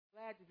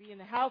glad to be in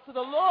the house of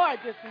the Lord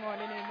this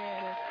morning,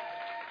 amen. And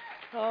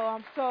so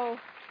I'm so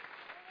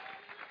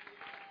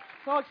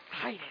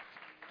excited.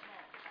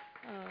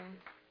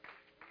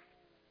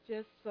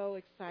 Just so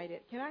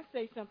excited. Can I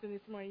say something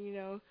this morning? You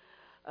know,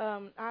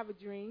 I have a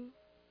dream,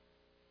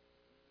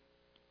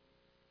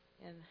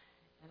 and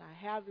I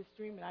have this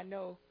dream, and I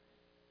know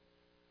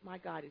my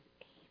God is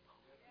able.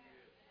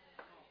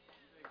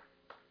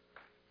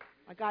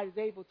 My God is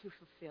able to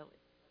fulfill it.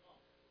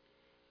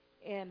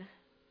 And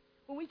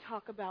when we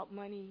talk about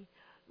money,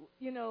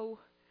 you know,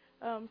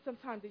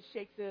 sometimes it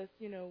shakes us.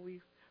 You know,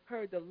 we've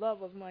heard the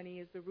love of money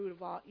is the root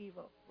of all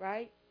evil,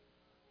 right?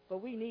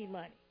 But we need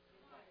money,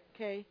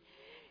 okay?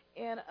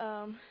 And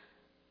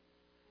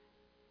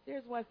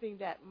there's one thing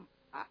that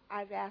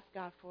I've asked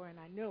God for, and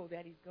I know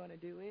that He's going to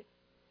do it.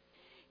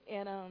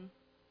 And I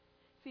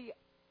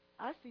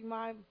see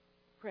my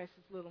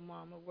precious little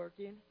mama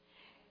working,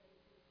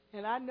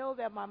 and I know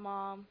that my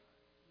mom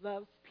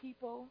loves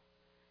people.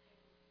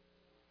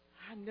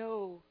 I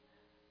know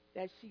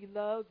that she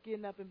loves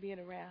getting up and being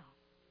around.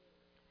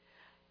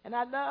 And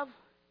I love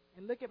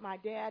and look at my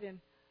dad, and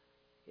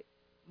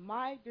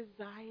my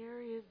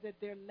desire is that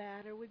their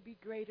ladder would be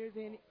greater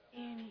than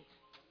any.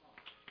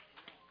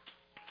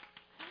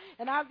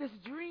 And I have this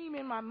dream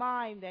in my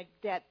mind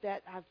that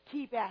I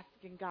keep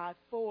asking God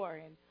for,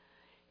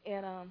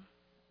 and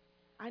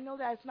I know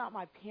that it's not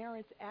my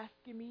parents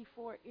asking me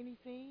for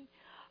anything.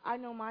 I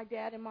know my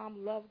dad and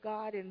mom love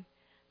God, and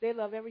they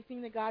love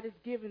everything that God has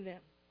given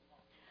them.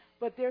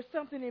 But there's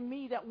something in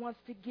me that wants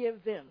to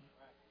give them.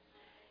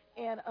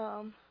 And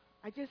I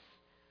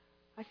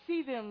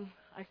see them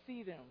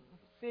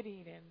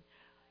sitting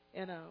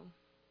and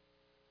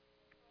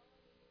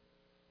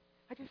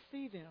I just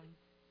see them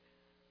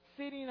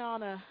sitting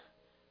on I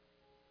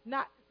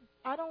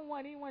don't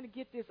want anyone to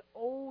get this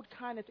old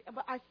kind of thing,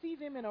 but I see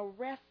them in a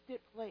rested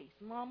place.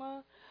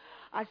 Mama,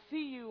 I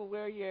see you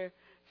where you're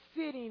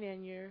sitting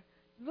and you're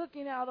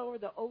looking out over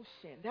the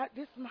ocean.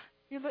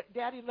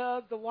 Daddy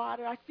loves the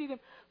water. I see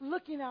them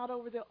looking out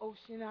over the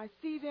ocean. I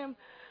see them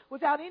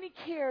without any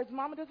cares.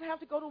 Mama doesn't have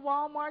to go to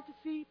Walmart to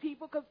see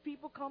people because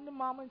people come to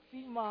Mama and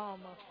see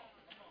Mama.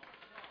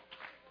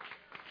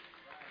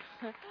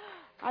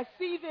 I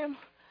see them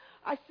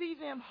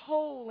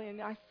whole,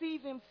 and I see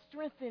them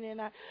strengthened,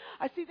 and I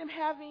see them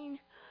having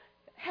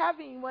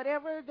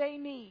whatever they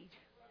need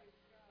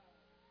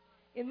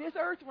in this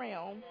earth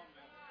realm.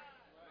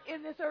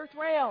 And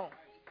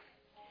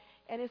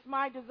it's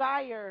my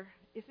desire.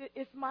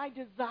 It's my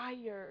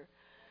desire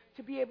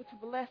to be able to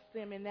bless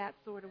them in that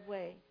sort of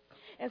way.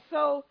 And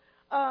so,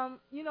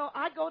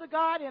 I go to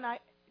God and I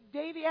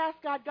daily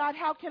ask God,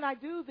 how can I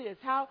do this?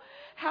 How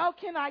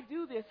can I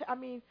do this? I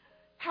mean,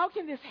 how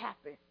can this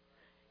happen?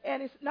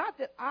 And it's not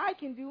that I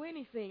can do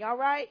anything, all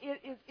right?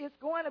 It's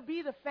going to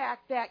be the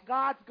fact that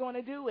God's going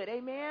to do it,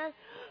 amen?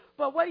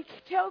 But what He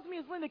tells me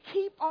is when to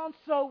keep on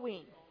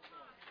sowing.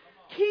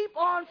 Keep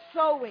on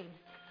sowing.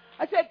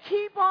 I said,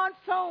 keep on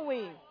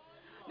sowing.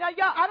 Now,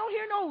 y'all, I don't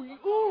hear no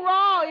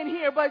hoorah in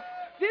here, but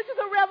this is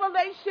a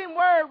revelation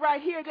word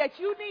right here that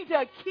you need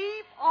to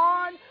keep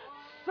on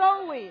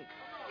sowing.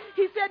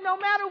 He said, no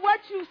matter what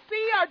you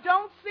see or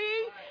don't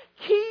see,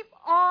 keep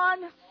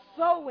on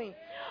sowing.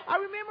 I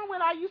remember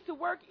when I used to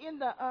work in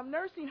the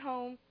nursing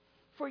home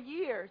for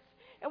years,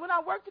 and when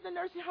I worked in the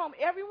nursing home,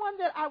 everyone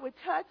that I would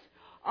touch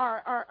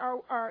or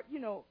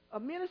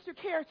administer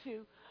care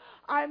to,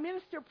 I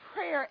administer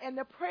prayer, and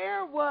the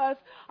prayer was,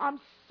 I'm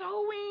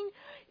sowing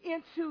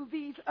into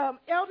these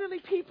elderly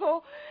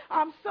people.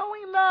 I'm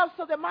sowing love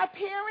so that my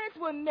parents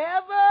will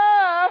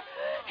never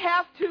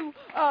have to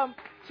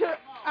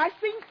I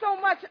seen so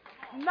much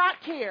not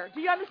care.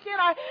 Do you understand?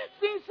 I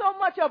seen so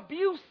much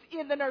abuse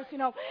in the nursing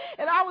home.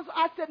 And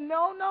I said,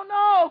 no.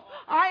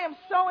 I am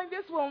sowing.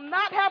 This will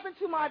not happen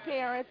to my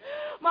parents.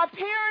 My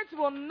parents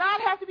will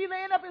not have to be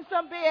laying up in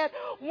some bed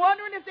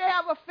wondering if they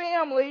have a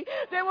family.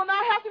 They will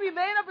not have to be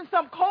laying up in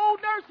some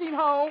cold nursing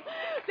home.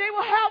 They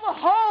will have a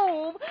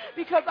home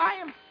because I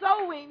am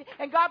sowing.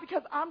 And God,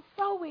 because I'm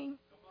sowing,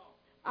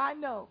 I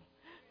know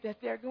that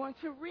they're going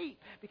to reap,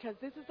 because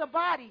this is the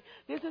body.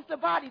 This is the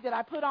body that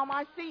I put on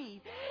my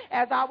seed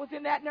as I was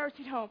in that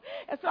nursing home.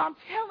 And so I'm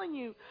telling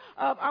you,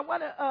 I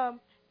want to,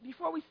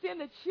 before we send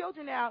the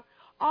children out,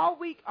 all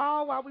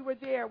while we were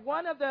there,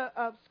 one of the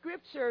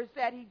scriptures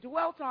that he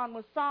dwelt on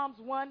was Psalms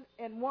 1:1.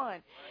 And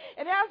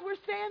as we're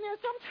staying there,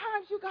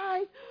 sometimes, you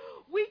guys,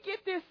 we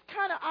get this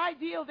kind of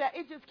ideal that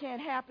it just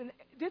can't happen.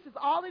 This is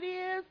all it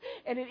is,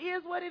 and it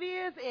is what it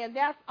is, and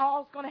that's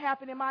all that's going to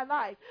happen in my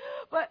life.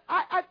 But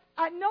I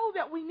know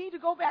that we need to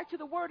go back to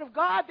the Word of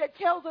God that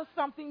tells us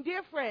something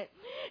different.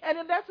 And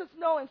it lets us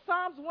know in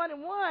Psalms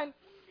 1:1,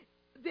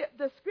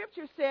 the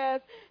scripture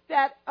says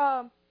that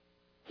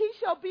he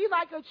shall be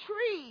like a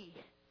tree,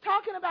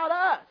 talking about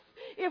us.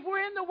 If we're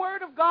in the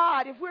Word of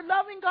God, if we're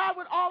loving God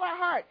with all our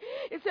heart,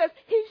 it says,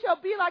 he shall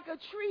be like a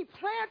tree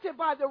planted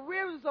by the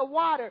rivers of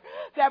water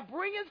that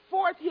bringeth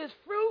forth his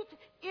fruit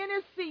in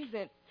his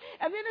season.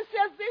 And then it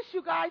says this,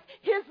 you guys,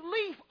 his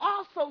leaf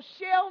also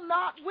shall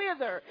not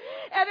wither.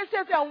 And it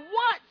says, and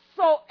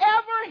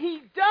whatsoever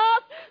he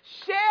doth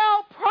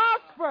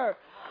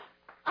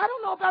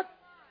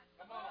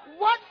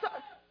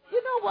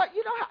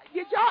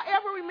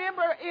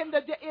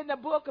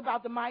book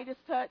about the Midas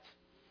touch?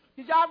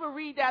 Did y'all ever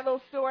read that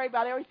little story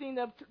about everything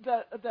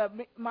the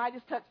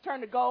Midas touch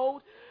turned to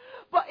gold?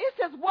 But it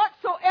says,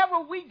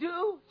 whatsoever we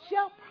do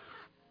shall.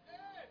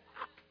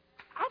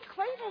 I'm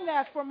claiming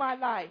that for my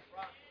life.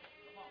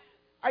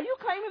 Are you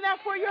claiming that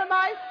for your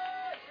life?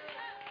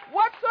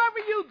 Whatsoever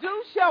you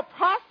do shall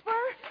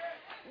prosper.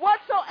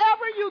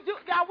 Whatsoever you do.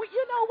 Now,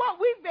 you know what?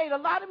 We've made a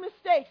lot of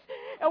mistakes.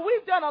 And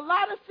we've done a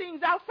lot of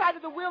things outside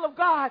of the will of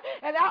God.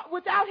 And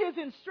without his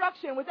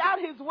instruction,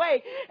 without his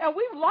way. And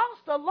we've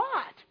lost a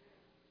lot.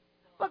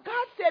 But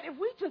God said if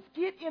we just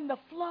get in the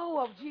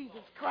flow of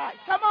Jesus Christ.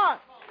 Come on.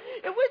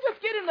 If we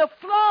just get in the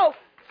flow.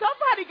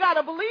 Somebody got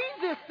to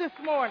believe this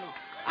morning.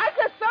 I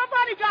said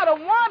somebody got to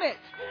want it.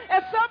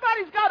 And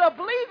somebody's got to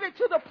believe it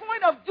to the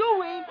point of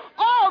doing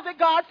all that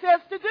God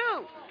says to do.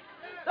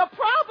 The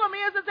problem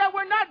is that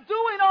we're not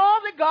doing all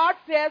that God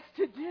says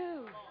to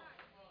do.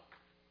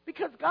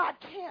 Because God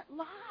can't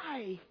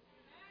lie.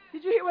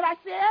 Did you hear what I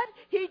said?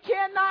 He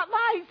cannot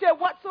lie. He said,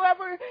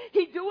 whatsoever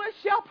he doeth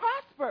shall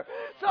prosper.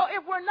 So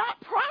if we're not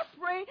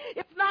prospering,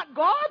 it's not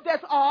God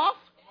that's off.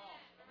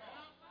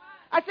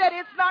 I said,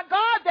 it's not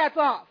God that's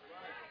off.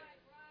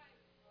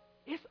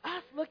 It's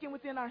us looking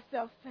within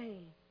ourselves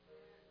saying,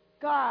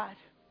 God,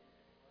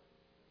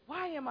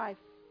 why am I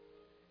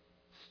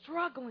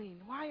struggling?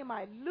 Why am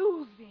I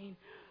losing?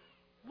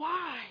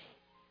 Why?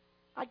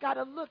 I got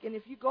to look. And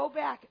if you go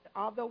back,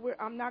 although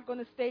I'm not going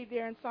to stay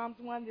there in Psalms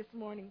 1 this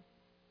morning,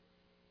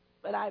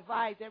 but I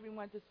advise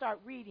everyone to start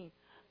reading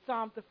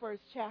Psalms, the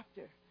first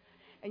chapter.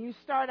 And you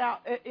start out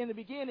in the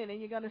beginning, and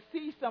you're going to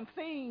see some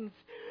things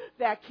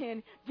that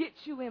can get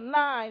you in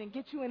line and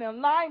get you in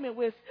alignment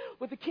with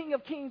the King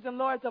of Kings and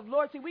Lords of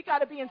Lords. See, we got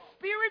to be in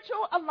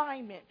spiritual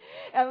alignment.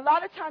 And a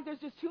lot of times there's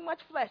just too much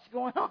flesh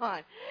going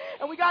on.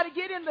 And we got to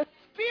get in the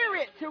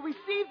spirit to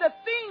receive the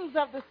things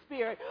of the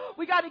spirit.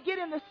 We got to get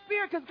in the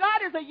spirit because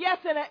God is a yes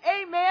and an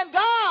amen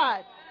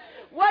God.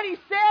 What he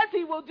says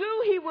he will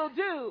do, he will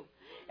do.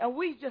 And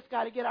we just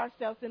got to get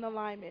ourselves in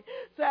alignment.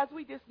 So as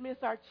we dismiss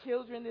our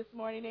children this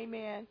morning,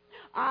 amen,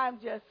 I'm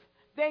just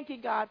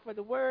thanking God for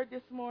the word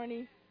this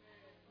morning.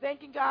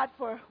 Thanking God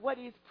for what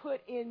he's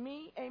put in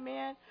me,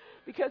 amen,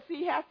 because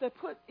he has to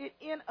put it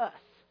in us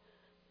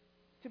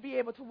to be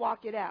able to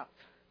walk it out.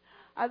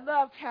 I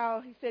loved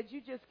how he said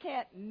you just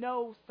can't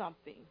know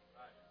something.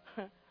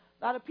 A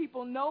lot of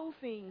people know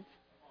things,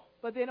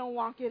 but they don't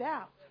walk it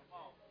out.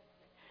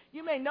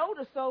 You may know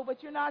to sow,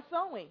 but you're not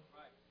sowing.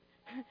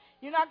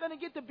 You're not going to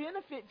get the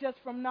benefit just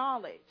from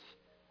knowledge.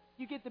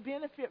 You get the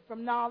benefit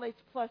from knowledge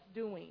plus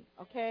doing,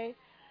 okay?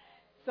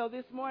 So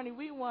this morning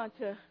we want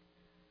to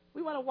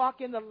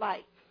walk in the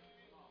light.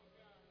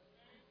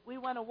 We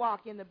want to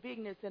walk in the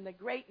bigness and the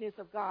greatness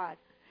of God.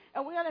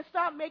 And we're going to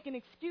stop making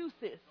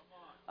excuses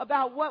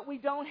about what we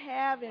don't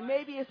have, and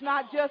maybe it's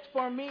not just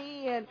for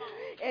me, and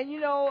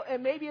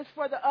maybe it's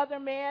for the other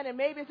man, and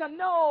maybe it's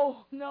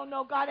no.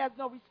 God has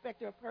no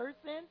respect of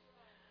person.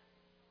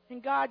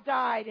 And God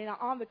died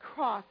on the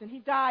cross, and he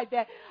died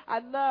that I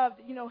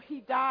loved, he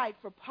died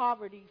for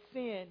poverty,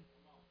 sin,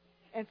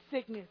 and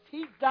sickness.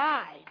 He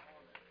died.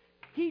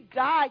 He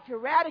died to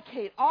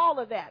eradicate all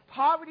of that,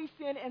 poverty,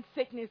 sin, and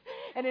sickness.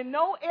 And in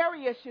no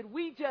area should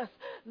we just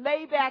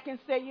lay back and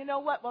say, you know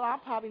what, well,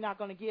 I'm probably not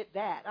going to get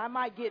that. I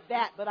might get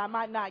that, but I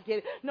might not get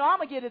it. No, I'm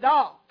going to get it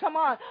all. Come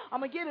on. I'm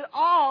going to get it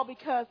all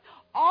because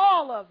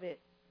all of it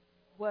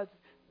was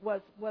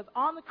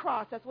on the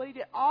cross. That's what he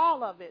did.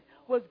 All of it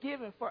was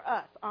given for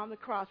us on the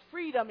cross.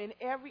 Freedom in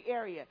every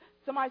area.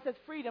 Somebody says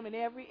freedom in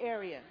every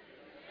area.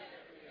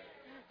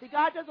 See,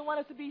 God doesn't want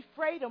us to be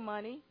afraid of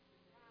money.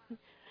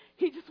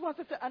 He just wants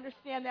us to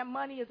understand that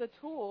money is a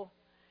tool.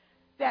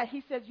 That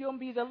he says you'll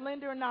be the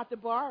lender, not the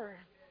borrower.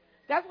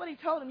 That's what he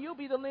told him. You'll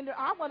be the lender.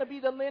 I want to be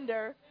the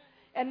lender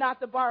and not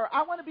the borrower.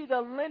 I want to be the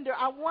lender.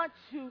 I want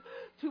to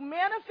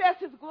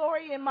manifest his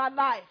glory in my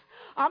life.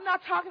 I'm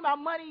not talking about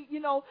money.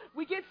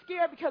 We get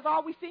scared because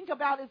all we think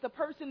about is the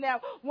person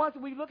that wants,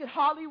 we look at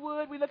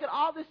Hollywood, we look at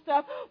all this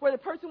stuff where the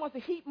person wants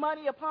to heap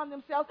money upon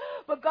themselves.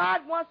 But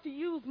God wants to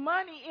use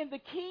money in the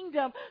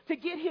kingdom to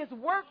get his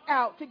work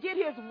out, to get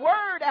his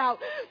word out,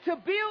 to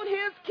build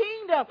his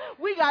kingdom.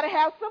 We got to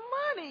have some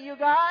money, you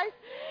guys.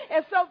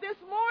 And so this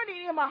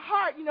morning in my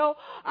heart,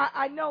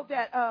 I know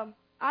that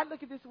I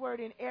look at this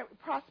word in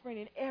prospering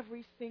in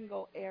every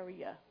single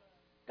area.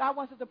 God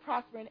wants us to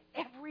prosper in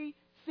every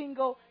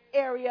single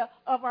area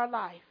of our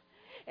life.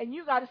 And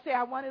you got to say,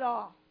 I want it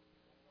all.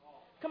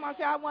 Come on,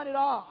 say, I want it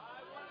all.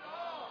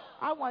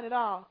 I want it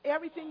all.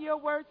 Everything your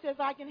word says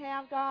I can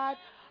have, God,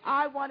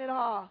 I want it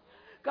all.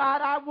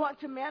 God, I want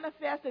to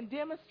manifest and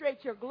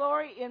demonstrate your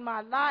glory in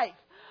my life.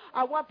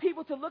 I want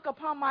people to look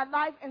upon my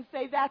life and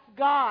say, that's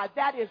God,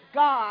 that is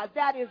God,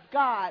 that is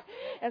God.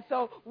 And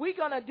so we're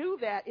going to do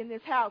that in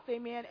this house,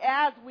 amen,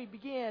 as we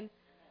begin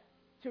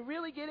to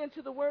really get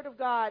into the Word of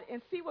God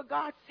and see what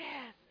God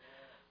says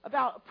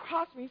about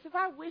prospering. He says,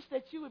 I wish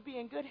that you would be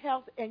in good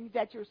health and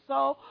that your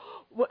soul,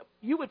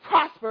 you would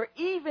prosper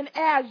even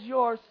as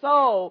your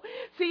soul.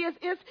 See,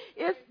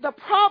 it's the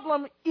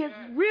problem is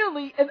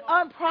really an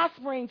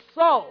unprospering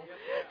soul.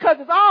 Because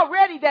it's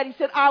already that he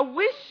said, I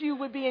wish you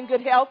would be in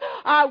good health.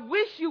 I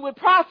wish you would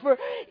prosper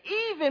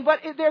but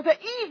there's an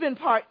even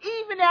part,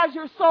 even as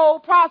your soul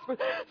prospers.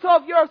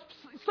 So if your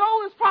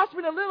soul is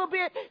prospering a little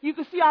bit, you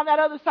can see on that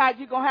other side,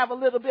 you're going to have a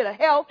little bit of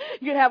health.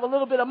 You're going to have a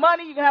little bit of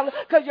money. You're going to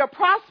have, because you're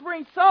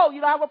prospering soul.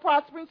 You don't have a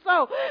prospering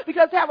soul.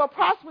 Because to have a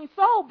prospering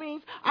soul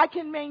means I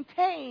can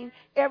maintain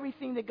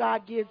everything that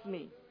God gives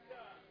me.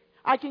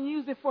 I can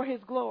use it for his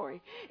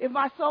glory. If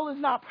my soul is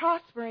not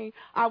prospering,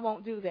 I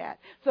won't do that.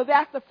 So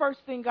that's the first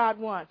thing God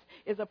wants,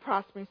 is a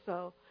prospering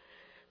soul.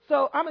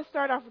 So I'm going to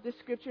start off with this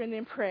scripture and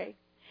then pray.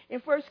 In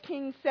 1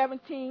 Kings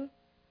 17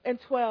 and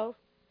 12,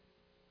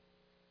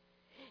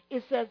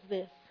 it says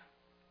this.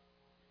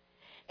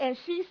 And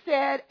she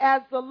said,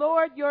 as the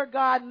Lord your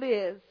God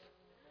lives,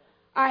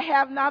 I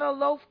have not a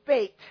loaf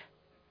baked,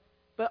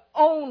 but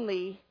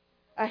only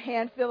a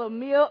handful of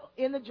meal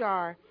in the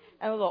jar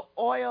and a little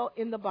oil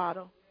in the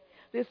bottle.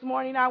 This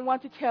morning I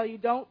want to tell you,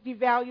 don't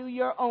devalue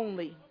your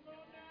only.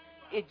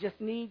 It just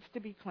needs to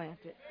be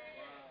planted.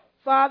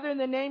 Father, in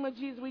the name of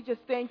Jesus, we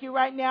just thank you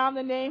right now in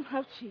the name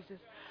of Jesus.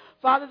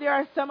 Father, there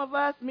are some of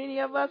us, many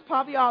of us,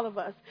 probably all of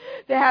us,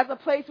 that has a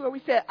place where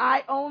we said,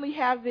 I only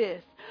have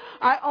this.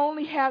 I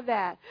only have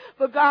that.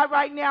 But God,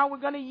 right now, we're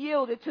going to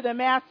yield it to the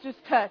Master's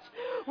touch.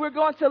 We're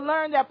going to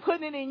learn that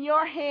putting it in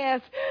your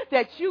hands,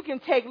 that you can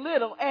take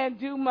little and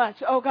do much,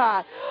 oh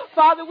God.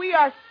 Father, we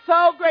are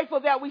so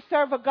grateful that we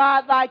serve a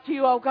God like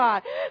you, oh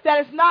God. That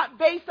it's not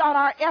based on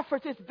our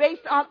efforts, it's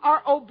based on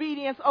our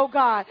obedience, oh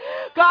God.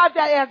 God,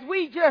 that as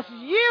we just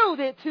yield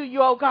it to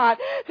you, oh God,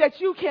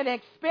 that you can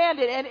expand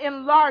it and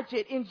enlarge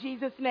it in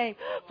Jesus' name.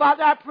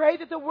 Father, I pray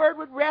that the word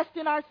would rest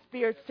in our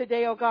spirits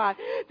today, oh God.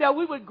 That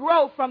we would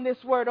grow from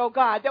this word, oh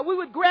God. That we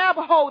would grab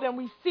a hold and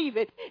receive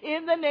it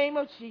in the name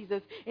of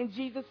Jesus. In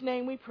Jesus'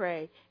 name we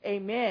pray.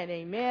 Amen,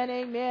 amen,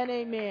 amen,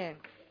 amen.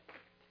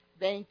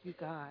 Thank you,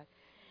 God.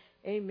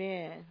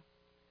 Amen.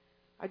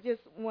 I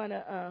just want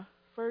to,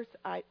 first,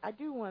 I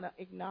do want to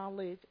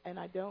acknowledge, and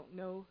I don't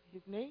know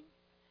his name.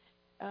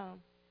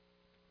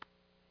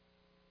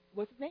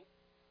 What's his name?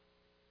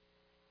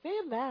 Say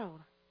it loud.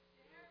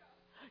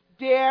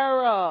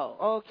 Daryl.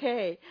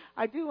 Okay.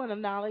 I do want to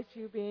acknowledge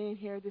you being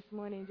here this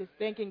morning, just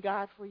thanking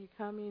God for you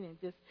coming and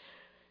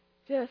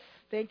just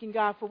thanking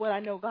God for what I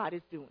know God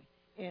is doing.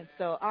 And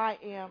so I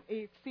am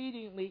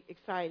exceedingly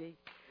excited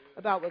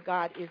about what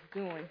God is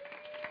doing.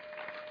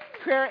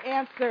 Prayer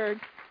answered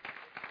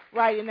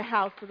right in the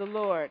house of the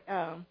Lord.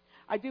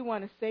 I do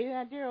want to say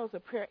that Daryl's a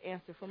prayer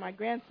answer for my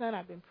grandson.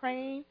 I've been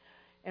praying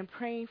and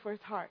praying for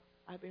his heart.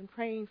 I've been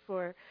praying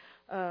for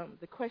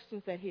the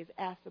questions that he has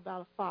asked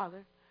about a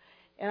father.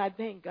 And I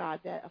thank God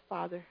that a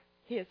father,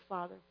 his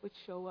father, would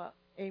show up.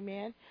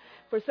 Amen.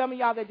 For some of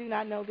y'all that do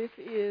not know, this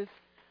is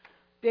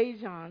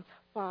Dejon's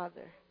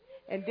father.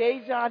 And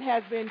Dejon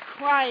has been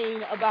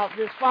crying about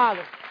this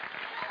father.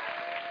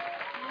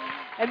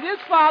 And this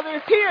father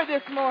is here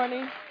this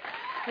morning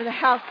in the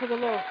house of the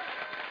Lord.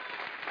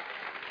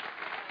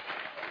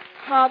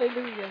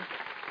 Hallelujah.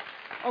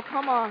 Oh,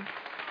 come on.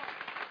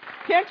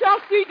 Can't y'all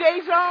see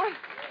Dejon?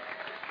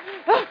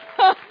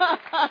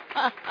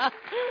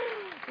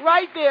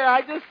 Right there.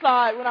 I just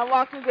saw it when I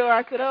walked in the door.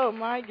 I said, oh,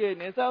 my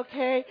goodness.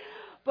 Okay.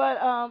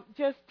 But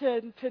just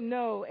to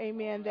know,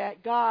 amen,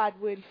 that God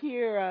would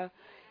hear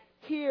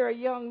a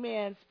young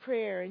man's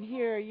prayer and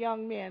hear a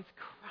young man's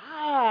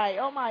cry.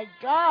 Oh, my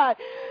God.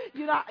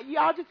 You know,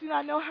 y'all just do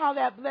not know how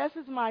that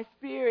blesses my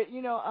spirit.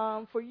 You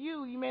know, for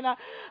you may not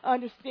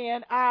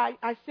understand.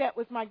 I sat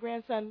with my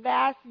grandson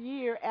last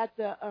year at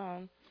the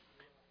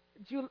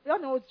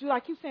it's July. I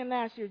keep saying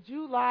last year,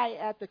 July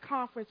at the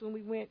conference when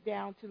we went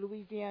down to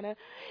Louisiana,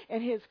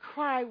 and his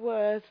cry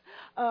was,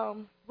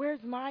 where's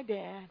my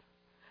dad?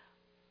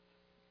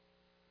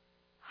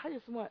 I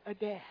just want a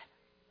dad.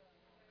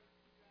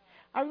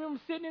 I remember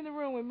sitting in the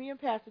room with me and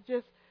Pastor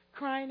just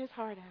crying his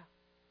heart out.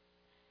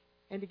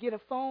 And to get a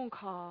phone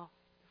call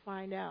to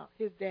find out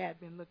his dad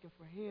been looking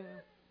for him.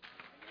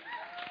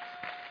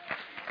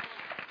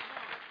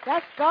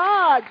 That's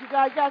God, you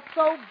guys. That's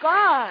so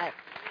God.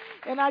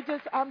 And I'm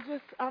just,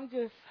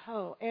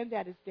 and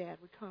that his dad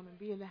would come and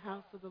be in the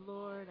house of the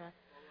Lord. I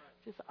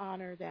just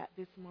honor that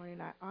this morning.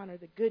 I honor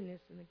the goodness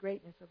and the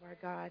greatness of our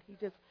God.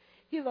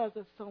 He loves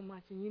us so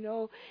much. And, you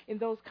know, in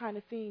those kind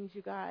of things,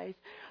 you guys,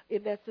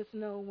 it lets us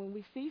know when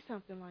we see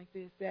something like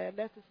this, that it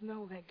lets us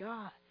know that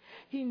God,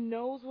 he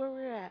knows where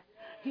we're at.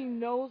 He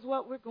knows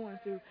what we're going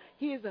through.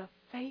 He is a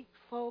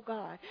faithful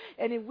God.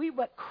 And if we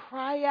but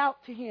cry out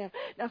to him.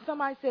 Now,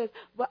 somebody says,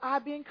 but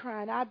I've been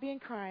crying. I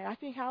think,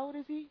 how old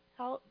is he?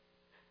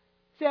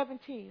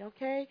 17,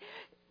 okay?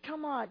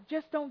 Come on,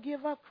 just don't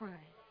give up crying.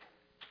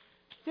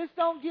 Just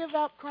don't give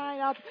up crying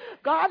out.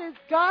 God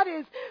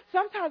is,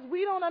 sometimes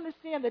we don't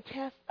understand the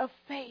test of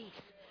faith.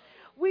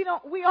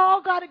 We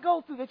all got to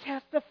go through the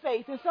test of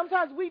faith. And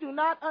sometimes we do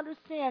not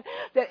understand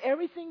that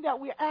everything that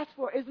we ask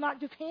for is not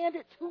just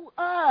handed to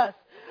us.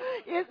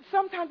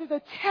 Sometimes it's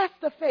a test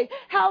of faith.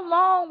 How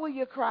long will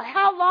you cry?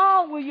 How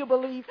long will you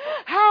believe?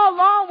 How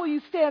long will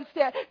you stand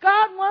steady?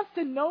 God wants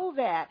to know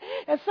that.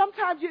 And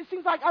sometimes it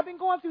seems like I've been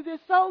going through this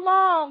so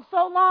long.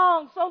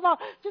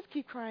 Just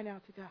keep crying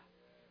out to God.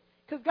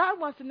 Because God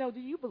wants to know, do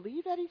you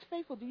believe that He's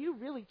faithful? Do you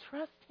really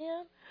trust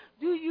Him?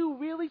 Do you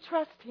really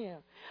trust Him?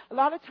 A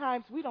lot of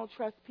times we don't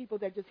trust people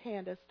that just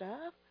hand us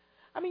stuff.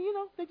 I mean,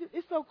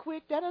 it's so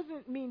quick. That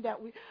doesn't mean that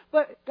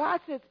but God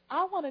says,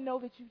 I want to know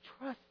that you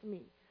trust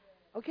me.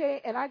 Okay?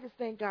 And I just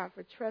thank God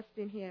for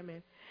trusting Him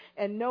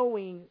and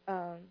knowing,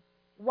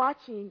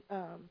 watching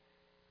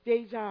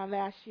Dejan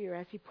last year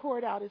as he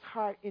poured out his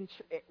heart.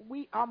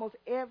 We almost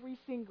every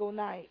single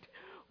night,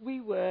 we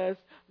was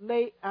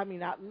late,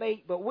 not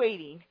late, but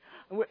waiting.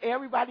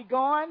 Everybody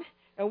gone,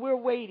 and we're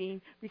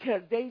waiting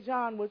because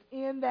Dejan was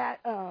in that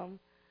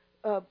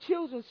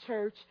children's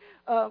church,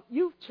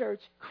 youth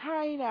church,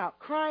 crying out.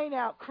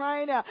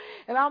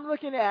 And I'm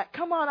looking at,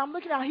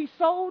 he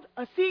sowed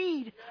a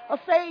seed of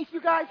faith,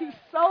 you guys. He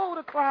sowed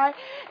a cry.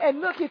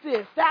 And look at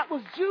this. That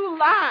was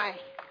July.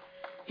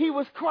 He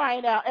was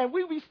crying out. And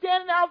we be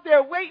standing out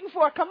there waiting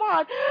for, come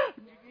on.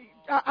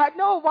 I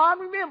know, Juan,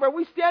 remember,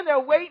 we stand there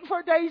waiting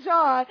for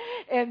Dejan.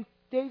 And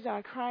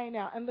Dejan crying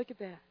out. And look at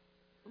that.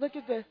 Look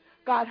at this.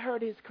 God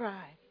heard his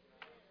cry.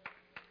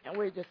 And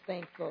we're just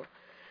thankful.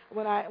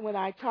 When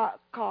I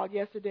called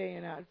yesterday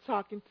and I was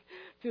talking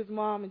to his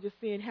mom and just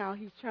seeing how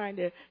he's trying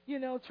to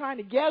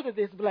gather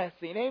this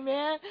blessing.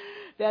 Amen.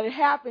 That it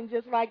happened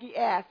just like he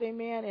asked.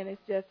 Amen. And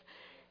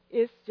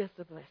it's just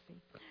a blessing.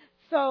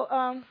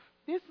 So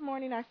this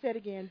morning I said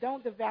again,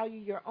 don't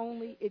devalue your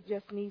only. It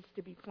just needs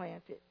to be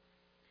planted.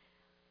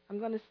 I'm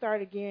going to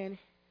start again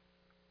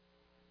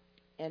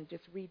and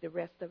just read the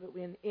rest of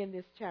it. In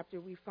this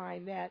chapter, we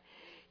find that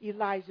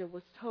Elijah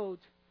was told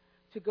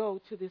to go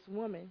to this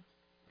woman,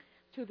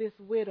 to this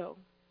widow.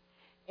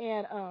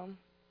 And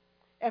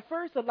at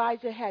first,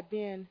 Elijah had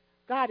been,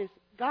 God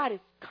is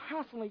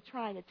constantly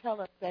trying to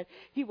tell us that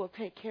He will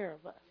take care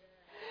of us.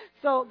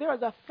 So there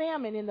was a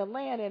famine in the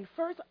land, and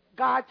first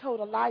God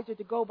told Elijah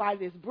to go by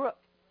this brook.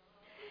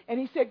 And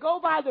He said, go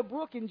by the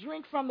brook and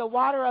drink from the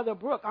water of the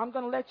brook. I'm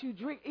going to let you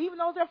drink. Even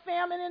though there's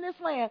famine in this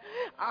land,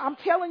 I'm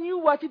telling you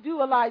what to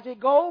do, Elijah.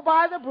 Go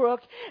by the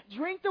brook,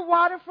 drink the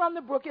water from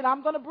the brook, and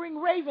I'm going to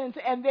bring ravens,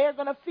 and they're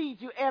going to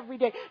feed you every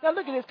day. Now,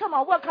 look at this. Come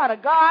on, what kind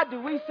of God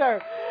do we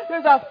serve?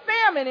 There's a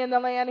famine in the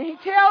land, and He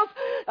tells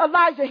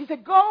Elijah, He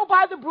said, go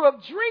by the brook,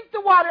 drink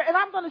the water, and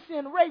I'm going to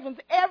send ravens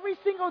every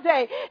single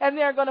day, and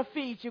they're going to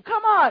feed you.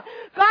 Come on.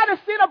 God has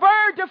sent a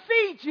bird to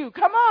feed you.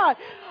 Come on.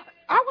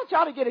 I want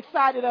y'all to get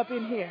excited up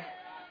in here.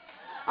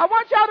 I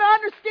want y'all to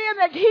understand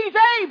that He's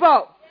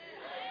able.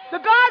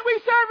 The God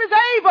we serve is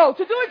able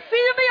to do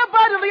exceedingly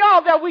abundantly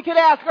all that we could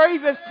ask or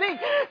even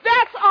think.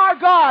 That's our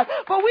God.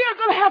 But we are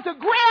going to have to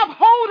grab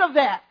hold of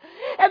that.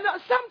 And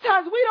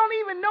sometimes we don't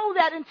even know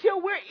that until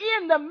we're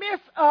in the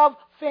midst of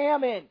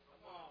famine.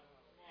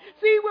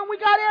 See, when we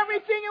got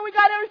everything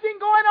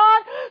going on,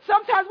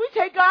 sometimes we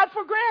take God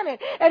for granted.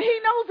 And He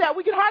knows that.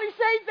 We can hardly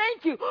say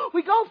thank you.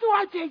 We go through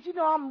our days,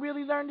 I'm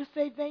really learning to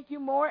say thank you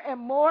more and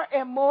more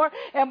and more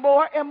and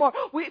more and more.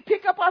 We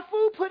pick up our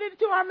food, put it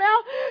into our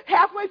mouth.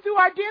 Halfway through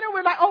our dinner,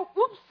 we're like, oh,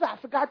 oops, I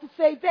forgot to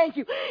say thank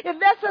you. It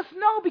lets us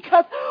know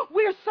because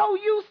we're so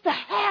used to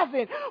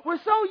having.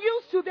 We're so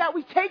used to that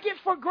we take it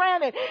for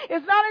granted.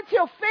 It's not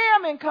until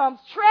famine comes,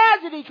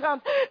 tragedy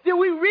comes, that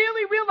we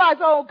really realize,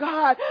 oh,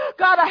 God,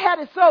 I had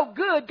it so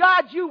good.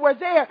 God, you were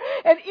there.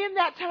 And in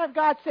that time,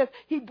 God says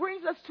He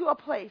brings us to a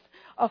place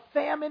of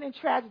famine and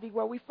tragedy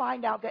where we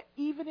find out that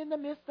even in the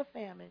midst of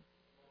famine,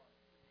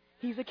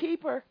 He's a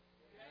keeper.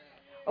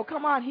 Oh,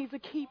 come on. He's a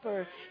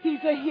keeper. He's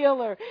a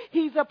healer.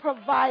 He's a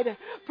provider.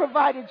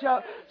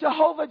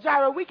 Jehovah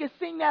Jireh. We can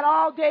sing that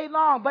all day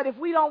long, but if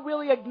we don't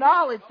really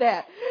acknowledge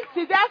that.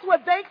 See, that's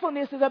what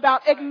thankfulness is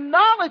about,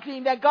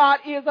 acknowledging that God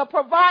is a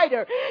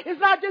provider.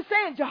 It's not just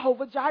saying,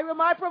 Jehovah Jireh,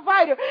 my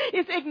provider.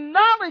 It's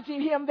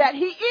acknowledging Him that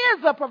He is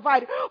a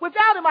provider.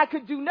 Without Him, I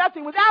could do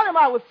nothing. Without Him,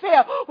 I would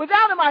fail.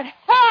 Without Him, I'd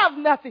have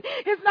nothing.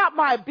 It's not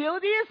my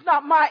ability. It's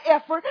not my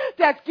effort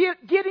that's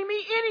getting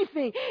me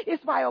anything.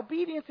 It's my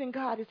obedience in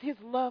God. It's His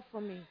love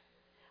for me.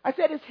 I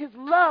said it's His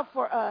love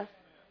for us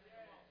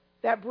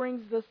that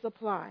brings the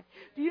supply.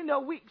 Do you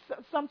know,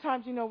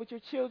 sometimes, with your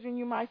children,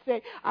 you might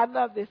say, I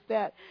love this,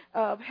 that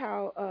of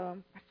how,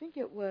 I think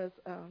it was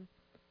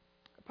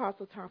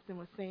Apostle Thompson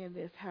was saying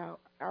this,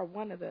 or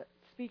one of the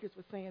speakers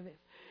was saying this,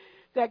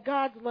 that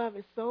God's love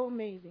is so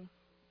amazing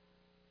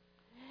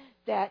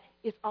that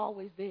it's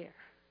always there.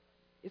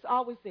 It's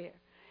always there.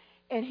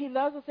 And He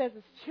loves us as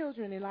His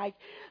children, and like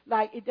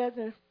it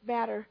doesn't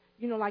matter,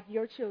 like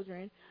your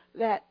children,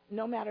 that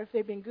no matter if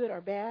they've been good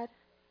or bad,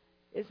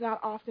 it's not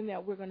often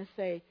that we're going to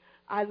say,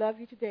 I love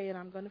you today and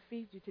I'm going to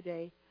feed you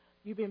today.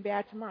 You've been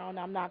bad tomorrow and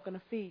I'm not going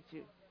to feed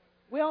you.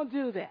 We don't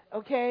do that,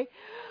 okay?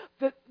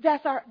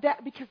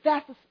 Because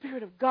that's the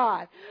Spirit of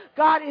God.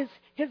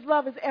 His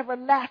love is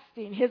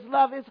everlasting. His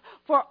love is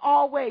for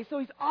always. So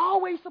He's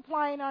always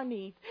supplying our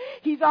needs.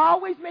 He's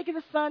always making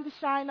the sun to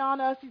shine on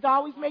us. He's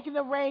always making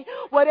the rain.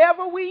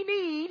 Whatever we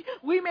need,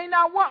 we may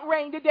not want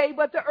rain today,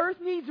 but the earth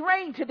needs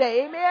rain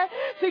today. Amen?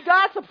 See,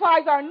 God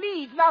supplies our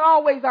needs, not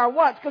always our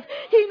wants, because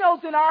He knows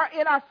in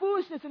our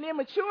foolishness and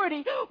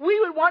immaturity, we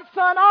would want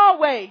sun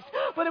always.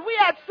 But if we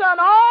had sun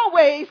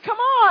always, come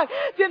on,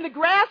 then the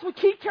grass would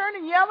keep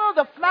turning yellow,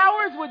 the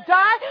flowers would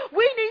die.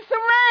 We need some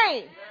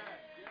rain.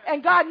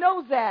 And God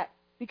knows that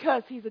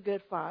because He's a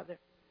good Father.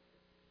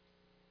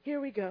 Here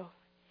we go.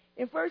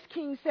 In 1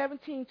 Kings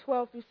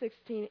 17:12 through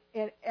 16,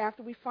 and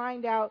after we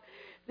find out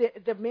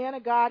that the man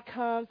of God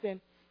comes and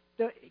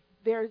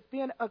there's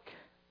been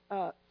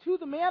to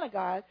the man of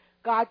God,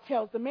 God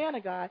tells the man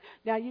of God,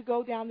 now you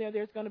go down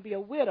there's going to be a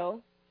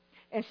widow,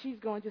 and she's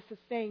going to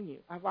sustain you.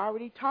 I've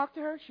already talked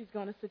to her. She's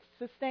going to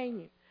sustain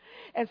you.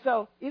 And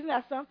so, isn't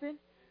that something?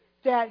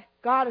 That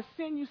God will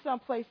send you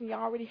someplace and He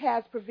already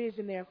has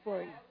provision there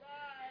for you.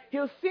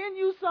 He'll send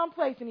you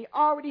someplace and He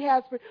already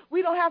has.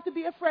 We don't have to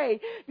be afraid,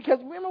 because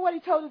remember what He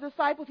told the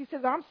disciples? He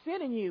says, I'm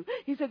sending you.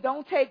 He said,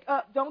 don't take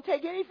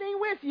anything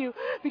with you,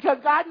 because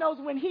God knows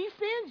when He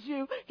sends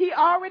you, He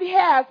already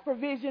has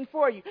provision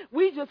for you.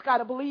 We just got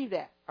to believe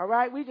that. All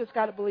right? We just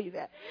got to believe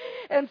that.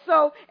 And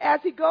so as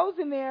he goes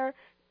in there,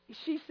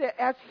 she said,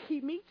 as he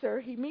meets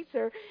her,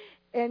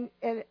 and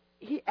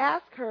he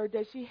asks her,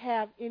 does she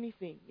have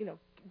anything? You know,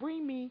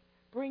 bring me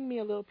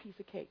a little piece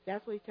of cake.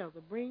 That's what he tells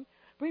her. Bring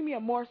me a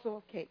morsel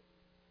of cake.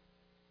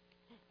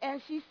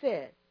 And she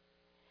said,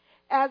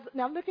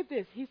 now look at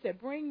this. He said,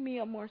 bring me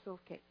a morsel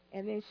of cake.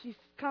 And then she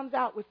comes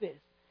out with this.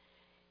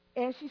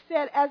 And she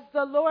said, as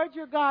the Lord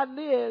your God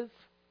lives,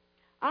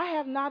 I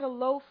have not a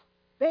loaf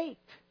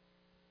baked,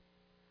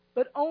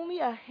 but only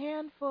a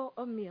handful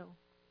of meal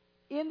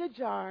in the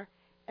jar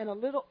and a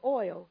little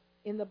oil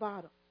in the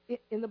bottle.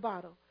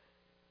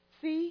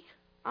 See,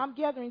 I'm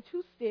gathering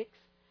 2 sticks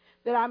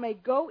that I may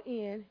go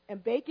in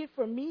and bake it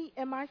for me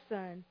and my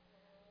son,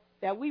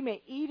 that we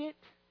may eat it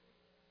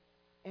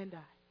and die.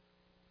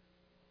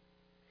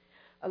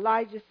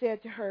 Elijah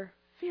said to her,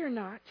 fear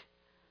not.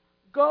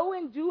 Go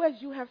and do as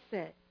you have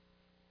said,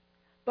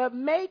 but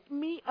make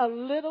me a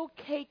little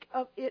cake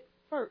of it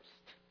first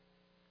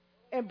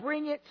and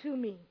bring it to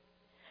me.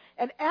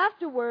 And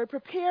afterward,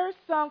 prepare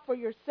some for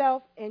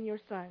yourself and your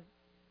son.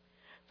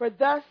 For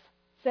thus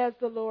says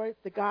the Lord,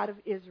 the God of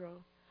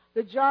Israel,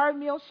 the jar of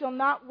meal shall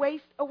not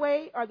waste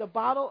away, or the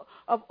bottle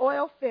of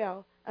oil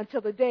fail,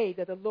 until the day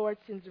that the Lord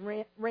sends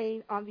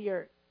rain on the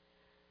earth.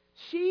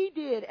 She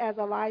did as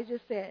Elijah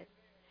said,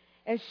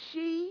 and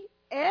she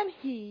and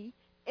he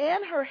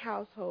and her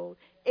household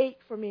ate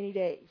for many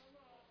days.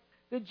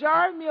 The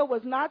jar of meal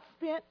was not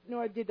spent,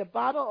 nor did the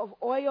bottle of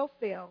oil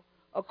fail,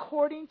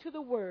 according to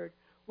the word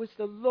which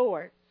the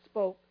Lord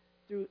spoke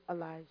through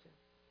Elijah.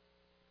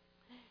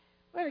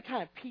 We're going to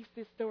kind of piece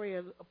this story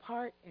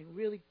apart and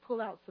really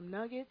pull out some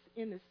nuggets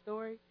in this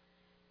story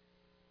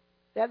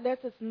that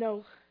lets us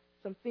know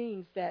some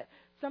things that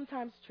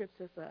sometimes trips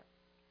us up.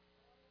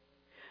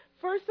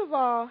 First of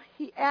all,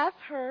 he asked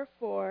her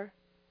for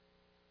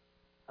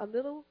a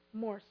little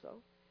morsel,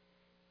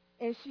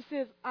 and she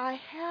says, I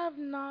have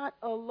not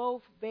a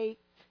loaf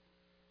baked,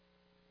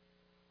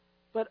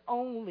 but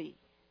only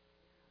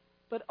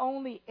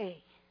a.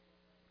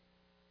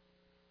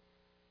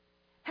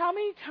 How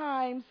many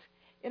times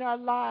in our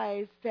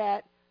lives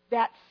that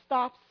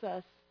stops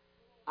us?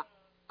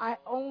 I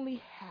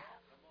only have.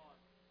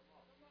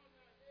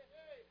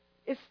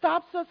 It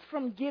stops us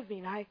from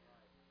giving. I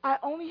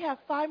only have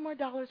 $5 more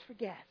for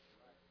gas.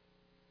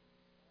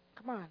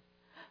 Come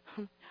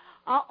on.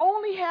 I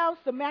only have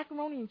some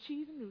macaroni and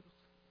cheese and noodles.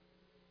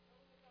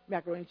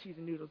 Macaroni and cheese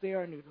and noodles. They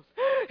are noodles.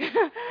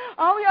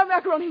 I only have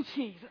macaroni and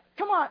cheese.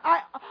 Come on.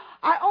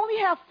 I only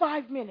have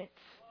 5 minutes.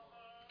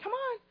 Come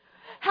on.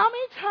 How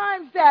many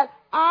times that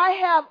I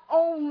have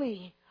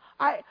only,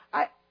 I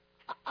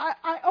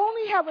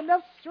only have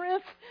enough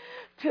strength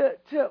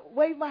to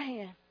wave my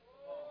hand.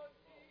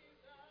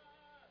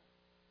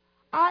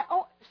 I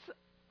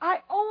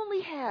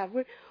only have.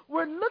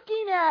 We're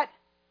looking at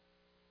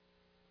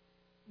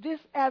this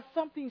as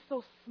something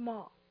so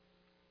small.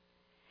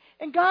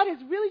 And God is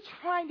really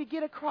trying to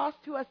get across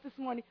to us this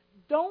morning,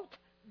 don't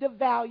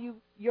devalue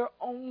your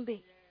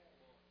only.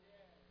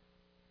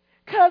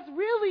 Because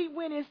really,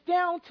 when it's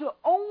down to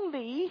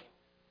only,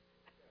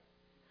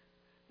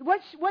 what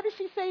does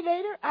she say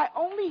later?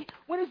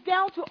 When it's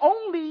down to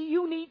only,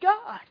 you need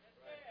God.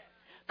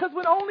 Because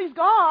when only's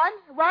gone,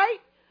 right,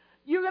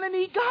 you're going to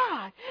need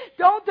God.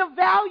 Don't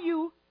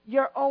devalue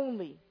your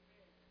only.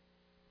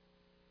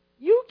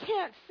 You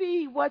can't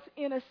see what's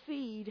in a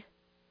seed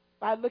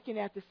by looking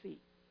at the seed.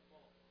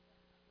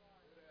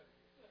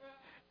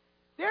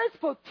 There's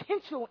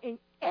potential in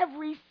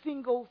every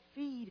single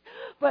seed.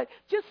 But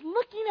just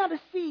looking at a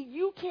seed,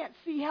 you can't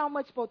see how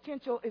much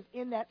potential is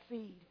in that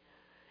seed.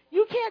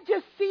 You can't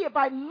just see it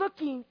by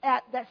looking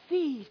at that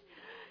seed.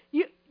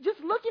 You just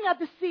looking at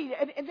the seed,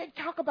 and they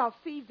talk about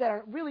seeds that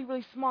are really,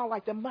 really small,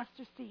 like the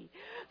mustard seed.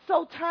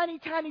 So tiny,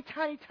 tiny,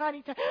 tiny,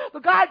 tiny, tiny.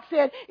 But God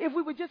said if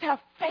we would just have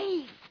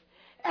faith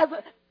as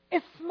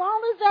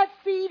small as that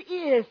seed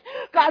is,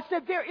 God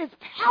said there is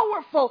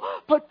powerful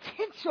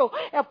potential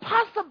and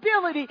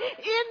possibility in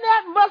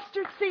that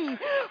mustard seed.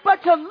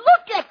 But to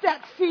look at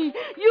that seed,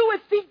 you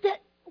would think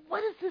that,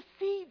 what is this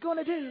seed going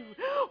to do?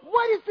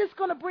 What is this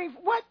going to bring?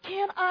 What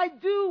can I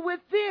do with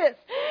this?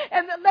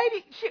 And the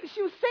lady,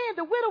 she was saying,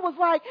 the widow was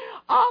like,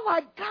 all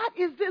I got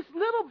is this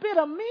little bit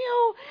of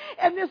meal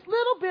and this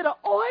little bit of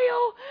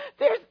oil.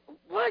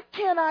 What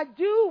can I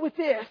do with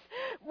this?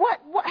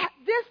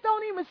 This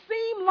don't even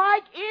seem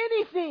like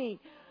anything.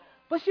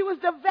 But she was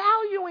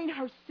devaluing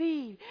her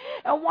seed.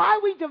 And why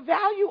we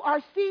devalue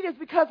our seed is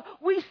because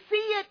we see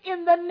it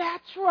in the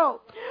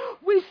natural.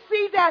 We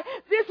see that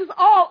this is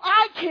all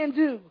I can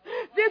do.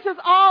 This is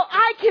all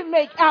I can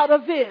make out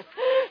of this.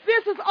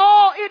 This is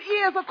all it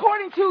is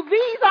according to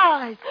these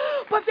eyes.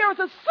 But there is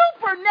a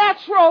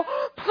supernatural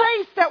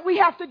place that we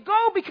have to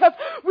go, because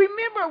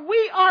remember,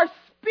 we are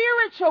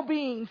spiritual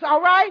beings,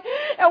 all right?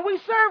 And we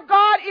serve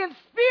God in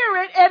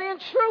spirit and in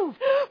truth.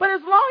 But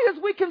as long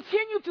as we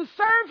continue to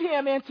serve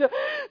Him and to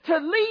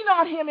lean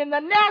on Him in the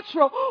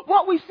natural,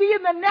 what we see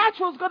in the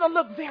natural is going to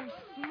look very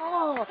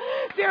small,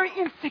 very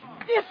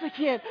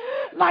insignificant,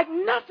 like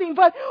nothing.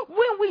 But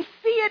when we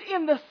see it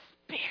in the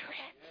spirit,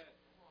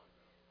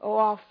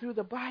 all through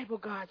the Bible,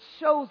 God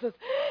shows us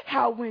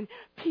how when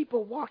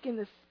people walk in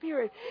the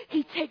Spirit,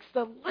 He takes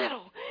the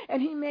little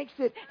and He makes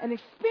it and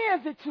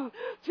expands it to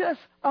just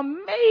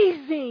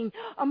amazing,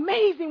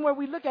 amazing, where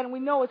we look at it and we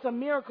know it's a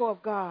miracle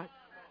of God.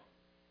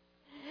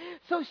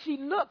 So she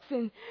looks,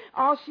 and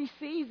all she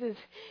sees is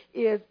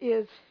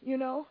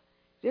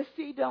this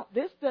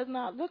does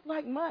not look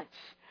like much.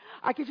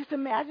 I could just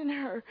imagine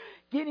her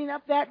getting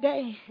up that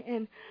day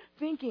and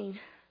thinking,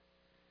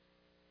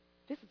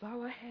 this is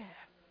all I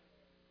have.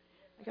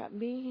 I got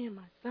me and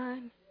my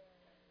son.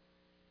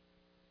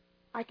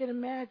 I can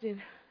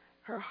imagine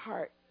her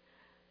heart.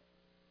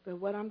 But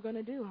what I'm going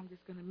to do, I'm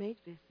just going to make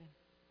this, and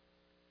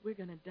we're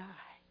going to die.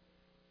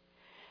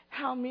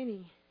 How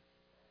many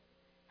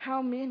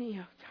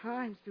of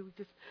times do we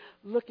just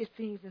look at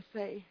things and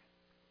say,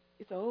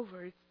 it's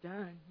over, it's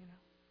done,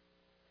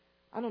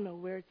 I don't know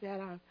where it's at.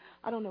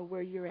 I don't know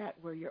where you're at,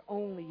 where you're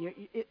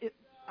only.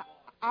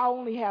 I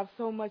only have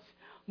so much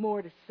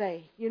more to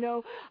say.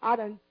 I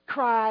done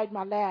cried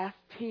my last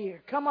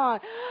tear. Come on.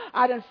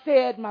 I done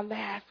said my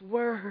last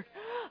word.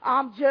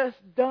 I'm just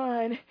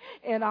done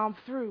and I'm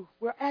through.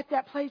 We're at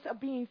that place of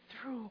being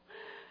through.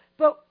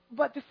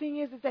 But the thing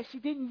is that she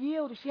didn't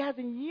yield it. She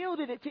hasn't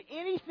yielded it to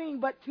anything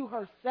but to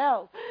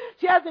herself.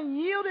 She hasn't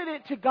yielded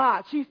it to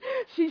God. She's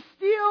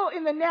still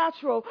in the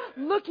natural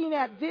looking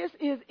at this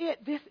is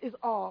it. This is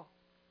all.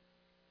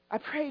 I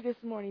pray this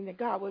morning that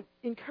God would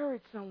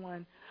encourage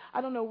someone.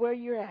 I don't know where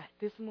you're at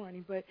this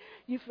morning, but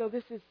you feel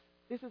this is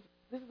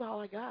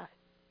all I got.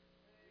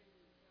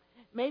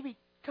 Maybe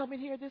come in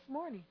here this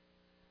morning.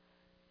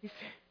 You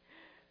say,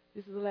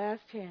 this is the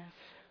last chance.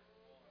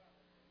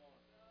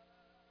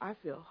 I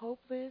feel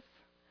hopeless.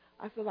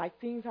 I feel like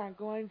things aren't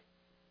going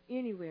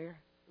anywhere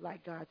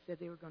like God said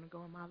they were going to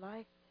go in my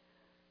life.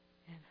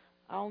 And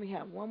I only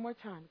have one more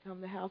time to come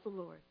to the house of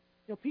the Lord.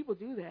 People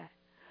do that.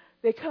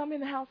 They come in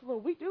the house of the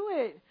Lord. We do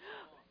it.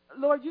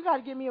 Lord, you got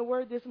to give me a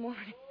word this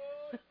morning.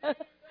 Because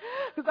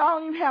I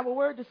don't even have a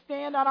word to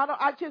stand on.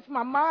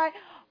 My mind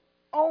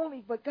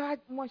only. But God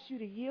wants you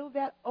to yield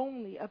that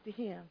only up to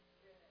Him.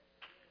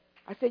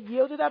 I said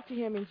yield it up to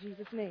Him in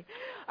Jesus' name.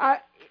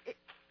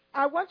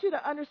 I want you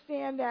to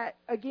understand that,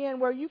 again,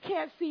 where you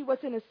can't see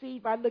what's in a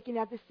seed by looking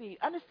at the seed.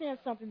 Understand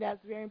something that's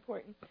very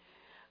important.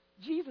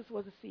 Jesus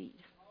was a seed.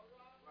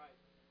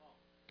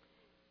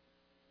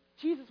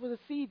 Jesus was a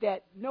seed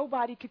that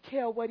nobody could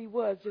tell what He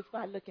was just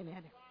by looking at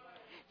Him.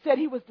 Said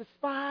He was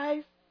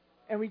despised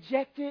and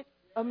rejected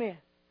of men.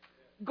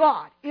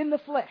 God in the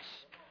flesh.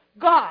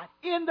 God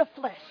in the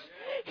flesh.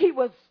 He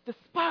was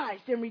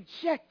despised and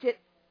rejected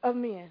of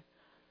men.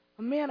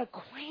 A man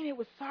acquainted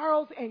with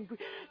sorrows and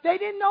grief. They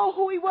didn't know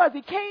who He was.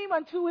 He came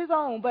unto His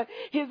own, but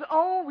His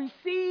own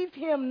received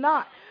Him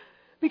not.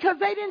 Because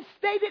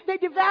they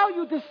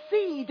devalued the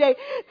seed.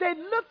 They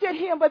looked at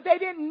Him, but they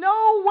didn't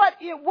know what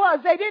it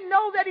was. They didn't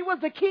know that He was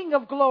the King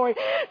of glory.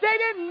 They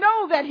didn't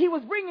know that He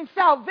was bringing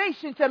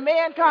salvation to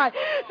mankind.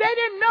 They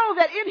didn't know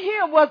that in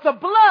Him was the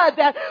blood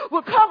that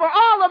would cover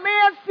all of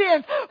man's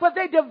sins. But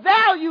they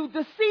devalued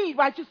the seed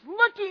by just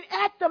looking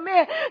at the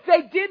man.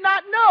 They did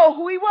not know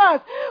who He was.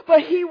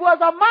 But He was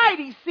a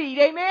mighty seed,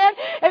 amen?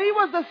 And He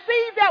was the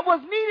seed that was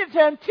needed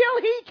until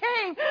He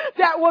came.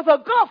 That was a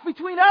gulf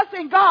between us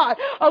and God.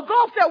 A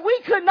gulf that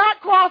we could not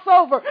cross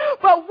over.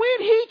 But when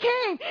He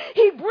came,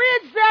 He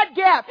bridged that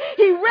gap.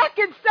 He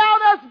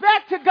reconciled us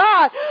back to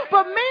God.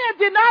 But man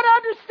did not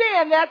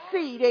understand that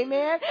seed,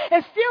 amen?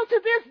 And still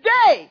to this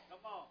day,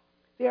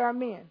 there are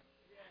men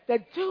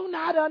that do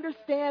not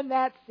understand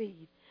that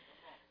seed.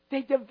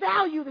 They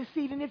devalue the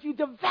seed. And if you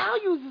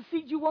devalue the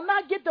seed, you will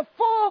not get the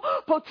full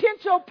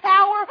potential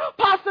power,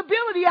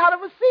 possibility out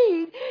of a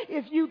seed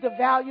if you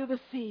devalue the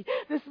seed.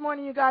 This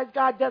morning, you guys,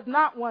 God does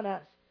not want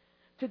us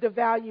to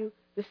devalue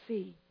the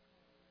seed.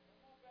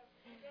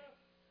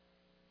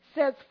 It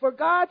says, for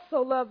God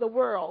so loved the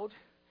world,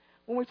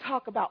 when we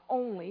talk about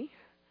only,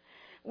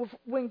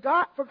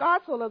 for God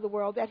so loved the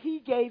world that he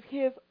gave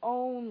his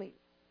only.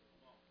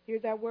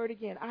 Here's that word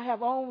again. I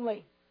have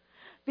only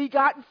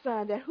begotten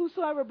Son, that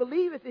whosoever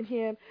believeth in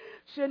him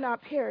should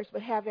not perish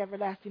but have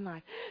everlasting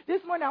life.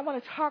 This morning I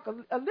want to talk a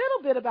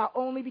little bit about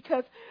only,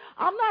 because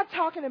I'm not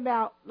talking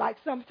about like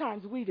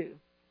sometimes we do.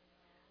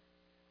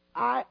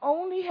 I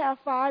only have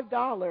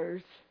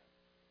 $5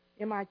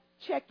 in my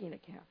checking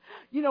account.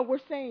 You know, we're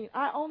saying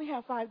I only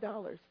have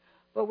 $5,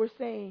 but we're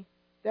saying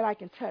that I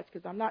can touch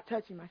because I'm not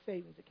touching my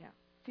savings account.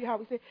 See how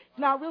we say it's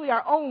not really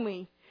our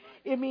only.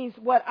 It means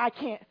what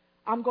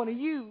I'm going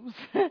to use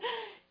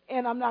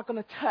and I'm not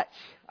going to touch.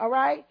 All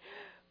right?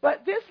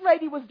 But this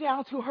lady was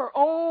down to her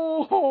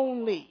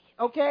only.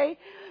 Okay?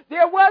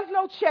 There was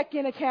no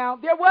check-in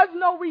account. There was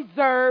no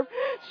reserve.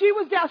 She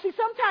was down. See,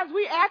 sometimes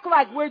we act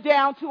like we're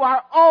down to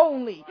our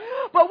only.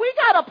 But we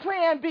got a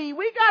plan B.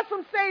 We got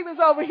some savings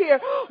over here.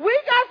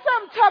 We got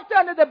something tucked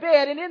under the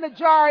bed and in the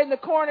jar in the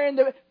corner.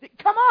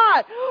 Come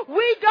on.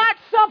 We got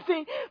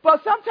something.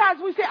 But sometimes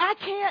we say, I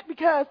can't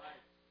because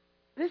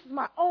this is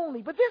my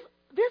only. But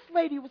this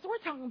lady, we're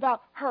talking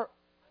about her.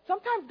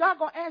 Sometimes God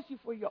going to ask you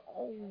for your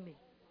only.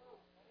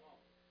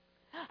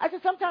 I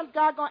said sometimes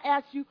God going to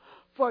ask you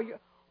for your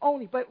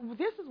only. But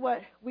this is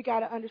what we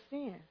got to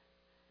understand.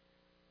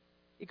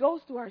 It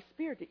goes through our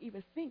spirit to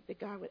even think that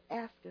God would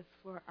ask us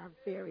for our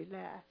very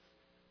last.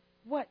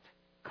 What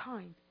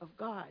kind of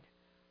God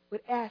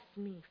would ask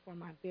me for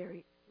my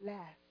very last?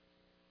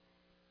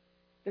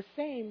 The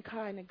same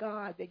kind of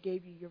God that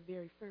gave you your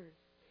very first.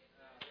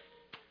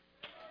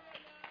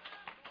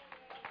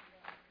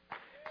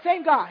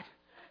 Same God.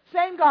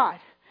 Same God.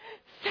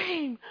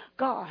 Same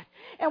God.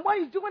 And what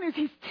he's doing is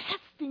he's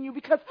testing you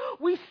because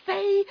we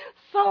say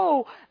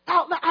so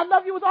out loud. I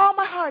love you with all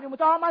my heart and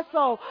with all my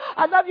soul.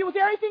 I love you with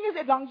everything,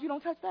 as long as you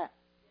don't touch that.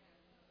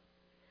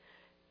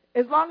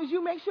 As long as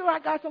you make sure I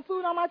got some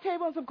food on my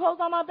table and some clothes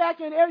on my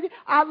back and everything,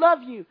 I love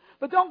you.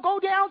 But don't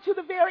go down to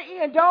the very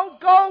end. Don't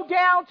go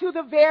down to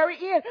the very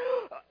end.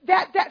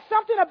 That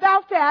something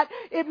about that,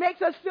 it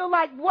makes us feel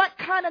like what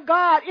kind of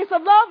God? It's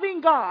a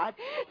loving God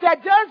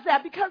that does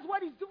that, because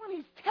what he's doing,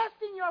 he's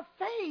testing your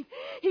faith.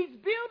 He's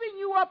building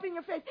you up in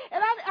your faith.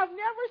 And I've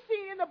never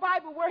seen in the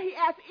Bible where he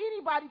asked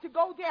anybody to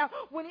go down.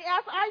 When he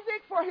asked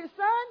Isaac for his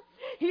son,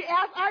 he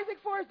asked Isaac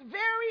for his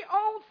very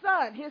own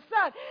son, his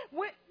son.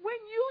 When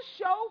you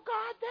show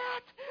God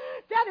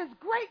that is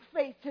great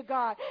faith to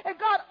God. And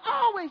God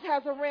always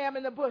has a ram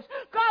in the bush.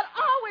 God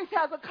always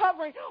has a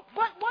covering.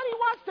 But what he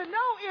wants to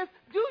know is,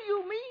 do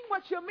you mean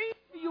what you mean?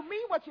 Do you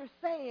mean what you're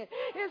saying?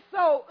 It's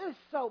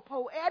so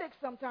poetic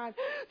sometimes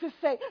to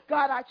say,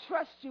 God, I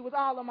trust you with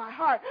all of my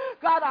heart.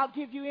 God, I'll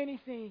give you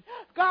anything.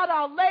 God,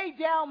 I'll lay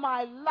down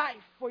my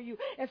life for you.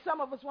 And some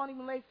of us won't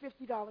even lay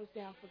 $50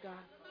 down for God.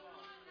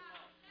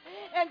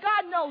 And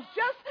God knows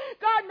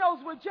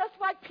we're just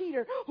like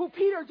Peter, who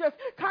Peter just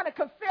kind of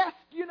confessed,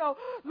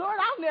 Lord,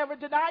 I'll never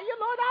deny you.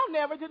 Lord, I'll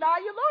never deny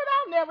you. Lord,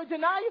 I'll never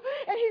deny you.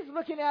 And he's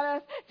looking at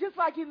us just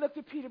like he looked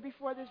at Peter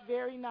before this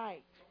very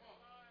night.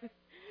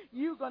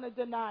 You're going to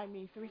deny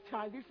me 3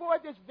 times before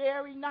this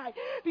very night,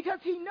 because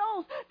he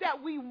knows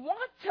that we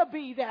want to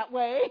be that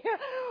way.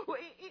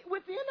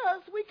 Within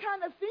us, we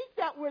kind of think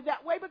that we're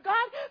that way, but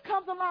God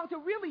comes along to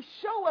really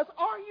show us,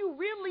 are you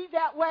really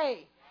that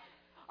way?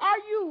 Are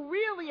you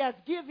really as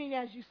giving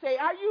as you say?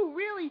 Are you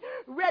really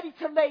ready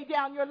to lay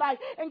down your life?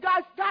 And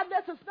God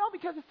lets us know,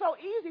 because it's so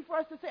easy for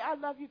us to say, I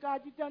love you,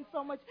 God. You've done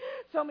so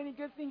many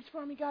good things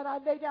for me, God. I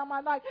lay down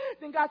my life.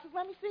 Then God says,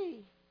 let me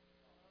see.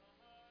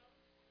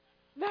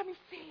 Let me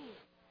see.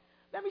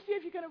 Let me see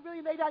if you're going to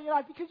really lay down your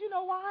life. Because you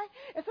know why?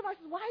 And somebody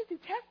says, why is he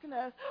testing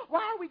us?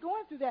 Why are we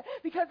going through that?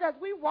 Because as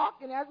we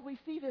walk and as we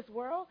see this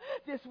world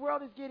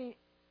is getting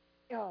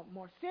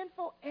more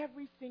sinful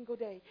every single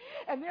day.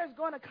 And there's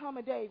going to come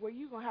a day where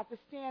you're going to have to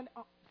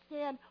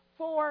stand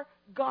for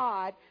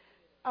God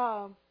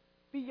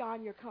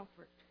beyond your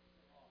comfort.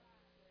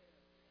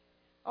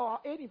 Oh,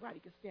 anybody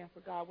can stand for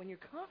God when you're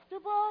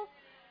comfortable,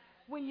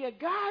 when you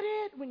got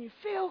it, when you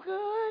feel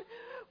good,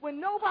 when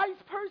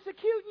nobody's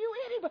persecuting you,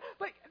 anybody.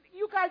 But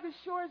you guys, as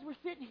sure as we're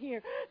sitting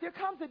here, there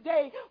comes a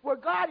day where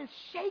God is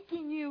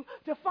shaking you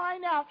to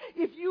find out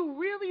if you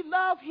really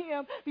love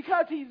him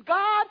because he's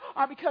God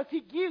or because he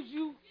gives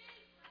you.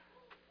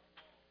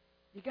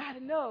 You got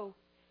to know,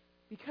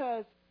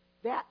 because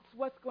that's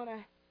what's going to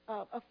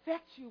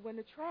affect you when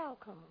the trial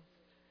comes.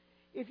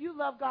 If you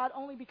love God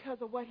only because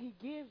of what he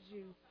gives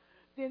you,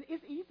 then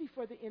it's easy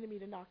for the enemy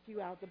to knock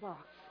you out of the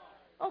box.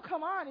 Oh,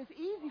 come on. It's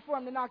easy for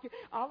him to knock you.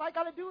 All I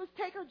got to do is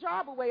take her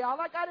job away. All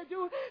I got to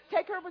do is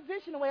take her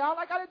position away. All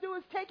I got to do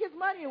is take his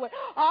money away.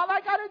 All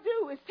I got to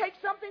do is take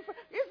something.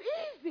 It's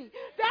easy.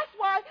 That's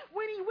why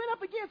when he went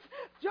up against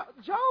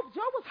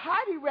Job was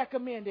highly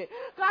recommended.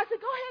 God said,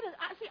 go ahead and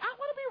I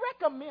want to be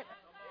recommended.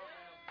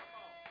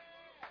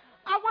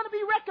 I want to be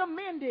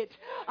recommended.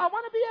 I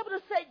want to be able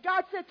to say,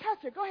 God said,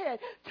 touch her. Go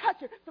ahead, touch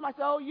her. Somebody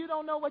said, oh, you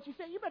don't know what you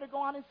said. You better go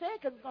on and say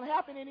it because it's going to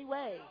happen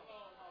anyway.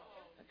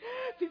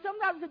 See,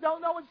 sometimes you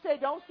don't know what to say.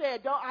 Don't say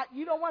it.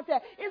 You don't want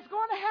that. It's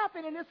going to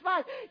happen in this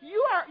life.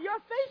 Your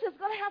faith is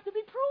going to have to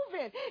be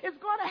proven. It's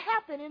going to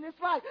happen in this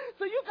life.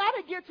 So you got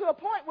to get to a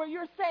point where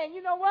you're saying,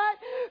 you know what?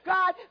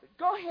 God,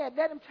 go ahead.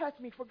 Let him touch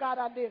me. For God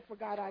I live. For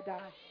God I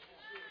die.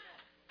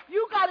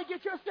 You got to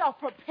get yourself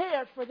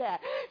prepared for that.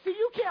 See,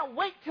 you can't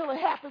wait till it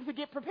happens to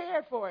get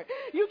prepared for it.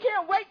 You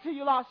can't wait till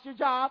you lost your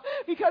job,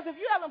 because if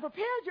you haven't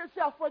prepared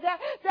yourself for that,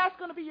 that's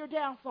going to be your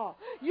downfall.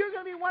 You're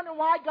going to be wondering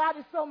why God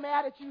is so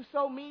mad at you,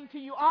 so mean to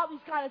you, all these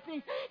kind of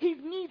things. He's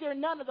neither,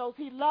 none of those.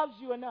 He loves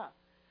you enough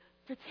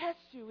to test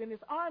you in this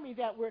army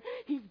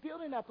he's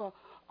building up an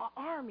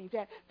army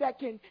that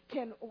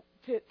can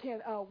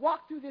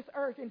walk through this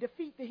earth and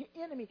defeat the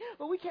enemy.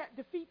 But we can't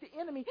defeat the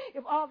enemy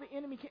if all the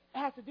enemy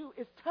has to do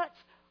is touch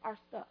our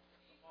stuff.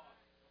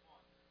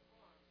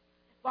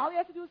 If all he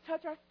has to do is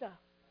touch our stuff,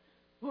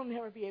 we'll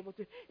never be able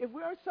to. If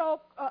we're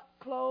so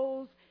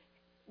clothes,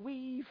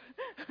 weave,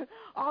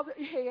 all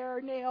the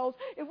hair, nails,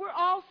 if we're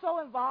all so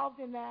involved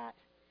in that,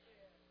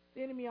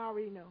 the enemy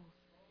already knows.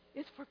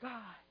 It's for God.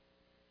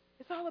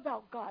 It's all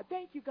about God.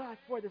 Thank you, God,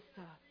 for the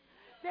stuff.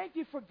 Thank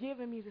you for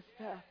giving me the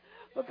stuff.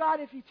 But God,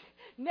 if you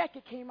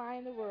naked came I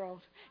in the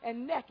world,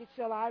 and naked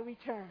shall I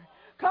return.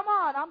 Come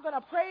on, I'm going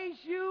to praise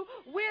you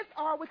with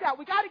or without.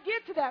 We got to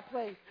get to that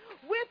place,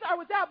 with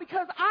or without,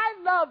 because I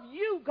love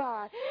you,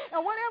 God. And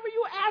whatever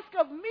you ask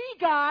of me,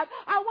 God,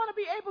 I want to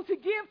be able to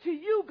give to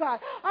you, God.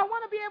 I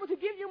want to be able to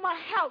give you my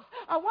house.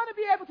 I want to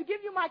be able to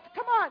give you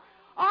come on.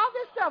 All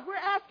this stuff we're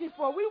asking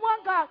for. We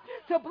want God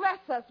to bless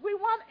us.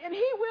 And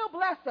he will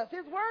bless us.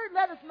 His word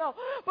let us know.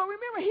 But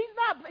remember,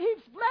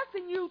 he's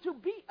blessing you to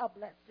be a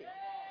blessing.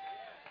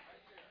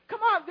 Come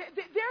on,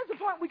 there's the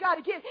point we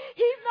got to get.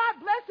 He's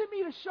not blessing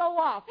me to show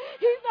off.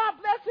 He's not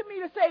blessing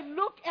me to say,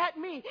 look at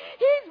me.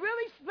 He's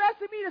really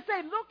blessing me to say,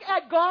 look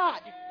at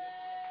God.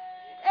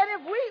 And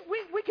if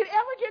we could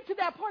ever get to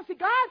that point, see,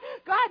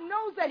 God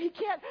knows that he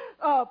can't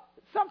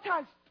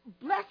sometimes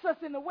bless us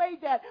in the way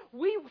that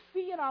we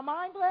see in our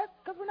mind blessed,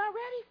 because we're not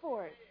ready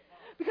for it.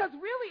 Because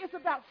really it's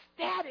about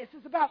status.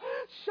 It's about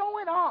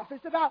showing off.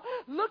 It's about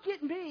look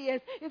at me.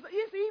 It's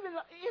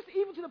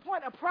even to the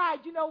point of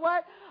pride. You know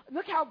what?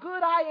 Look how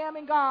good I am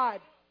in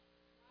God.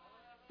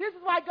 This is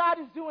why God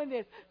is doing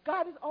this.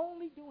 God is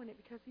only doing it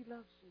because he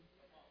loves you.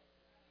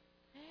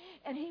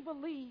 And he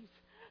believes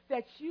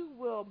that you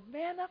will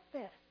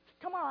manifest.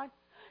 Come on.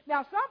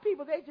 Now, some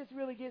people, they just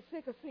really get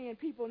sick of seeing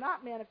people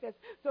not manifest.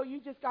 So you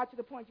just got to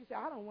the point you say,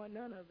 I don't want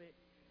none of it.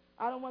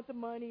 I don't want the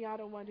money. I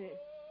don't want it.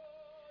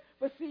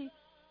 But see,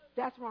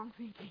 that's wrong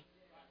thinking.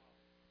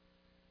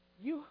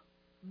 You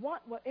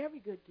want what every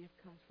good gift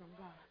comes from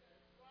God.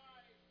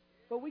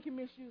 But we can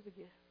misuse a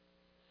gift.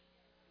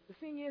 The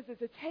thing is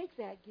to take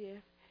that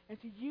gift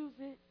and to use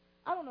it.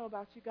 I don't know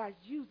about you guys.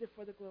 Use it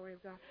for the glory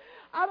of God.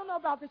 I don't know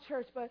about the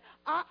church, but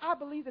I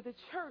believe that the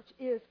church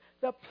is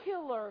the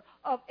pillar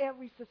of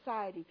every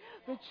society.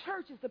 The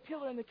church is the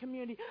pillar in the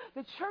community.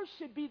 The church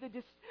should be the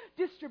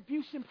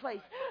distribution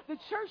place. The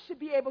church should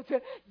be able to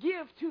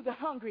give to the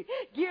hungry,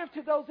 give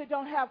to those that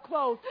don't have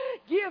clothes,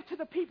 give to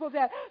the people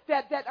that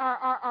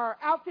are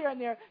out there, and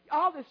there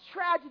all this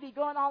tragedy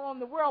going on in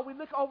the world. We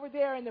look over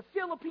there in the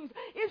Philippines.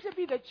 It should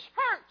be the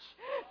church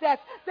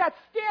that's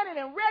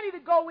standing and ready to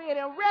go in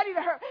and ready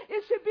to hurt.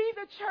 It should be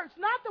the church,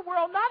 not the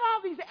world, not all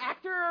these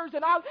actors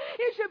and all.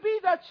 It should be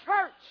the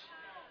church.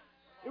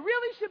 It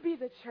really should be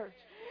the church.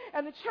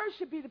 And the church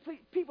should be the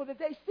people that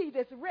they see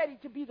that's ready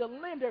to be the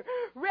lender,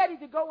 ready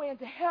to go in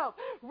to help,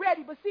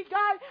 ready. But see,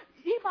 God,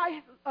 he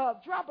might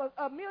drop $1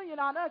 million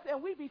on us,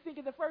 and we'd be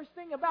thinking the first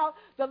thing about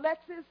the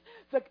Lexus,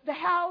 the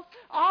house,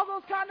 all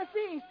those kind of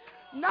things.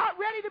 Not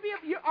ready to be,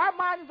 our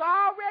mind has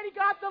already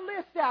got the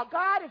list out.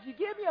 God, if you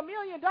give me $1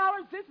 million,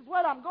 this is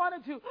what I'm going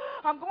to do.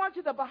 I'm going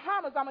to the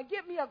Bahamas. I'm going to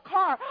get me a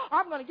car.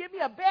 I'm going to get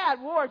me a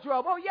bad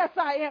wardrobe. Oh, yes,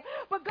 I am.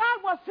 But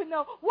God wants to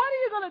know, what are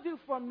you going to do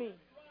for me?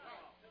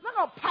 I'm not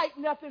going to pipe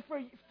nothing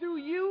through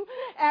you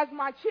as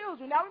my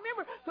children. Now,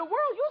 remember, the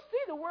world, you'll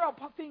see the world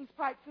things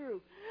pipe through.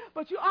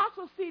 But you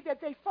also see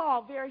that they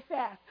fall very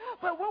fast.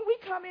 But when we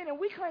come in and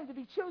we claim to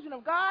be children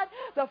of God,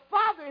 the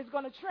Father is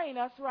going to train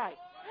us right.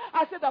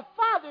 I said the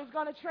Father is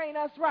going to train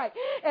us right.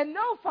 And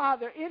no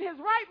father in his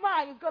right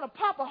mind is going to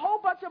pop a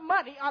whole bunch of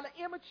money on an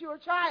immature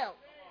child.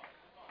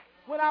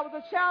 When I was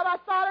a child, I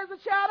thought as a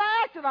child,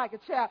 I acted like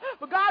a child.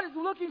 But God is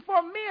looking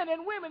for men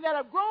and women that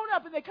have grown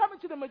up and they come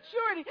into the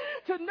maturity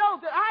to know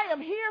that I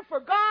am here for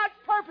God's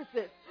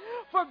purposes.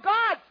 For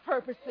God's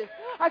purposes.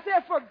 I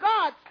said for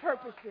God's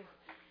purposes.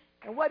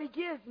 And what he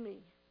gives me,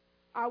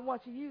 I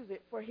want to use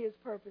it for his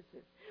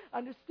purposes.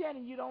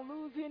 Understanding you don't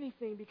lose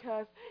anything,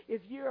 because if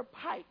you're a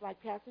pipe,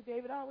 like Pastor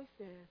David always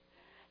says,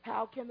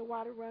 how can the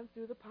water run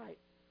through the pipe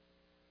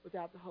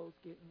without the hose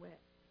getting wet?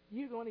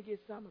 You're going to get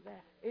some of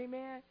that.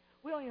 Amen?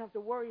 We don't even have to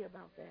worry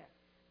about that.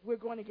 we're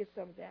going to get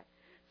some of that.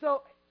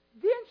 So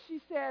then she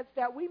says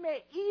that we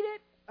may eat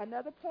it.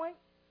 Another point,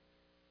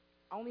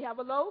 only have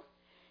a loaf.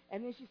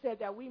 And then she said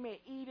that we may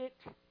eat it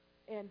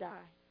and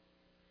die.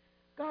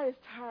 God is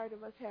tired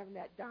of us having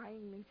that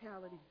dying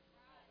mentality.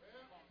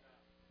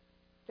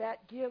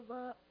 That give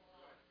up,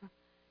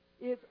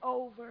 it's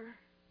over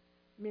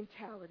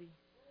mentality.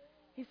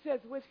 He says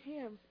with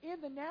him,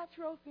 in the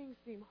natural things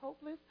seem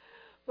hopeless,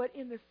 but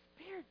in the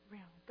spirit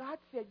realm, God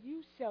said,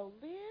 you shall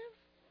live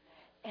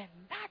and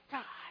not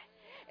die.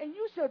 And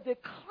you shall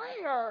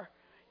declare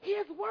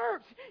his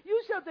works.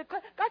 You shall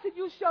declare. God said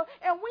you shall.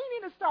 And we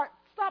need to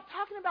stop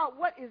talking about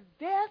what is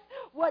death,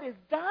 what is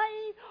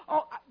dying.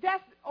 Oh,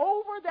 that's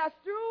over, that's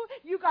through.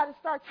 You got to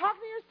start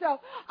talking to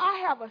yourself.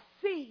 I have a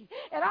seed,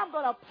 and I'm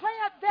going to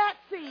plant that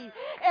seed,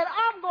 and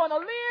I'm going to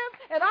live,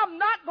 and I'm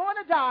not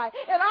going to die,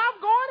 and I'm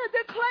going to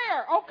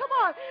declare. Oh, come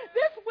on.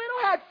 This widow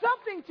had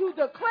something to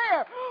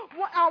declare. 1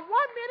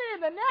 minute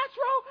in the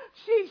natural,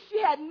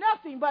 she had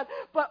nothing but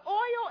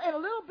oil and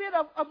a little bit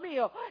of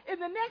meal.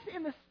 In the next,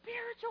 in the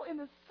spiritual, in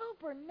the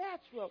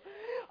supernatural.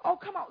 Oh,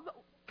 come on.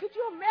 Could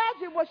you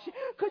imagine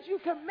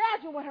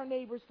what her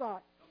neighbors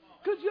thought?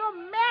 Could you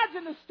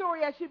imagine the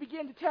story as she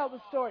began to tell the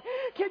story?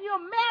 Can you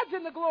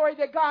imagine the glory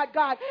that God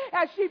got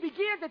as she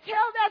began to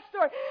tell that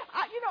story?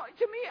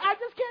 To me, I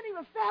just can't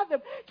even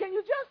fathom. Can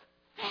you just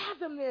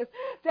fathom this?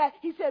 That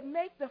he said,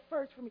 make the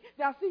first for me.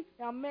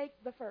 Now make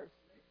the first.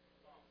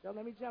 So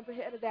let me jump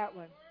ahead of that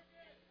one.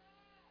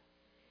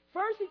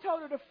 First, he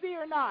told her to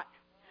fear not.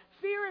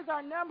 Fear is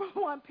our number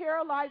one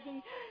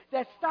paralyzing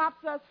that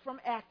stops us from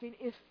acting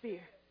is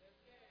fear.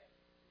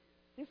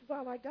 This is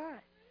all I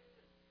got.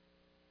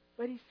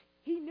 But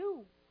he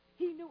knew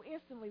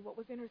instantly what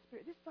was in her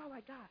spirit. This is all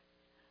I got.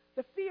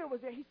 The fear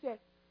was there. He said,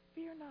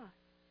 fear not.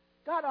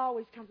 God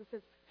always comes and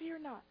says, fear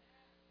not.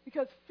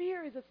 Because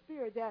fear is a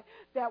spirit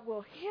that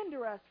will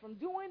hinder us from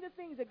doing the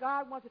things that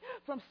God wants,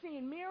 from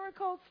seeing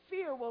miracles.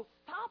 Fear will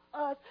stop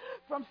us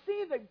from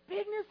seeing the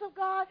bigness of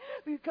God,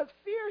 because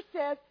fear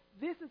says,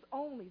 this is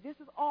all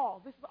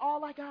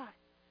I got.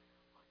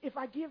 If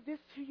I give this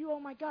to you, oh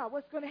my God,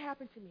 what's going to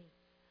happen to me?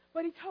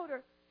 But he told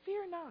her,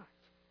 fear not.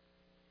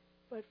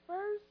 But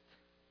first,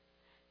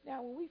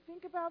 now when we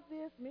think about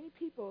this, many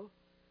people,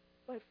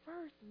 but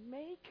first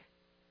make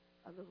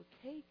a little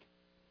cake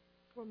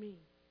for me.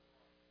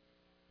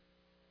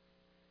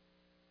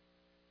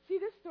 See,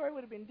 this story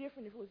would have been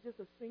different if it was just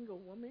a single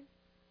woman,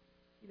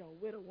 a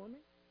widow woman.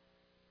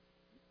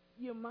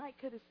 You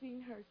could have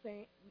seen her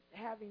saying,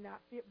 having not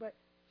fear, but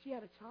she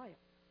had a child.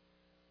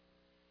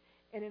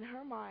 And in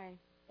her mind,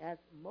 as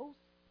most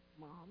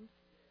moms,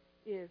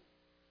 is,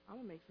 I'm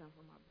going to make something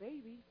for my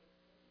baby.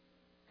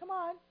 Come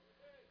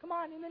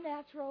on, in the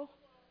natural.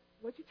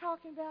 What you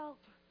talking about?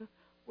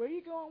 Where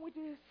you going with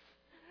this?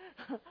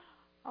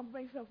 I'm going to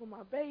make something for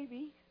my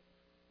baby,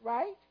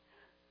 right?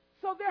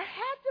 So there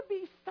had to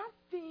be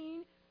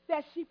something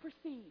that she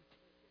perceived.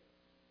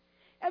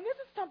 And this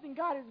is something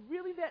God has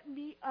really let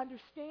me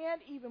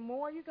understand even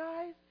more, you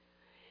guys.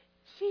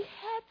 She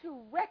had to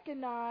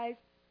recognize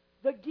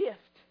the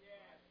gift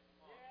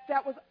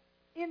that was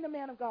in the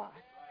man of God.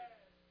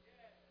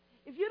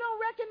 If you don't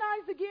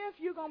recognize the gift,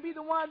 you're going to be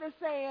the one that's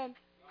saying,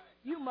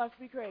 you must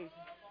be crazy.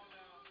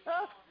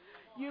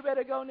 You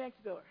better go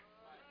next door.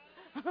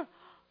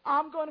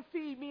 I'm going to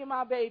feed me and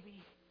my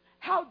baby.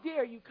 How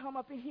dare you come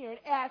up in here and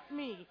ask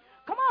me?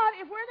 Come on,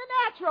 if we're in the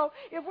natural,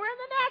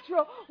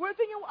 we're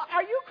thinking,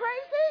 are you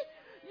crazy?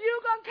 You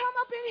going to come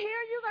up in here,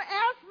 you're going to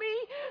ask me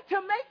to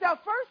make the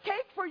first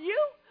cake for you?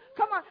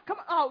 Come on.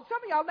 Oh, some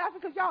of y'all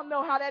laughing because y'all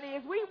know how that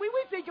is. We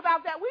think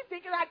about that. We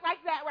think like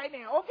that right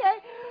now, okay?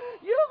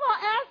 You're going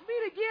to ask me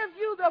to give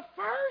you the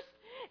first,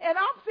 and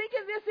I'm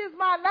thinking this is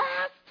my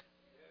last?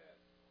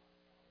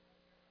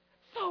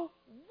 So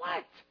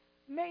what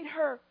made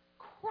her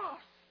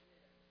cross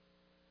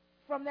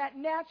from that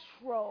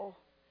natural,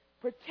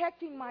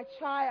 protecting my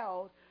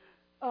child,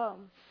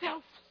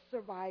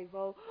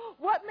 self-survival?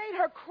 What made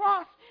her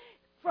cross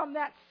from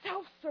that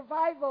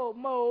self-survival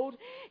mode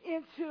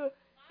into,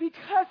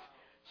 because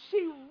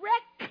she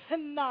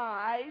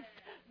recognized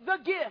the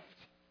gift.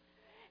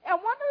 And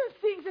one of the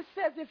things it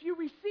says, if you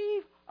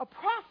receive a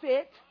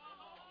prophet,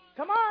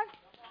 come on.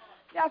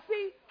 Now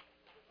see,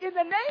 in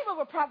the name of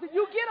a prophet,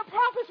 you get a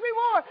prophet's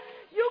reward.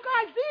 You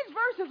guys, these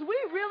verses, we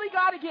really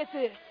got to get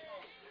this.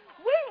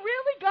 We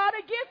really got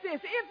to get this.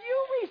 If you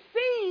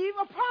receive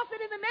a prophet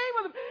in the name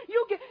of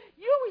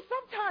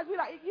sometimes we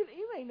like, you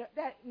ain't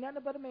that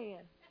nothing but a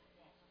man.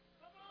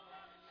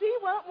 See,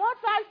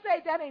 once I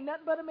say that ain't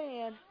nothing but a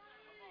man,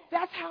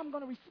 that's how I'm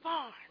going to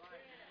respond.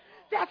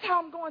 That's how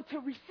I'm going to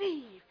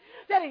receive.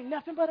 That ain't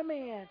nothing but a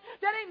man.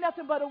 That ain't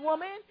nothing but a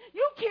woman.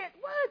 You can't,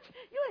 what?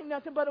 You ain't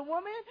nothing but a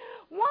woman.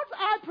 Once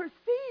I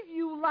perceive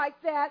you like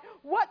that,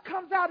 what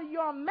comes out of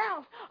your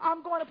mouth,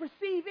 I'm going to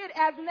perceive it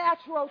as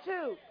natural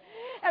too.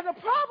 And the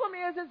problem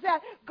is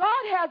that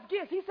God has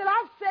gifts. He said,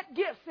 I've set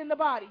gifts in the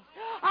body.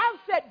 I've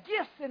set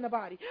gifts in the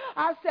body.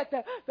 I've set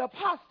the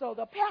apostle,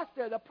 the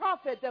pastor, the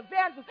prophet, the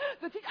evangelist,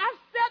 the teacher. I've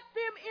set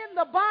them in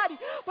the body.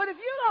 But if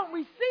you don't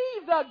receive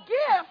the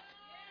gift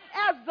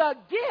as the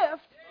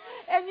gift,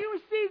 and you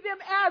receive them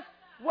as,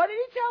 what did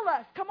he tell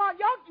us? Come on,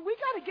 y'all, we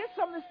got to get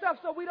some of this stuff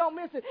so we don't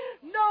miss it.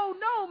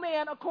 No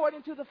man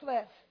according to the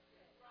flesh.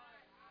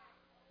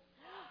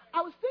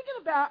 I was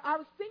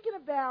thinking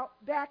about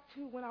back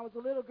to when I was a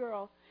little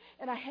girl,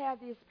 and I had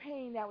this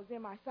pain that was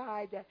in my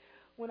side that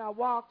when I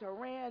walked or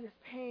ran, this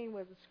pain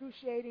was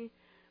excruciating,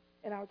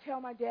 and I would tell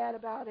my dad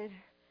about it.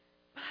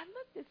 But I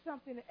looked at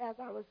something as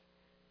I was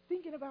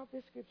thinking about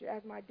this scripture,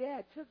 as my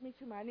dad took me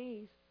to my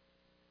knees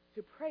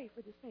to pray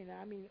for this pain. Now,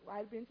 I mean,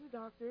 I'd been to the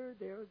doctor.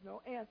 There was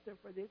no answer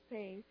for this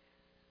pain.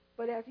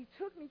 But as he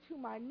took me to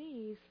my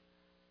knees,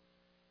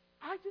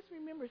 I just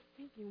remember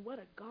thinking what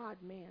a God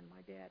man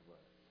my dad was.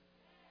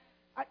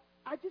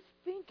 I just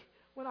think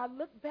when I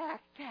look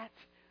back that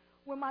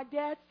when my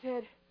dad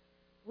said,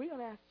 we're going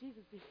to ask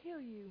Jesus to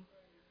heal you,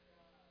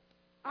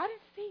 I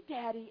didn't see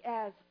Daddy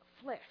as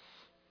flesh.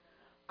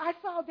 I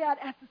saw Dad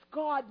as this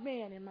God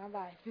man in my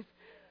life.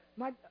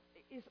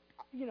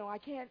 I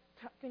can't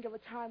think of a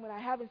time when I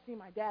haven't seen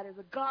my dad as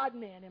a God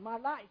man in my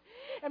life.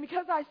 And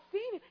because I've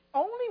seen it,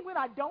 only when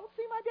I don't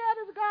see my dad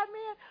as a God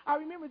man, I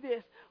remember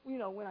this.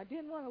 When I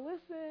didn't want to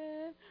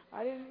listen,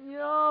 I didn't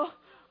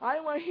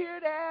want to hear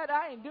that.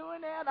 I ain't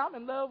doing that. I'm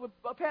in love with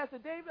Pastor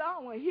David. I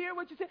don't want to hear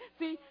what you said.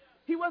 See,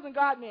 he wasn't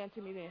God man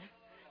to me then.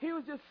 He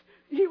was just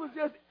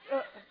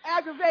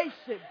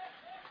aggravation.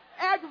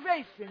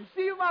 Aggravation.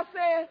 See what I'm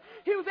saying?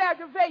 He was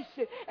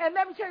aggravation. And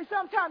let me tell you,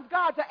 sometimes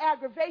God's an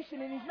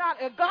aggravation, and he's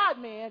not a God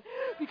man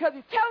because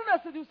he's telling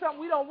us to do something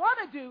we don't want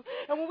to do.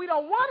 And when we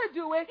don't want to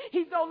do it,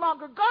 he's no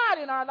longer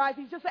God in our life.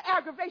 He's just an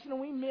aggravation,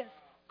 and we miss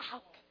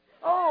out.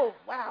 Oh,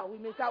 wow, we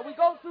miss out. We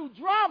go through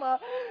drama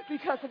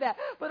because of that.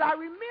 But I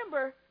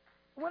remember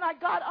when I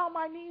got on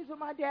my knees with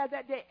my dad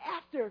that day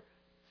after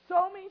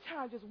so many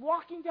times just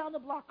walking down the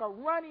block or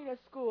running at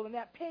school, and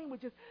that pain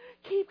would just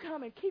keep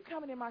coming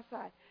in my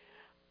side.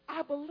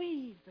 I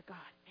believed the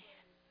God man.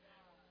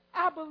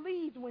 I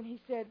believed when he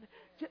said,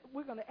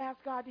 we're going to ask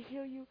God to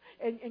heal you,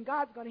 and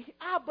God's going to heal.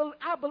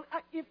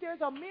 If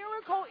there's a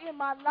miracle in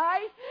my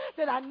life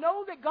that I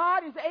know that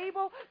God is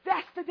able,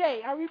 that's the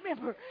day. I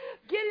remember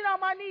getting on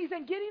my knees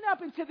and getting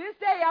up, and to this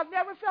day, I've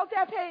never felt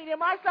that pain in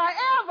my side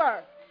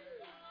ever.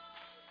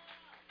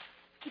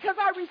 Because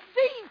I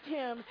received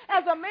him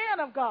as a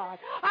man of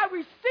God. I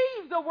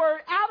received the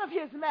word out of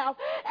his mouth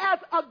as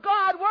a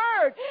God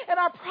word. And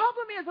our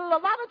problem is that a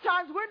lot of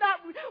times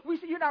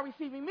you're not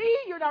receiving me.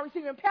 You're not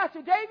receiving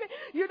Pastor David.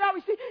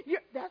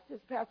 That's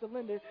just Pastor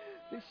Linda.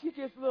 She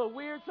gets a little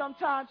weird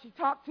sometimes. She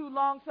talks too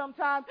long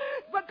sometimes.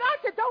 But God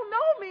said, don't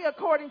know me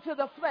according to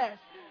the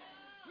flesh.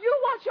 You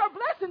want your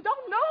blessing.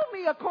 Don't know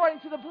me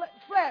according to the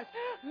flesh.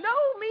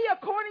 Know me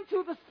according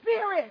to the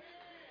Spirit.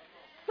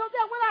 So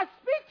that when I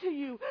speak to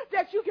you,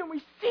 that you can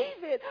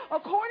receive it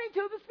according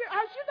to the Spirit.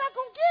 You're not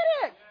going to get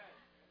it.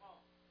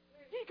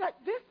 At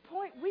this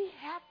point, we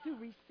have to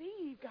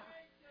receive, guys.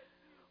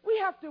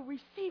 We have to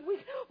receive.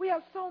 We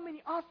have so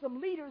many awesome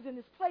leaders in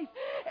this place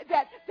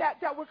that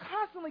we're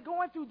constantly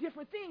going through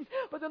different things.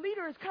 But the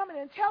leader is coming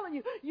and telling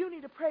you, you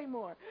need to pray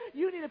more.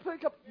 You need to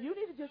pick up. You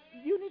need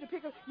to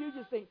pick up. You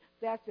just think,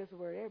 that's just a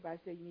word.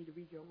 Everybody say you need to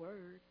read your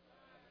word.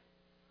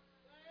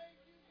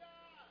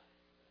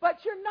 But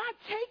you're not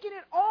taking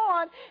it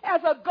on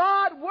as a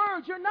God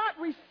word. You're not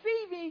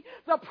receiving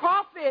the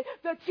prophet,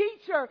 the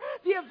teacher,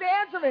 the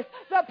evangelist,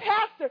 the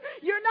pastor.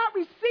 You're not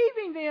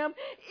receiving them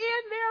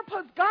in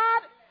their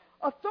God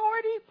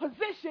authority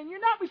position. You're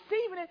not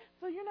receiving it,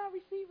 so you're not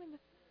receiving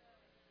it.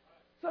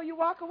 So you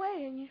walk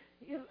away and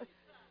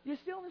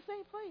you're still in the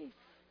same place.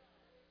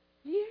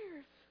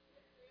 Years.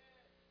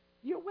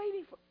 You're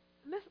waiting for.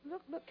 Listen,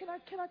 look. Can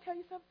I tell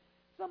you something?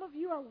 Some of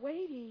you are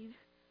waiting.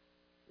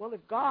 Well,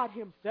 if God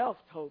himself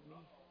told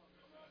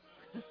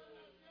me.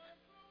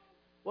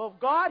 Well,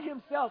 if God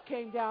himself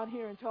came down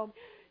here and told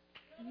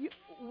me.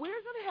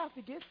 We're going to have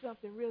to get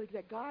something really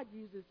that God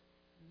uses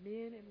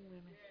men and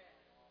women.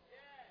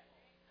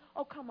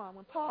 Oh, come on.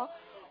 When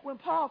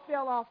Paul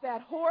fell off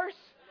that horse,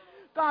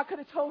 God could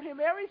have told him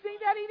everything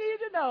that he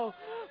needed to know.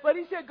 But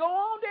he said, go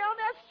on down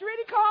that street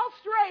he called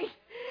Straight,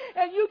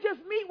 and you just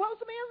meet, what was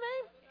the man's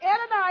name?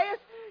 Ananias.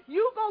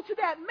 You go to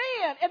that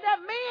man, and that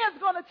man's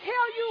going to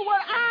tell you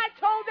what I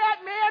told that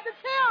man to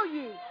tell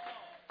you.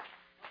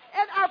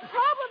 And our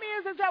problem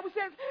is that we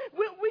say,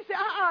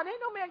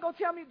 ain't no man going to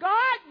tell me,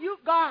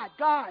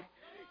 God.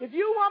 If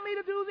you want me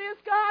to do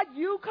this, God,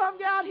 you come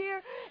down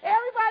here.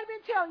 Everybody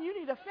been telling you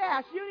need to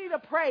fast. You need to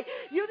pray.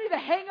 You need to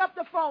hang up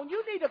the phone.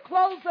 You need to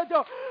close the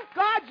door.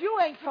 God, you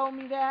ain't told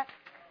me that.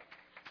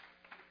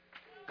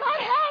 God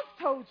has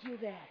told you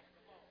that.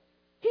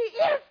 He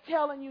is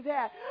telling you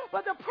that.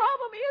 But the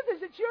problem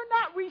is that you're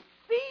not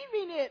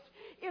receiving it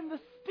in the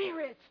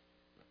Spirit.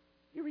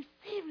 You're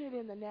receiving it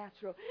in the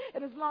natural.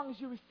 And as long as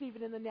you receive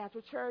it in the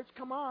natural, church,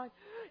 come on.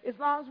 As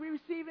long as we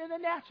receive it in the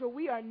natural,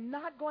 we are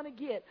not going to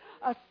get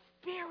a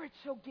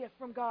spiritual gift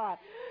from God.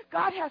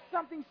 God has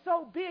something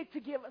so big to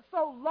give us,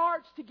 so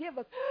large to give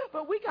us.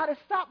 But we got to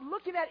stop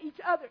looking at each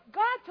other.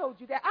 God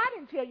told you that. I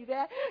didn't tell you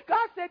that.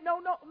 God said,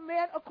 no,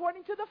 man,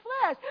 according to the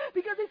flesh.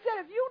 Because he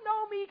said, if you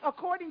know me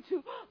according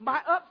to my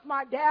ups,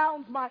 my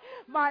downs, my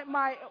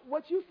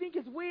what you think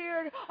is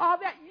weird, all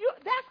that,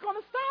 that's going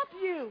to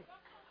stop you.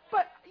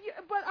 But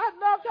I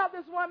loved how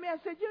this one man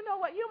said, you know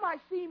what, you might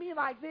see me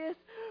like this,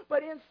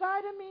 but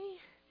inside of me,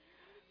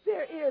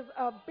 there is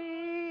a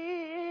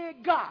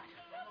big God.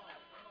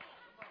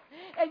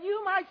 And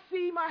you might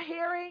see my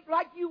hair ain't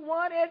like you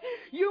wanted.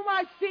 You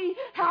might see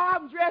how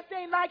I'm dressed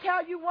ain't like how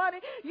you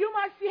wanted. You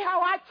might see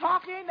how I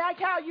talk ain't like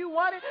how you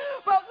wanted.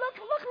 But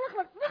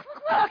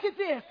look at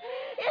this.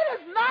 It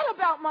is not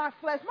about my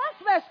flesh. My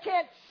flesh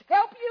can't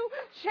help you,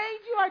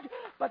 change you,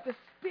 but the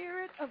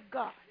Spirit of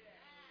God.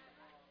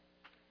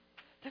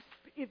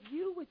 If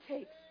you would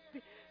take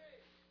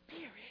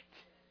Spirit,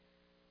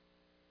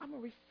 I'm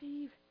going to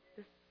receive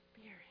the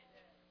Spirit.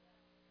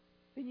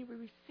 Then you will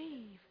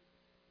receive,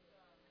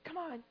 come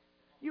on,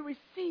 you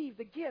receive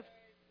the gift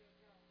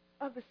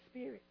of the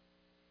Spirit.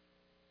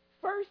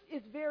 First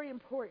is very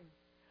important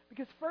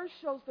because first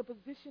shows the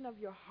position of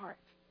your heart.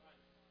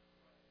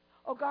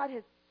 Oh, God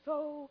has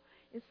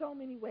in so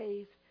many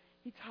ways,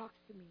 he talks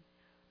to me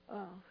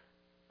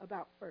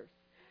about first.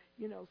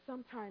 You know,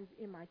 sometimes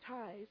in my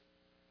tithes,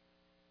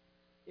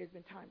 there's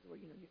been times where,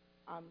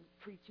 I'm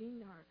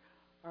preaching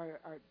or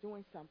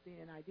doing something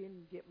and I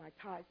didn't get my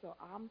tithe. So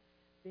I'm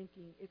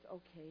thinking it's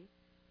okay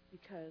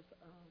because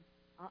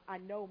I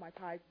know my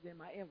tithe is in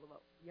my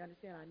envelope. You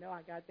understand? I know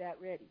I got that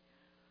ready.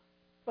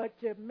 But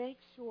to make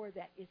sure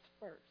that it's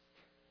first.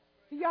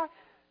 See, y'all,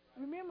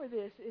 remember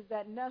this, is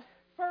that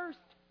first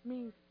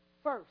means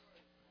first.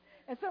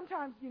 And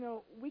sometimes,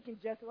 we can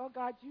just, oh,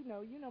 God, you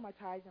know my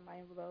tithes in my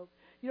envelope.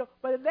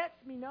 But it lets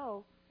me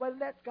know, what it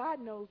lets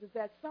God knows is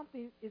that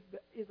something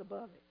is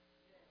above it.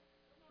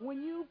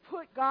 When you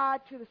put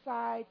God to the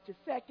side, to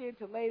second,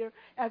 to later,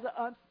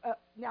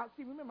 now,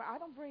 see, remember, I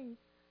don't bring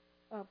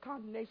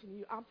condemnation to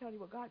you. I'm telling you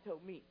what God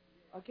told me,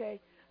 okay?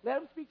 Let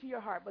him speak to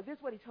your heart, but this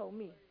is what he told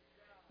me.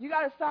 You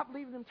got to stop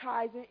leaving them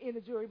tithes in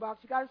the jewelry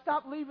box. You got to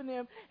stop leaving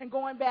them and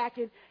going back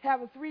and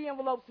having 3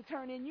 envelopes to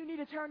turn in. You need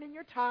to turn in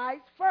your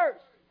tithes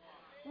first.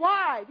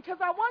 Why?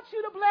 Because I want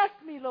you to bless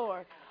me,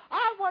 Lord.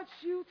 I want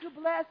you to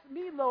bless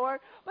me, Lord.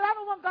 But I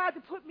don't want God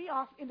to put me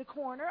off in the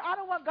corner. I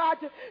don't want God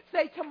to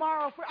say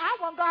tomorrow. I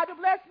want God to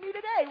bless me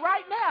today,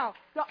 right now.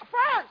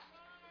 First.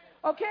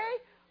 Okay?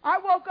 I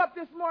woke up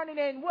this morning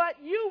and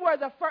you were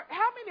the first.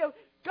 How many of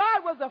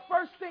God was the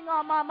first thing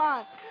on my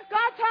mind?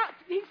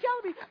 He's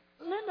telling me,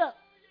 Linda,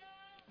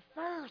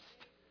 first.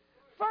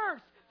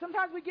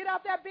 Sometimes we get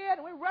out that bed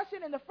and we're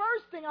rushing and the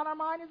first thing on our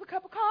mind is a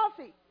cup of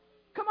coffee.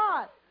 Come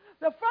on.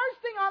 The first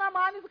thing on our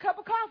mind is a cup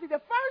of coffee.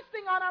 The first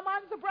thing on our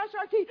mind is to brush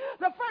our teeth.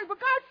 But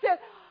God said,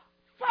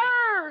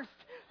 first.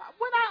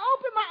 When I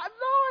open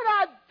Lord,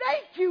 I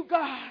thank you,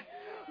 God.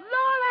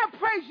 Lord, I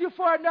praise you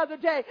for another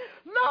day.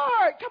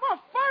 Lord, come on,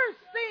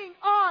 first thing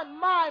on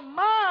my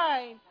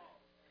mind.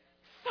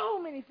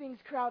 So many things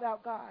crowd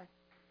out God.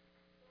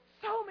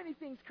 So many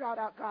things crowd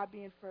out God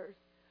being first.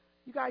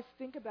 You guys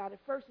think about it.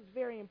 First is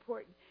very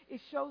important. It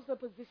shows the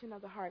position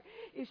of the heart.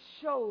 It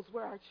shows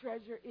where our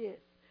treasure is.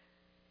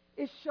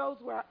 It shows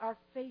where our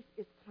faith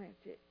is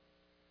planted.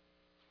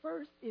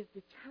 First is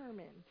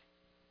determined,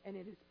 and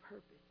it is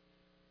purposed.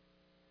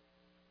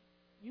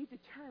 You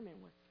determine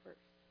what's first.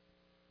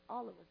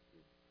 All of us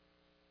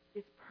do.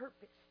 It's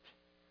purposed.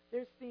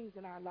 There's things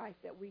in our life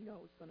that we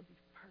know is going to be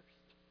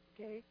first,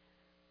 okay?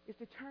 It's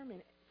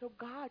determined. So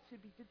God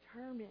should be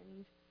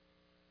determined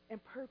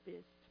and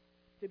purposed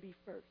to be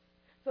first.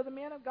 So the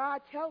man of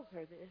God tells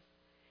her this,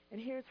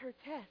 and here's her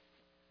test.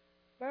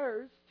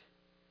 First,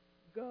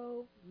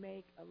 go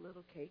make a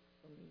little cake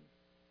for me.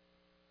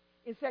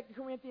 In 2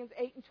 Corinthians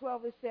 8 and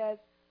 12 it says,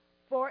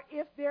 For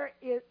if there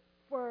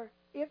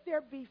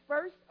be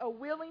first a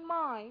willing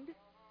mind,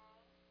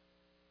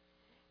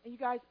 and you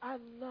guys, I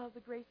love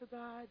the grace of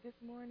God this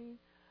morning.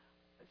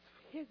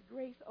 His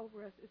grace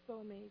over us is so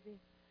amazing.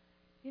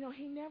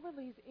 He never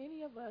leaves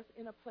any of us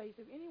in a place.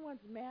 If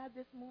anyone's mad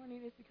this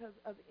morning, it's because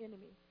of the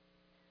enemy.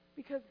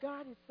 Because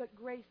God is such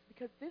grace,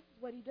 because this is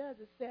what he does.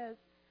 It says,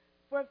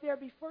 For if there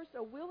be first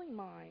a willing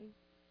mind,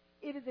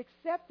 it is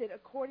accepted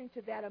according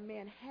to that a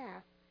man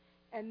hath,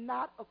 and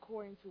not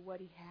according to what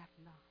he hath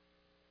not.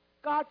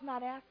 God's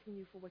not asking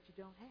you for what you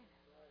don't have.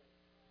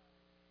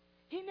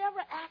 He never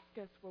asked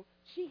us for.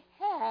 She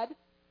had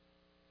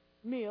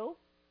meal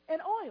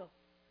and oil.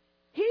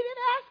 He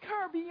didn't ask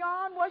her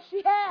beyond what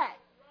she had.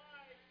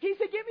 He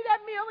said, give me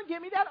that meal and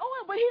give me that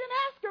oil. But he didn't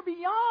ask her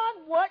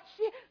beyond what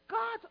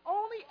God's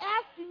only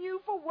asking you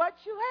for what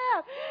you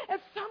have.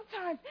 And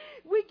sometimes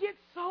we get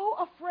so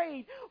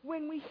afraid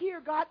when we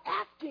hear God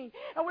asking.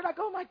 And we're like,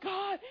 oh my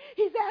God,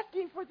 he's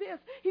asking for this.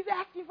 He's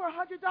asking for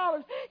 $100.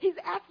 He's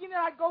asking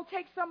that I go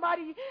take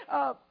somebody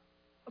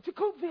to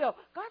Coopville.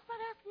 God's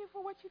not asking you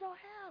for what you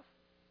don't have.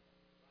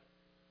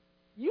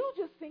 You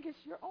just think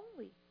it's your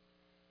only.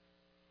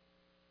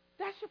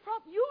 That's your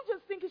problem. You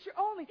just think it's your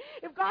only.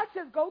 If God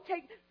says go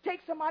take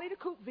somebody to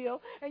Coopville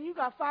and you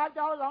got $5,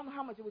 I don't know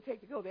how much it would take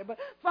to go there, but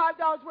 $5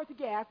 worth of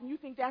gas, and you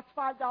think that's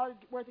 $5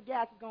 worth of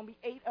gas is going to be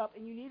ate up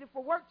and you need it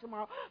for work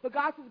tomorrow, but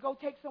God says go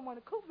take someone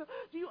to Coopville,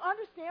 do you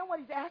understand what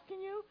he's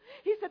asking you?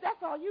 He said that's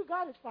all you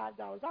got is $5.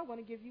 I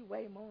want to give you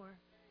way more.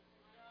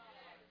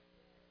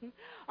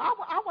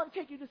 I want to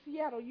take you to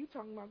Seattle. You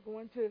talking about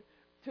going to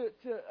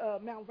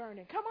Mount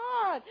Vernon. Come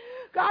on.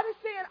 God is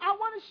saying, I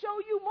want to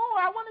show you more.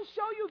 I want to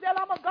show you that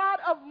I'm a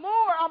God of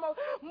more. I'm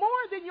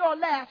more than your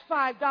last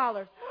 $5,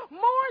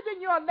 more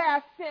than your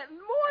last cent,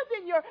 more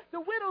than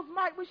the widow's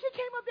mite. When she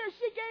came up there,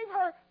 she gave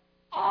her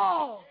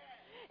all.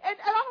 And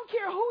I don't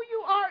care who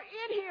you are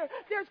in here,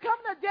 there's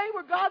coming a day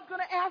where God's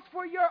going to ask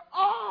for your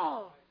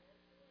all.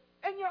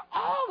 And your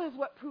all is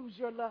what proves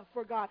your love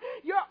for God.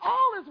 Your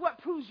all is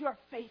what proves your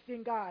faith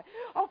in God.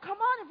 Oh, come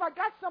on. If I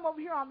got some over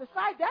here on the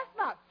side, that's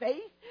not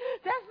faith.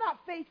 That's not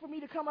faith for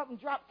me to come up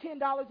and drop $10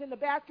 in the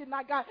basket and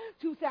I got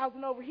 $2,000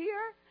 over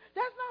here.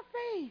 That's not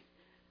faith.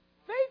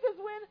 Faith is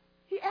when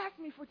he asked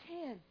me for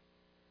 10.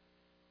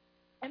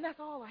 And that's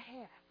all I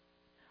have.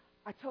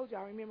 I told you,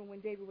 I remember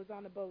when David was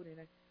on the boat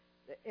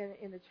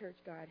in the church,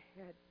 God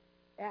had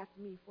asked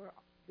me for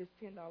this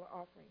 $10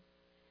 offering.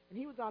 And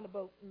he was on the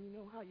boat, and you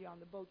know how you're on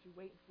the boat, you're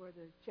waiting for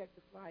the check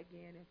to fly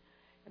again.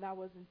 And I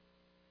wasn't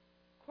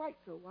quite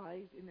so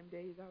wise in them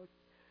days. I would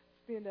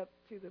spend up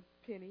to the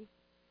penny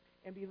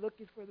and be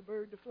looking for the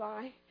bird to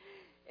fly.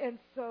 And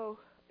so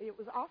it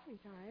was offering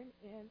time,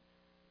 and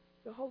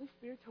the Holy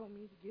Spirit told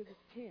me to give us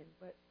 10.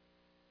 But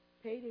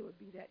payday would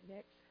be that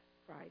next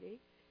Friday,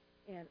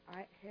 and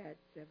I had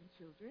 7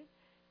 children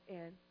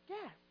and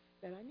gas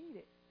that I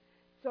needed.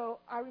 So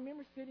I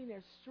remember sitting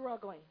there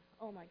struggling.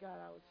 Oh, my God,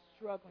 I was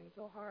struggling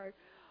so hard.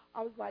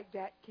 I was like,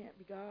 that can't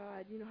be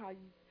God. You know how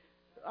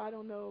I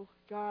don't know,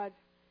 God,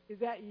 is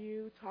that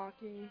you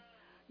talking?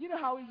 You know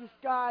how we just,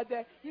 God,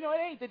 that, it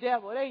ain't the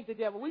devil. It ain't the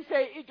devil. We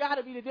say it got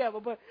to be the devil,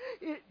 but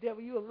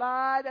devil, you a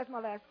lie. That's my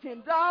last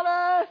 $10.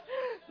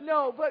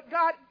 No, but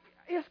God,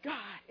 it's God.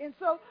 And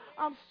so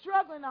I'm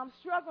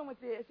struggling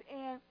with this.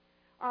 And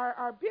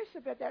our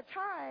bishop at that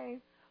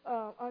time,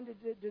 under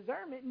the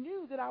discernment,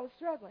 knew that I was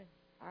struggling.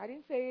 I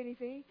didn't say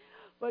anything,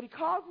 but he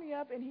called me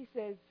up and he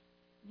says,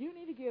 you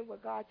need to give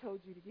what God told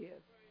you to give.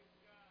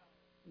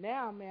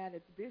 Now I'm mad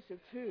at the bishop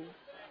too.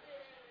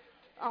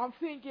 I'm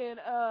thinking,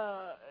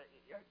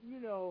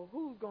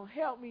 who's going to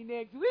help me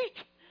next week?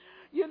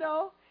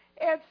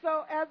 And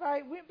so as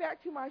I went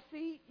back to my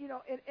seat,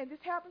 and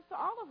this happens to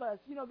all of us,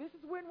 this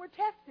is when we're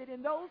tested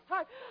in those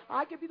times.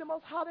 I could be the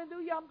most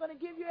hallelujah, I'm going to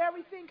give you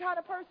everything kind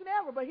of person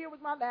ever, but here was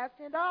my last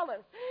 $10.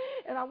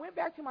 And I went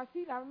back to my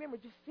seat, and I remember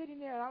just sitting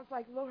there, and I was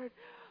like, Lord,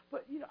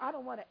 but, I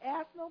don't want to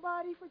ask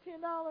nobody for $10.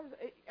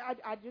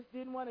 I just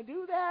didn't want to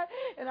do that.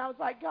 And I was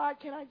like, God,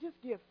 can I just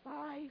give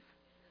 5?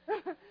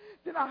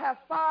 Then I'll have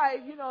 5,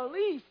 at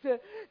least.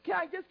 Can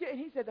I just get, and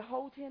he said, the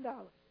whole $10.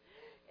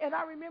 And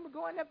I remember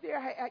going up there,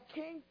 I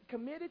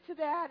committed to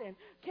that and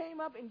came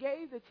up and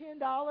gave the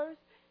 $10.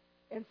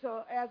 And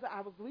so as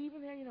I was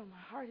leaving there,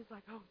 my heart is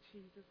like, oh,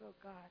 Jesus, oh,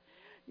 God.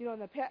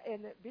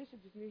 And the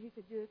bishop just knew, he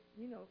said, just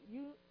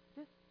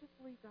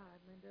believe God,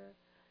 Linda.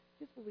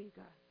 Just believe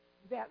God.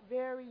 That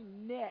very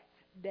next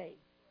day,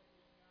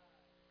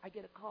 I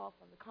get a call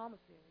from the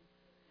commissary,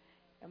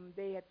 and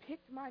they had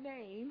picked my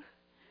name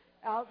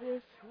out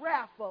this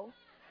raffle.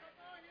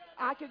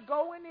 I could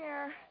go in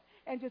there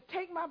and just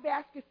take my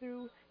basket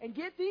through and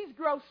get these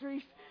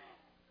groceries.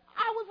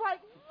 I was like,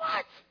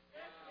 what?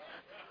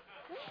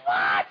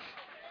 What?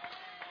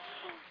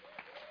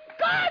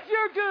 God,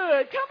 you're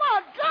good. Come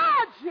on,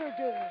 God, you're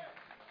good.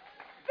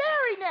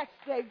 Very next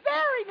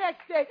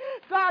day,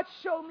 God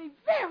showed me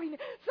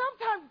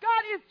sometimes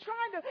God is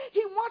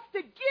he wants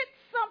to get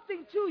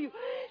something to you.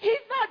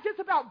 He's not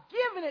just about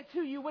giving it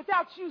to you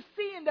without you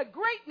seeing the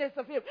greatness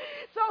of him.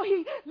 So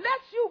he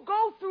lets you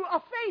go through a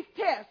faith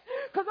test,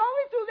 because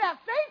only through that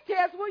faith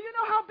test will you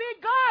know how big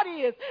God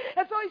is.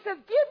 And so he says,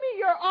 give me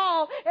your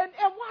all and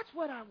watch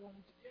what I won't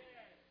do.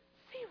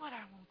 See what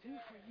I won't do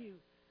for you.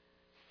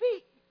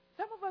 See,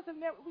 some of us have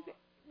never,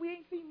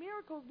 we ain't seen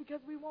miracles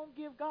because we won't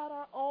give God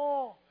our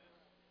all.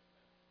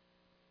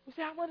 We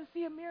say, I want to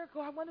see a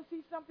miracle. I want to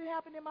see something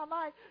happen in my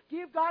life.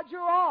 Give God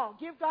your all.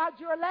 Give God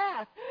your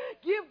last.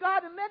 Give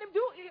God and let him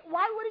do it.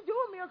 Why would he do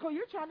a miracle?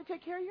 You're trying to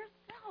take care of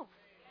yourself.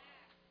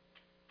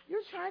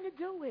 You're trying to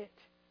do it.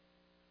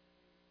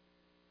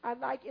 I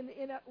like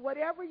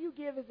whatever you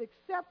give is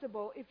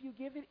acceptable if you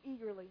give it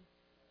eagerly.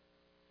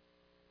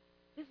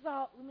 This is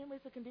all, remember,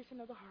 it's a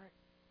condition of the heart.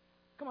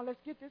 Come on,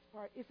 let's get this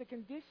part. It's a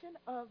condition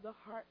of the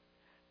heart.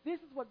 This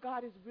is what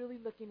God is really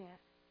looking at,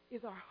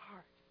 is our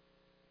heart.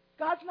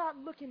 God's not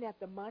looking at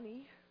the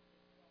money.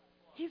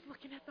 He's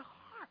looking at the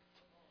heart.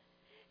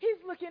 He's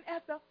looking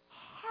at the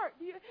heart.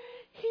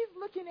 He's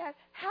looking at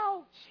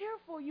how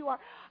cheerful you are.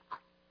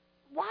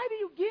 Why do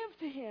you give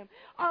to him?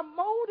 Our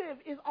motive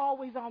is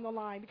always on the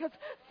line, because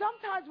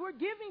sometimes we're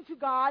giving to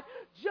God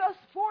just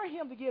for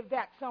him to give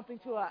back something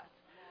to us.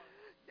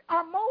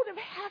 Our motive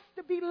has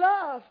to be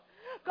love.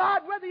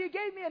 God, whether you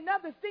gave me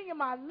another thing in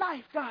my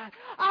life, God,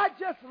 I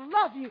just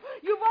love you.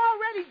 You've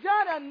already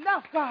done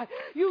enough, God.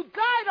 You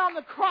died on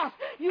the cross.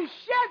 You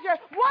shed your,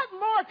 what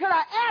more could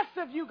I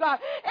ask of you, God?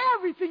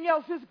 Everything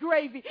else is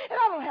gravy. And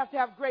I don't have to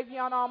have gravy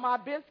on all my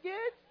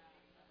biscuits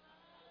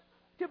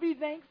to be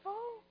thankful.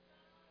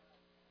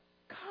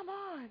 Come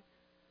on.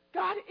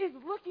 God is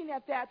looking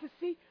at that to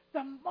see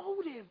the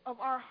motive of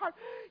our heart.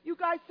 You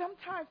guys,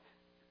 sometimes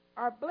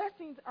our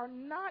blessings are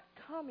not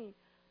coming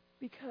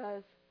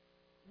because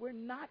we're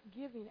not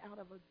giving out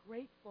of a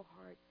grateful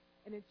heart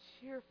and a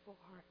cheerful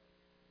heart.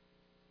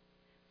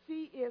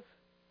 See, if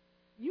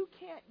you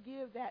can't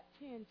give that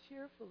 10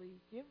 cheerfully,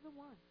 give the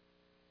 1.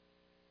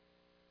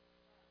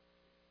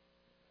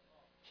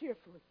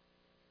 Cheerfully.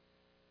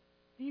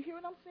 Do you hear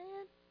what I'm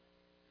saying?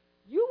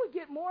 You would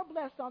get more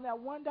blessed on that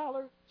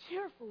 $1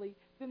 cheerfully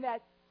than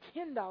that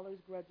 $10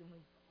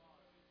 grudgingly.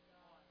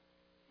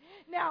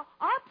 Now,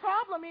 our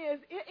problem is,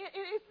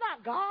 it's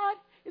not God.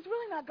 It's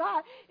really not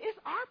God. It's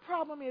our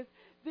problem is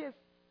this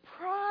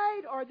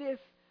pride or this,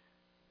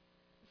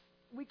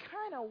 we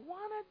kind of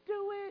want to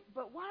do it,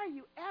 but why are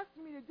you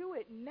asking me to do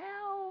it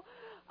now?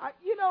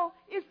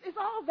 It's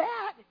all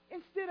that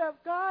instead of,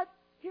 God,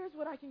 here's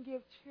what I can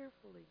give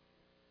cheerfully.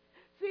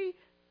 See,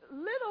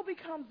 little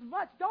becomes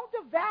much. Don't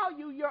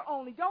devalue your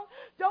only.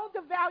 Don't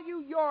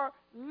devalue your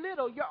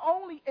little, your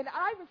only. And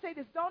I even say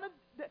this,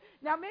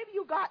 now maybe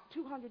you got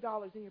 $200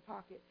 in your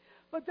pocket,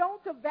 but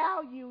don't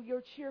devalue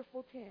your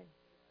cheerful 10.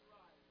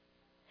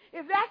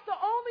 If that's the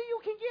only you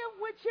can give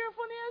with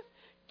cheerfulness,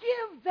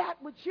 give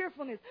that with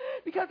cheerfulness.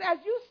 Because as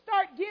you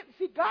start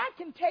God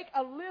can take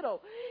a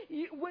little.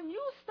 When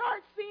you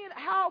start seeing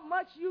how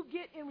much you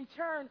get in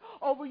return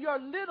over your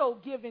little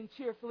given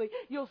cheerfully,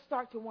 you'll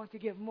start to want to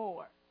give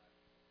more.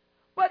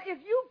 But if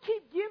you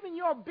keep giving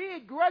your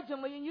big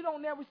grudgingly and you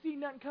don't never see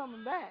nothing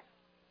coming back,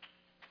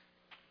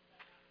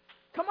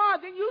 come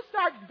on, then you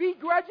start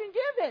begrudging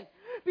giving.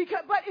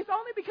 But it's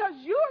only because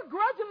you're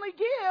grudgingly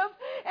give,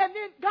 and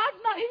then God's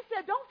not, he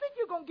said, don't think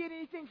you're going to get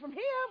anything from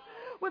him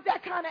with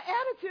that kind of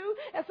attitude,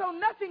 and so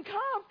nothing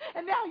comes,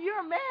 and now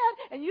you're mad,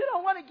 and you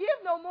don't want to give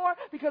no more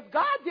because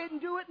God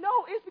didn't do it. No,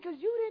 it's because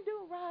you didn't do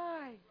it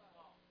right.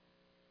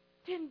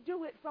 Didn't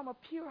do it from a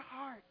pure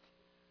heart.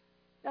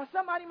 Now,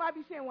 somebody might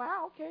be saying,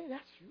 wow, okay,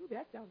 that's true.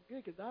 That sounds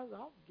good because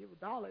I'll give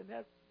 $1 and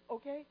that's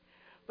okay.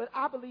 But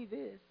I believe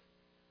this,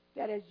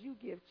 that as you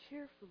give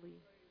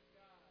cheerfully,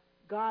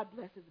 God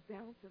blesses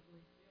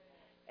bountifully.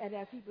 And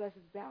as he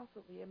blesses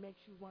bountifully, it makes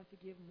you want to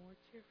give more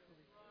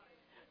cheerfully.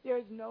 There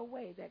is no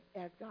way that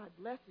as God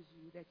blesses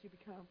you that you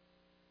become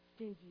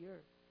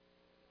stingier.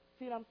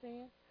 See what I'm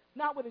saying?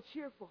 Not with a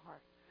cheerful heart.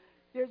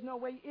 There's no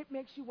way. It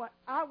makes you want,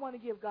 I want to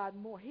give God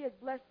more. He has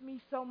blessed me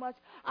so much,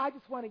 I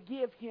just want to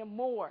give him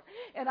more.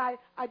 And I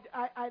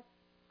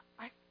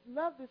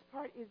love this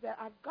part is that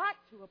I've got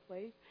to a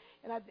place,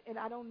 and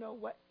I don't know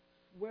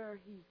where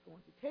he's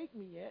going to take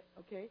me yet,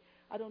 okay?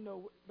 I don't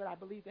know, but I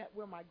believe that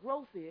where my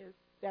growth is,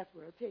 that's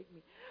where it'll take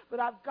me. But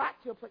I've got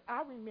to a place.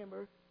 I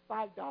remember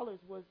 $5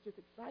 was just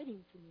exciting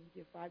to me to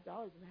give $5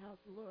 in the house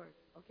of the Lord,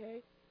 okay?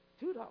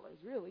 $2,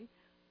 really.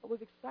 It was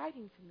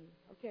exciting to me,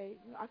 okay?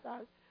 I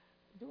thought,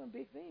 doing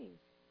big things,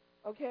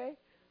 okay?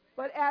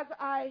 But as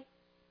I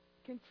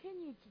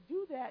continue to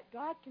do that,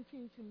 God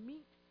continued to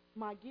meet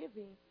my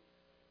giving,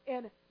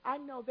 and I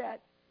know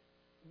that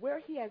where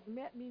he has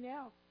met me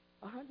now,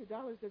 $100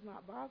 does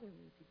not bother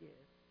me to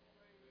give.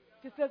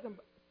 Just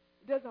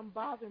doesn't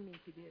bother me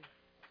to give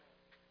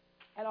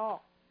at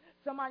all.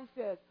 Somebody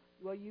says,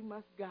 well, you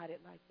must got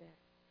it like that.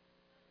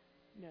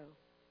 No,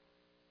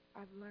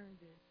 I've learned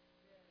this.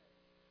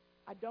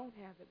 I don't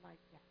have it like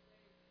that.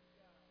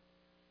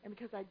 And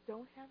because I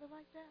don't have it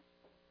like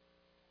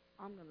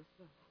that, I'm going to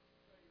suffer.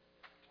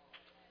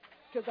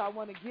 Because I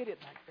want to get it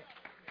like that.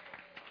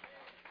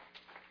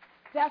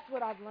 That's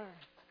what I've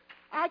learned.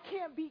 I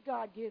can't be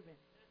God-given.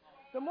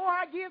 The more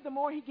I give, the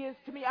more he gives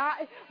to me.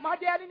 My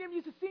daddy and them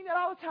used to sing that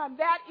all the time.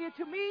 That is,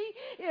 to me,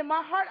 in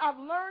my heart, I've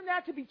learned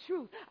that to be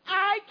true.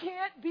 I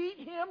can't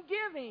beat him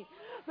giving.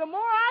 The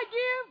more I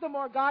give, the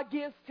more God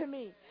gives to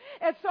me.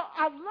 And so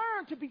I've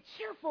learned to be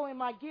cheerful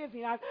in my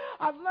giving.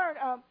 I've learned,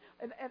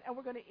 and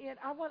we're going to end.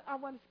 I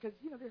want because,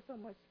 there's so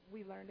much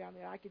we learn down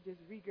there. I could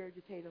just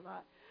regurgitate a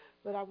lot.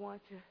 But I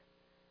want to,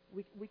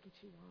 we can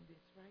chew on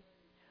this, right?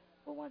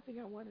 But one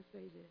thing I want to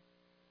say this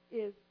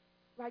is,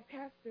 like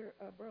Pastor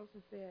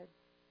Burleson said,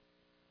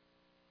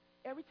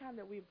 every time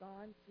that we've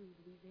gone to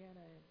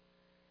Louisiana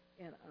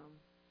and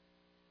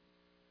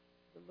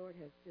the Lord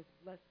has just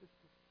blessed us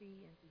to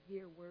see and to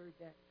hear word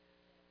that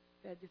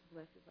just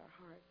blesses our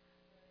heart.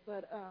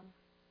 But,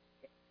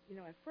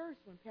 at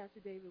first when Pastor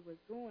David was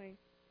going,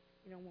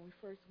 when we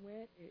first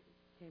went, it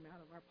came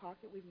out of our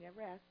pocket. We've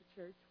never asked the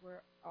church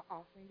for an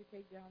offering to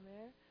take down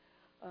there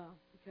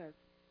because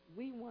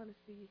we want to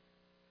see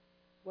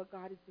what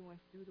God is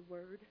doing through the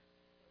word.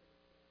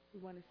 We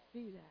want to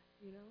see that,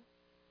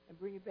 and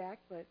bring it back.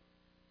 But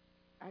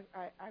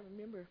I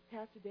remember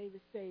Pastor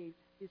David saved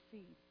his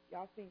seed.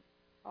 Y'all think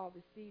all the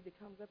seed that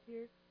comes up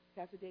here,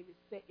 Pastor David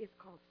said it's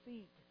called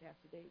seed to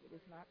Pastor David.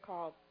 It's not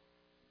called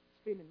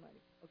spending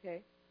money,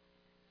 okay?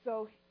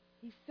 So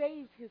he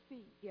saves his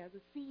seed. He has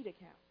a seed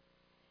account.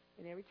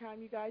 And every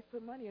time you guys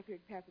put money up here,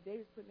 Pastor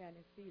David's putting that in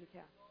his seed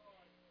account.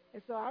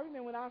 And so I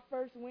remember when I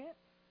first went,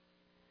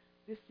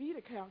 this seed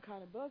account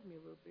kind of bugged me a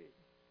little bit.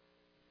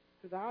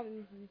 Because I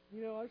didn't,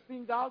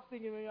 I was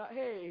thinking,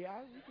 hey,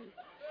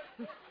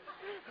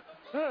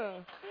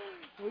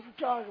 what you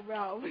talking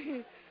about?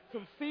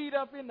 Some seed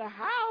up in the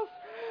house?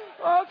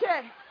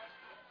 Okay.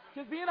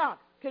 Just being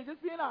honest. Okay,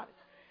 just being honest.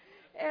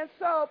 And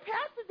so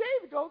Pastor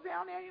David goes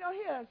down there, he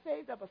done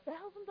saved up $1,000,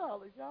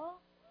 y'all.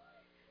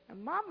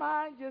 And my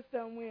mind just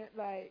done went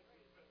like,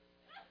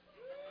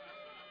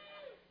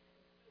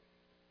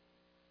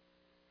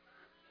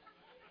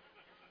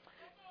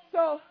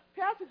 so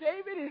Pastor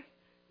David is,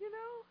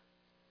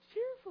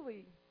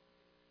 cheerfully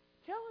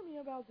telling me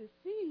about this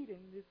seed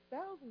and this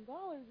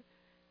 $1,000,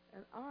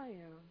 and I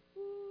am,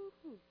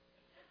 woo-hoo.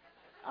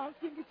 I'm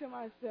thinking to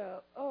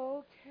myself,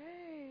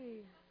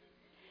 okay.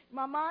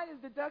 My mind is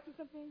deducting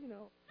something,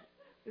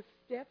 the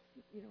steps,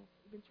 we've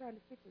been trying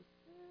to fix the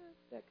steps.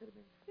 That could have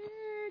been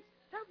fixed.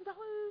 $1,000.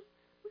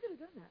 We could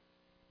have done that.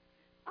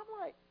 I'm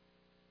like,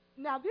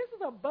 now this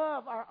is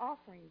above our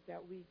offerings that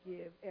we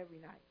give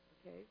every night,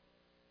 okay?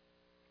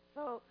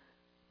 So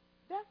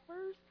that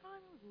first time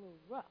it was a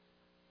little rough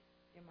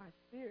in my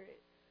spirit.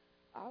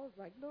 I was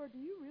like, Lord, do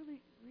you really,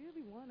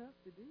 really want us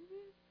to do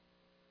this?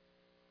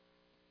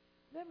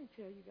 Let me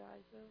tell you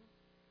guys, though,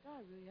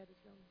 God really had to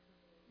show me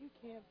something. You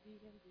can't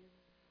beat him, dear.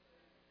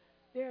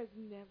 There has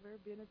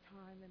never been a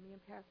time that me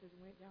and Pastor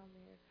went down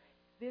there.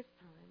 This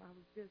time, I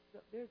was just,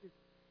 there's this,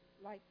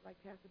 like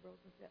Pastor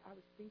Brosen said, I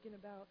was thinking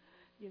about,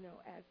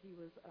 as he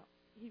was,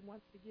 he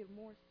wants to give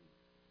more seed.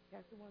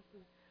 Pastor wants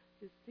to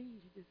seed,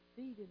 just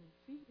seeding and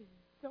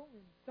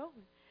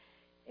sowing.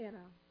 And,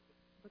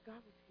 but God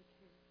will take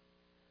care of it.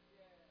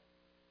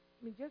 I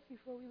mean, just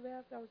before we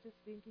left, I was just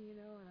thinking,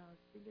 and I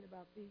was thinking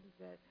about things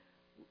that,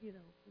 we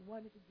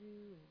wanted to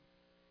do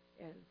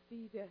and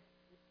seed that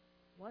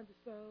wanted to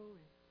sow.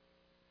 And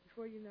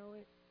before you know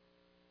it,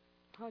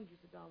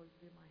 hundreds of dollars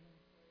is in my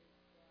hand.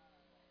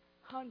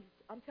 Hundreds.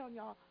 I'm telling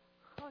y'all,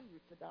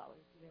 hundreds of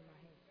dollars is in my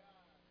hand.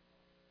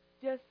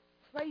 Just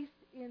placed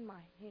in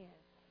my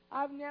hand.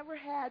 I've never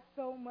had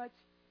so much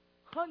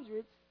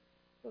hundreds.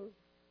 Those,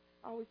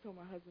 I always told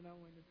my husband I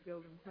wanted to sell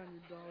them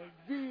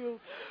 $100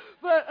 deals.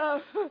 But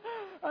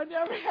I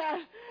never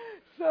had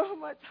so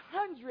much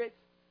hundreds.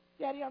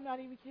 Daddy, I'm not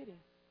even kidding.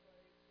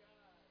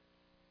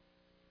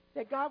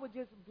 That God would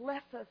just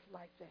bless us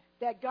like that.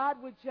 That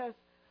God would just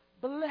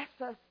bless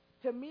us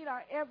to meet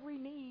our every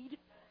need.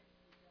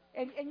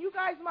 And you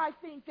guys might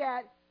think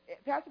that,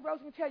 Pastor Rose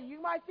can tell you,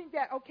 you might think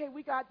that, okay,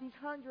 we got these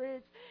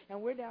hundreds,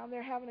 and we're down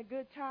there having a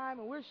good time,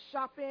 and we're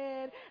shopping.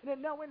 And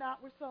then, no, we're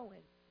not. We're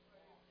sowing.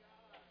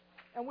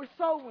 And we're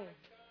sowing.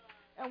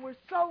 And we're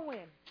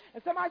sowing.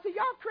 And somebody said,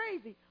 y'all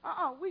crazy.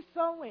 We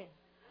sowing.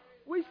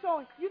 We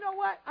sowing. You know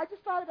what? I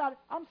just thought about it.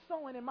 I'm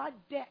sowing in my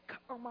deck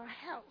or my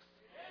house,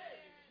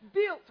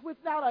 built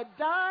without a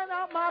dime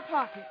out my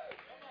pocket.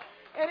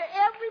 And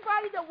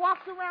everybody that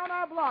walks around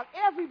our block,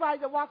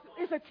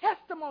 it's a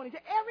testimony to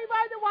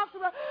everybody that walks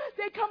around.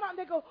 They come out and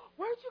they go,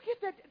 where'd you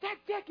get that? That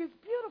deck is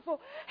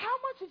beautiful. How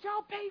much did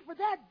y'all pay for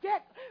that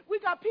deck?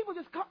 We got people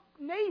just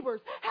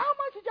neighbors. How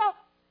much did y'all?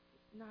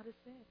 Not a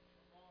cent.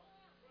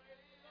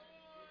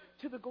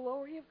 To the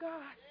glory of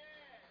God.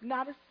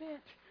 Not a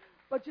cent.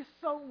 But just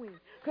sowing.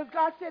 Because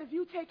God said, if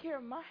you take care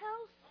of my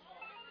house,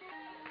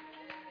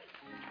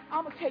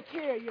 I'm going to take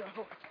care of your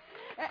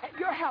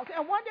house.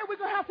 And one day we're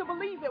going to have to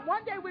believe it.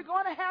 One day we're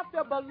going to have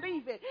to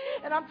believe it.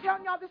 And I'm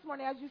telling y'all this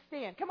morning as you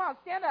stand. Come on,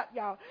 stand up,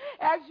 y'all.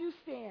 As you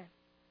stand.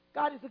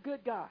 God is a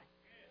good God.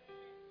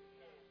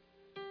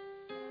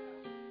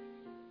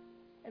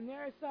 And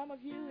there are some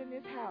of you in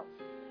this house.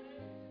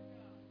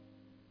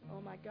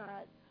 Oh, my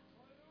God.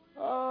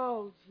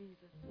 Oh,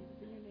 Jesus,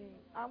 in your name.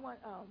 I want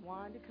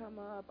Juan to come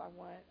up. I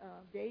want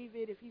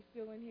David, if he's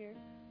still in here.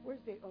 Where's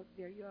David? Oh,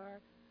 there you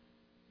are.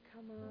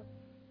 Come up.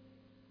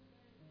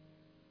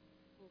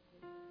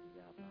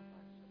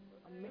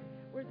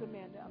 Where's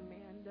Amanda?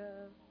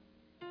 Amanda.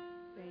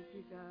 Thank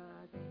you,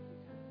 God. Thank you,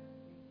 God.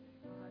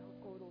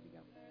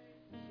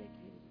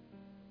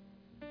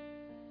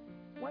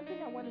 One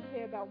thing I want to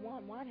say about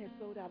Juan has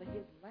sold out of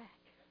his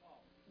lack.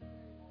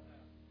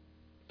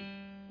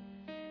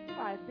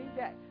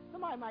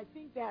 Somebody might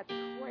think that's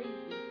crazy,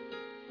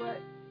 but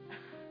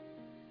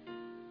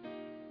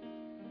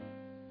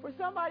for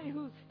somebody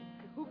who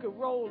could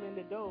roll in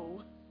the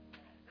dough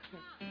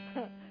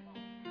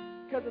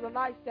because of the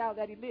lifestyle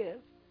that he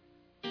lives,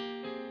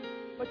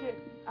 but to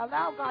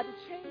allow God to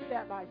change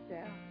that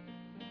lifestyle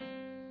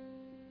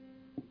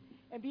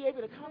and be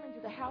able to come into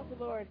the house of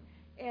the Lord,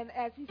 and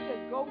as he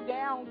says, go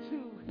down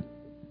to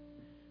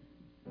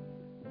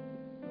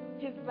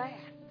his last,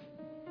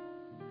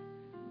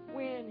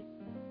 when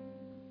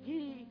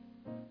he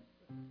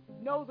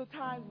knows the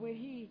times when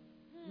he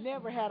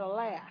never had a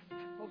last,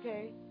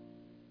 okay?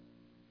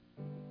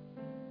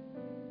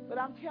 But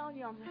I'm telling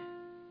you, I'm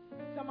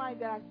somebody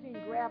that I've seen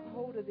grab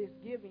hold of this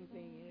giving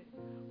thing.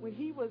 when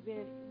he was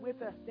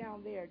with us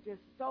down there,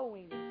 just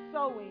sowing and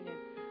sowing and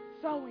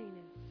sowing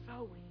and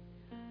sowing.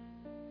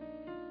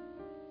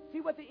 See,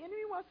 what the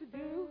enemy wants to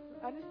do,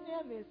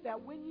 understand this, that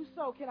when you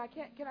sow, can I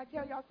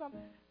tell y'all something?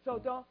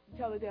 So don't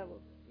tell the devil,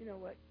 you know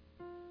what,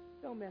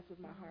 don't mess with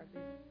my harvest.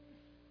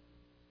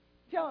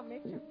 Tell him,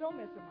 don't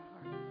mess with my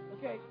harvest,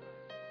 okay?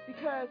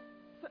 Because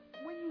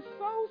when you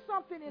sow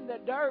something in the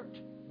dirt,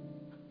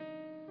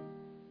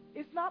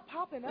 it's not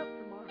popping up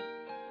tomorrow,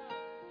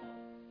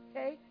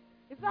 okay?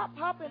 It's not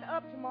popping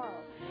up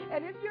tomorrow.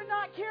 And if you're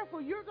not careful,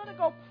 you're going to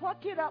go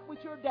pluck it up with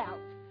your doubt.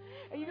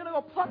 And you're going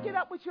to go pluck it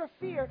up with your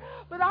fear.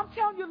 But I'm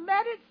telling you,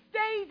 let it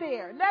stay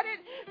there. Let it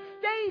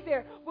stay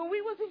there. When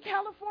we was in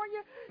California,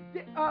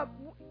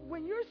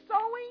 when you're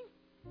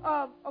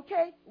sowing,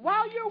 okay,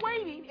 while you're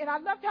waiting, and I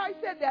loved how he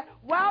said that,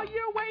 while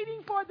you're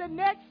waiting for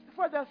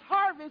the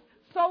harvest,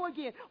 sow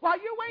again. While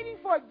you're waiting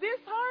for this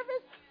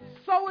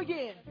harvest, sow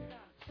again.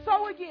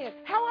 Sow again.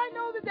 How I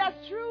know that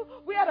that's true?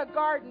 We had a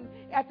garden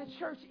at the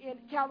church in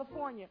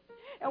California.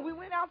 And we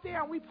went out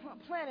there and we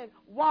planted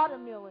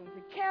watermelons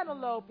and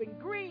cantaloupe and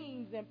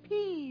greens and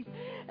peas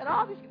and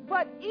all these.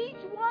 But each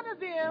one of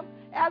them,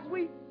 as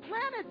we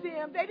planted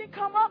them, they didn't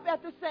come up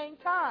at the same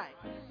time.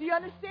 Do you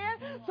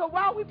understand? So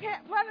while we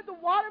planted the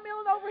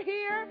watermelon over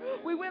here,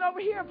 we went over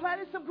here and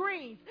planted some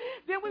greens.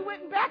 Then we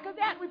went back of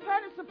that and we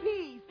planted some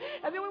peas.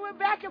 And then we went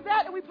back of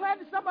that and we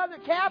planted some other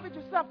cabbage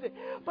or something.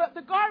 But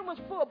the garden was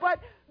full. But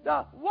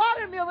the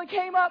watermelon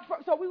came up,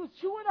 so we was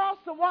chewing off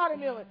some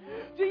watermelon.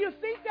 Do you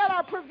think that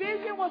our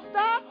provision was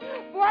stopped?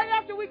 Right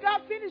after we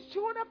got finished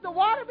chewing up the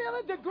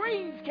watermelon, the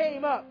greens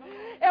came up.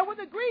 And when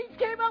the greens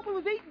came up, we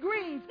was eating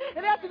greens.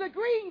 And after the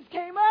greens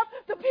came up,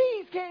 the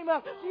peas came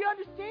up. Do you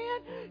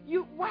understand?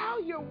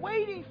 While you're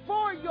waiting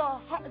for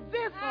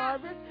this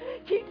harvest,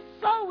 keep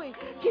sowing,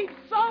 keep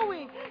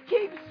sowing,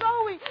 keep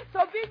sowing. So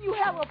then you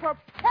have a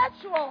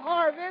perpetual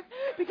harvest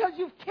because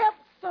you've kept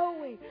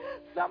sowing.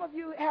 Some of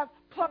you have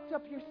plucked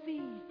up your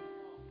seed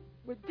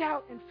with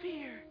doubt and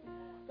fear.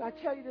 So I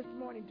tell you this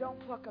morning, don't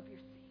pluck up your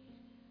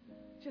seed.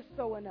 Just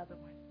sow another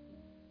one.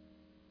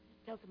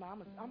 Tell somebody,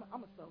 I'm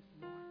going to sow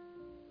some more.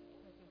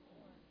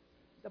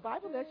 The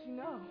Bible lets you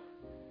know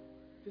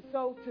to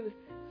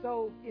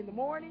sow in the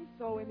morning,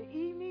 sow in the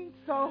evening,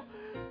 so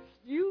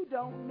you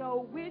don't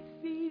know which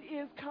seed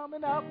is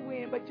coming up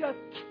when, but just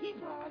keep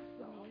on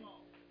sowing,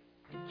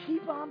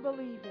 keep on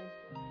believing,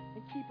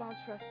 and keep on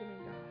trusting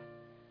in God.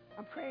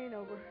 I'm praying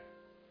over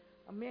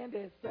Amanda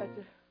is such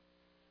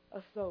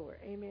a sower.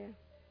 Amen.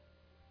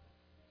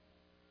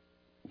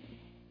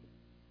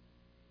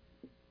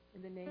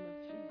 In the name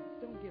of Jesus,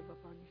 don't give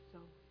up on your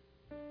soul.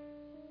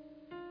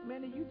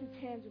 Amanda, you do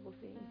tangible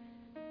things,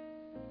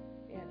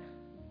 and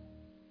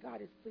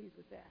God is pleased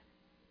with that.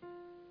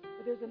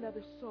 But there's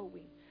another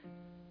sowing.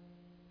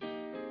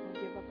 Don't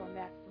give up on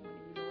that sowing.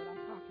 You know what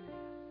I'm talking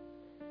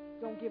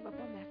about. Don't give up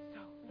on that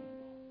sowing.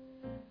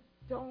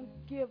 Don't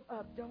give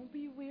up. Don't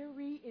be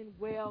weary in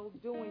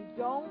well-doing.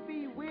 Don't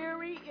be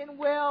weary in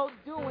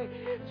well-doing.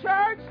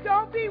 Church,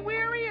 don't be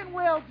weary in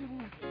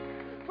well-doing.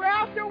 For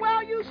after a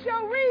while you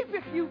shall reap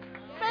if you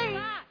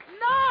faint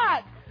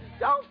not.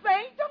 Don't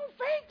faint, don't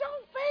faint,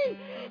 don't faint.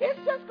 It's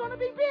just going to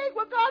be big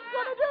what God's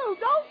going to do.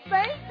 Don't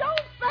faint,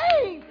 don't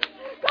faint.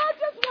 God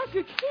just wants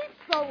you to keep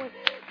sowing.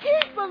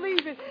 Keep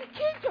believing.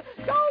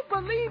 Don't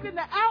believe in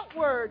the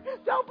outward.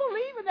 Don't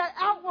believe in that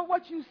outward,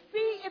 what you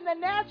see in the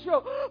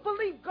natural.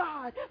 Believe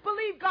God.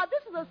 Believe God.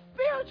 This is a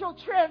spiritual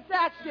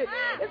transaction.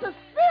 It's a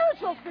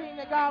spiritual thing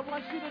that God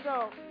wants you to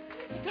know.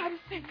 And God is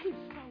saying, keep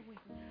sowing.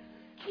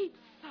 Keep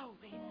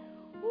sowing.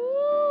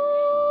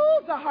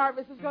 Ooh, the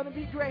harvest is going to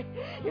be great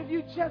if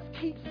you just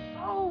keep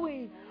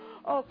sowing.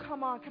 Oh,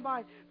 come on, come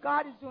on.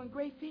 God is doing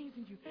great things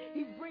in you.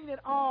 He's bringing it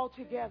all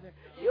together.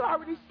 You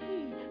already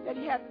see that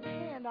He has His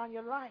hand on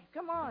your life.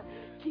 Come on.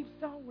 Keep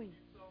sowing.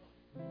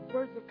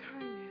 Words of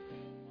kindness,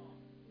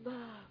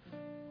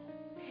 love,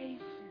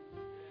 patience.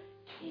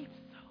 Keep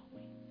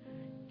sowing.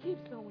 Keep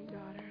sowing,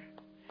 daughter.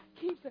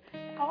 Keep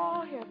sowing.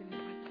 All heaven is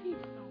like,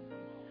 keep sowing.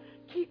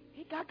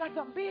 God got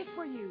something big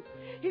for you.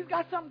 He's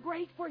got something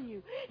great for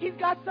you. He's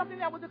got something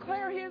that will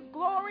declare His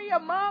glory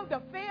among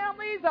the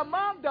families,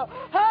 among the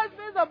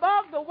husbands,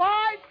 among the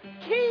wives.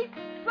 Keep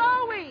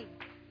sowing.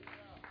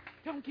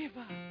 Don't give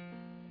up.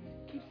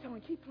 Keep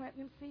sowing. Keep planting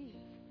them seeds.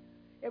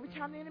 Every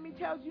time the enemy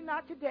tells you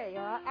not today,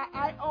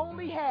 I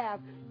only have,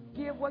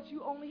 give what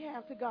you only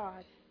have to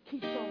God.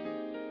 Keep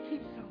sowing.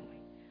 Keep sowing.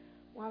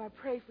 Juan, I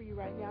pray for you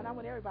right now, and I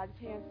want everybody's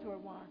hands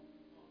toward Juan.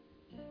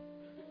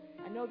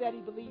 I know that he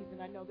believes, and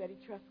I know that he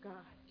trusts God.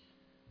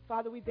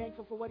 Father, we're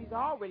thankful for what He's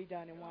already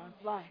done in Juan's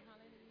life.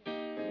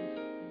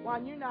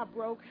 Juan, you're not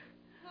broke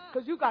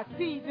because you got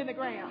seeds in the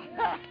ground.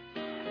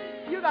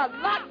 You got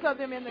lots of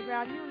them in the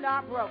ground. You're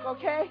not broke,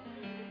 okay?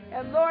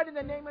 And Lord, in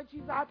the name of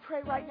Jesus, I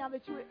pray right now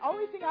that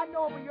only thing I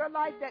know over your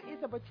life, that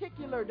it's a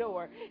particular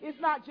door. It's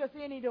not just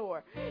any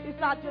door. It's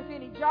not just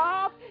any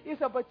job.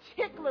 It's a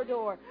particular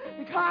door.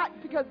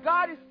 Because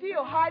God is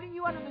still hiding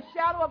you under the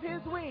shadow of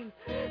his wings.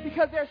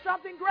 Because there's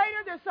something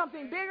greater, there's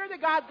something bigger that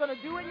God's going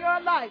to do in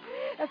your life.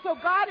 And so,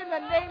 God, in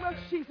the name of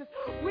Jesus,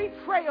 we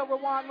pray over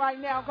Juan right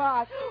now,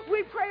 God.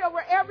 We pray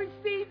over every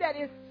seed that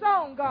is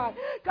sown, God.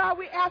 God,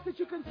 we ask that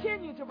you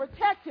continue to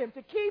protect him,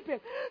 to keep him,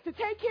 to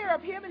take care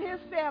of him and his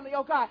family,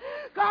 oh God.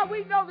 God,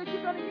 we know that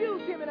you're going to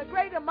use him in a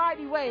great and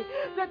mighty way.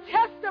 The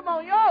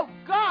testimony, oh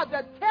God,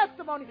 the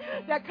testimony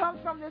that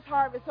comes from this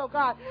harvest, oh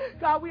God.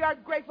 God, we are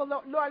grateful,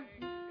 Lord,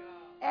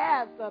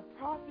 as the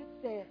prophet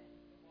said,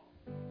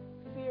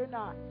 fear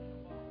not.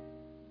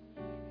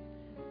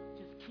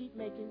 Just keep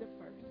making the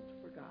first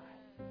for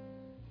God.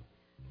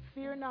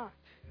 Fear not.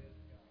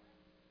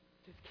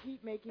 Just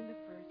keep making the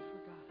first for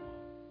God.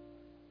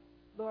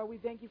 Lord, we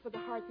thank you for the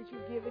heart that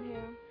you've given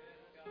him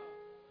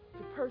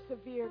to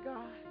persevere,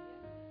 God,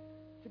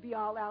 to be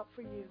all out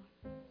for you.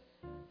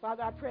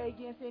 Father, I pray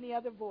against any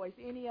other voice,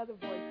 God,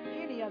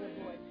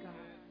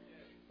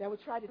 that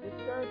would try to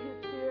disturb his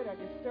spirit or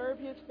disturb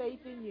his faith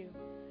in you.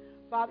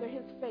 Father,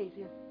 his faith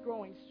is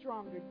growing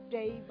stronger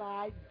day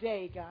by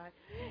day, God.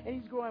 And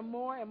he's growing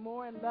more and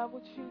more in love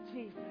with you,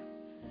 Jesus.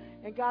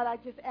 And God, I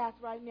just ask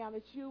right now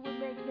that you would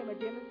make him a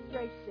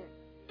demonstration.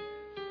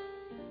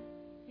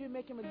 You would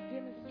make him a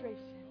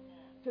demonstration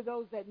to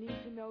those that need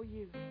to know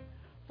you.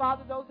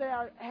 Father, those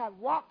that have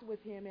walked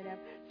with him and have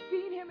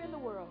seen him in the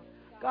world,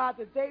 God,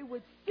 that they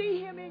would see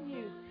him in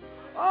you.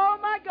 Oh,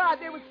 my God,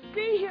 they would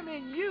see him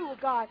in you,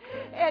 God.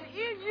 And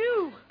in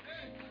you,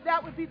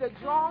 that would be the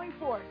drawing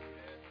force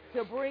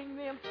to bring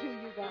them to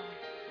you, God.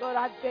 Lord,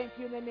 I thank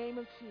you in the name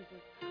of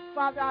Jesus.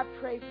 Father, I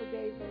pray for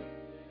David.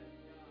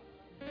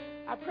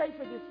 I pray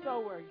for this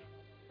sower.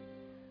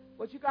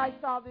 What you guys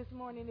saw this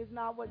morning is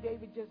not what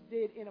David just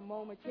did in a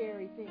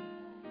momentary thing.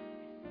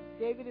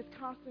 David is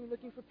constantly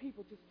looking for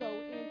people to sow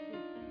into.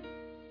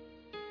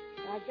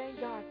 And I thank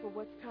God for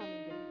what's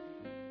coming, David.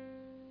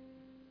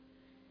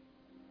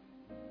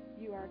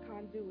 You are a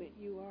conduit.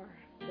 You are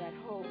that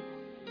hose.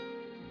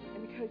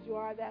 And because you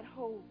are that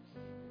hose,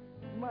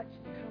 much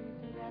is coming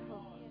through that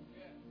hose.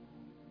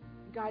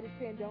 God is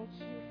saying, don't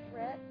you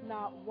fret,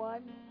 not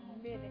 1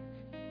 minute.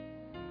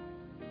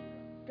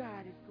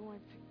 God is going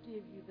to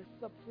give you the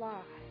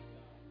supply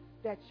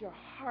that your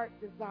heart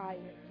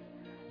desires.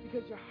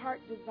 Because your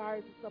heart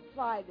desires a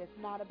supply that's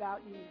not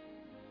about you.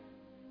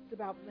 It's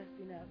about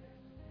blessing others.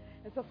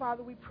 And so,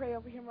 Father, we pray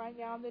over him right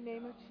now in the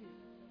name of Jesus.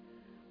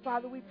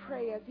 Father, we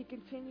pray as he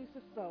continues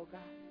to sow,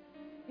 God.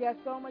 He has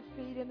so much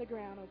seed in the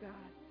ground, oh God.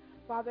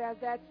 Father, as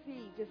that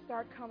seed just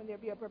start coming,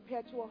 there'll be a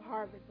perpetual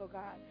harvest, oh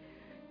God.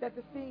 That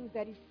the things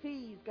that he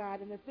sees, God,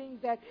 and the things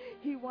that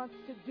he wants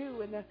to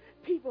do, and the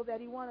people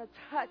that he wants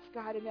to touch,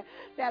 God, and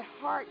that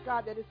heart,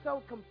 God, that is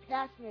so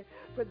compassionate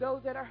for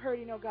those that are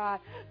hurting, oh God.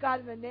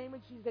 God, in the name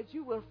of Jesus, that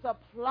you will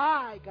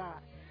supply,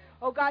 God.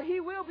 Oh, God, he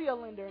will be a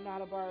lender,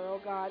 not a borrower,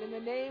 oh, God, in the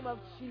name of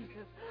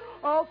Jesus.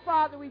 Oh,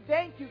 Father, we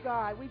thank you,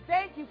 God. We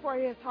thank you for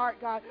his heart,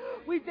 God.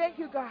 We thank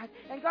you, God.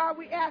 And, God,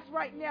 we ask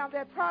right now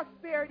that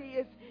prosperity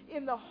is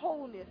in the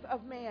wholeness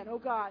of man, oh,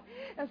 God.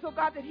 And so,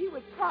 God, that he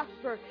would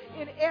prosper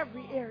in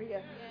every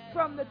area,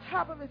 from the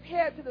top of his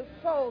head to the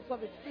soles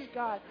of his feet,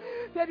 God.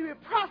 That he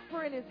would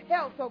prosper in his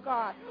health, oh,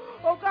 God.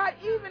 Oh, God,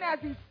 even as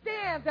he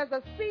stands as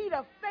a seed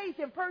of faith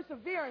and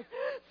perseverance,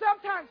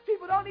 sometimes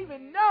people don't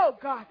even know,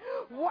 God,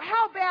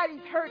 how bad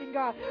he's hurting,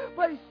 God,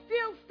 but he's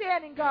still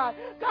standing, God.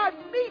 God,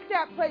 meet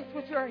that place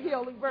with your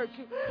healing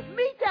virtue.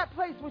 Meet that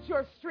place with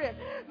your strength.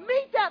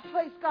 Meet that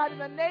place, God, in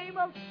the name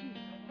of Jesus.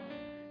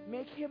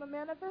 Make him a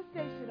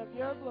manifestation of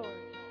your glory.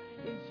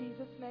 In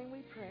Jesus' name we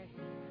pray.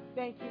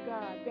 Thank you,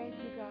 God. Thank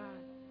you, God.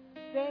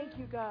 Thank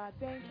you, God.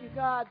 Thank you,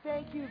 God.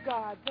 Thank you,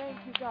 God. Thank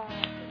you, God.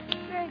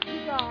 Thank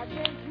you, God.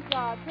 Thank you,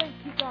 God. Thank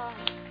you, God.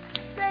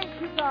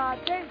 Thank you, God.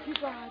 Thank you,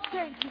 God.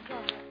 Thank you,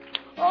 God.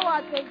 Oh,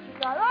 I thank you,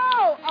 God.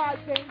 Oh, I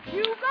thank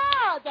you,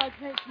 God. I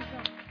thank you,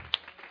 God.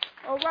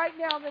 Oh, right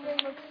now in the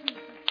name of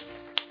Jesus,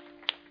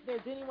 if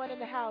there's anyone in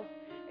the house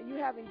and you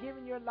haven't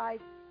given your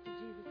life to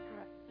Jesus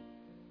Christ,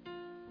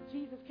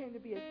 Jesus came to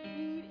be a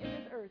seed in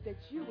this earth that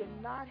you would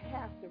not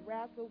have to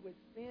wrestle with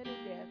sin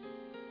and death.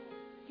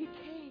 He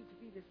came to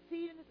be the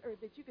seed in this earth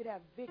that you could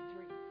have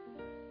victory.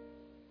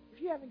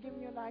 If you haven't given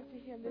your life to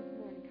him this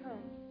morning,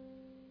 come.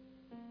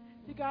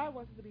 See, God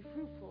wants us to be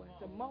fruitful and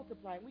to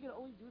multiply. And we can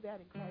only do that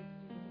in Christ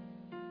Jesus.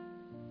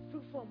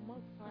 Fruitful and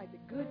multiply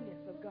the goodness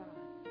of God.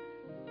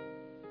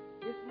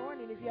 This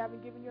morning, if you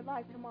haven't given your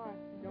life, come on.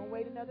 Don't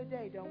wait another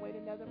day. Don't wait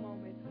another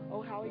moment.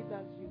 Oh, how he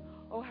loves you.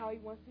 Oh, how he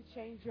wants to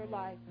change your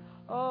life.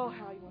 Oh,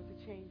 how he wants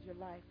to change your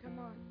life. Come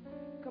on.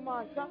 Come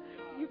on.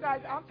 You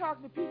guys, I'm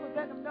talking to people,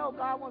 letting them know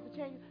God wants to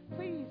change.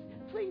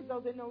 Please,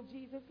 those that know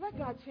Jesus, let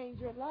God change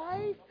your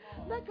life.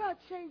 Let God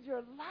change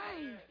your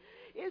life.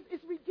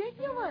 It's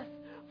ridiculous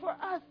for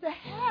us to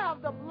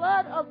have the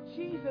blood of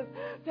Jesus,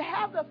 to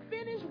have the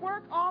finished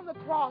work on the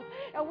cross,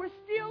 and we're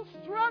still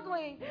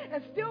struggling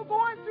and still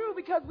going through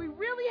because we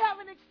really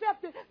haven't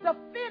accepted the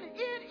finish.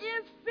 It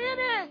is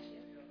finished.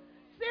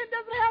 Sin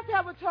doesn't have to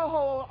have a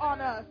toehold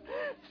on us.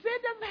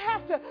 Sin doesn't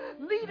have to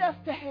lead us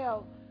to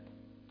hell.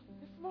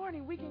 This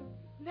morning we can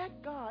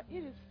let God.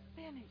 It is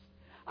finished.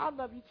 I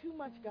love you too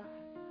much, God.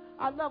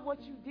 I love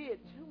what you did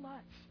too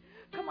much.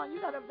 Come on, you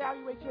got to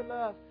evaluate your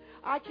love.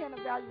 I can't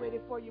evaluate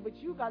it for you, but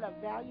you got to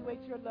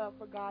evaluate your love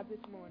for God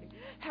this morning.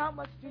 How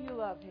much do you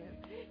love him?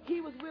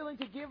 He was willing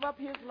to give up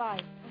his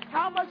life.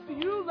 How much do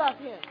you love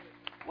him?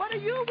 What are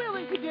you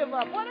willing to give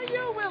up? What are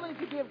you willing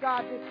to give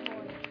God this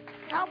morning?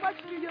 How much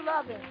do you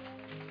love him?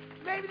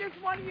 Maybe this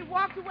morning you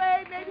walked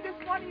away. Maybe this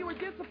morning you were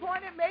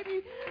disappointed.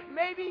 Maybe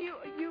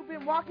you've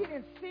been walking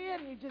in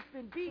sin. You've just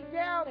been beat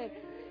down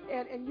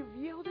and you've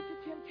yielded to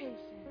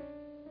temptation.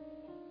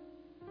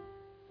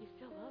 He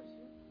still loves you.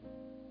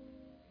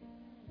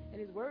 And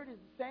his word is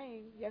the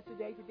same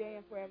yesterday, today,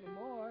 and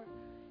forevermore.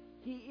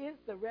 He is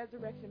the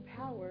resurrection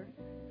power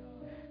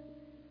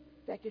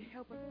that can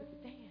help us to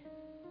stand.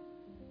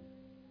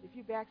 If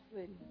you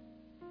backslidden,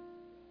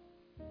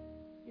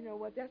 you know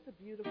what? That's the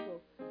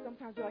beautiful.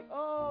 Sometimes you're like,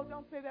 oh,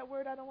 don't say that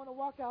word. I don't want to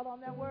walk out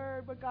on that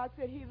word. But God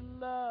said he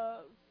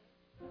loves.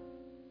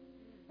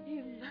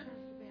 He loves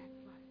to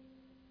backslide.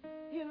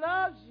 He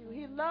loves you.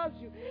 He loves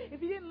you.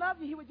 If he didn't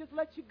love you, he would just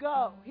let you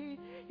go. He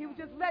would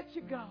just let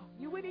you go.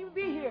 You wouldn't even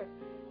be here.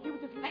 He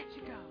would just let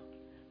you go.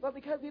 But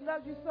because he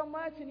loves you so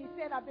much, and he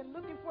said, I've been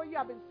looking for you.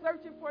 I've been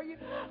searching for you.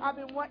 I've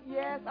been wanting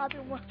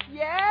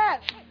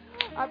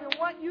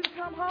you to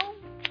come home.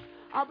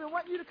 I've been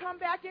wanting you to come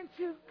back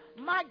into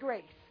my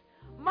grace.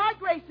 My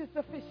grace is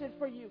sufficient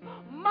for you.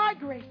 My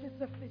grace is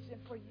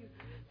sufficient for you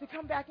to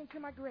come back into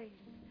my grace.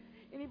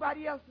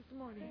 Anybody else this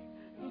morning?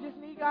 You just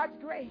need God's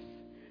grace.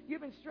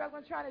 You've been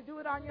struggling trying to do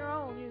it on your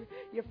own.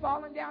 You're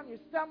falling down. You're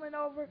stumbling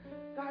over.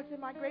 God said,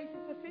 my grace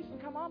is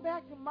sufficient. Come on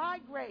back to my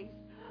grace.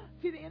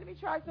 See, the enemy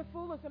tries to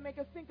fool us and make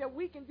us think that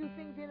we can do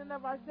things in and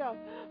of ourselves.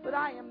 But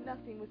I am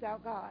nothing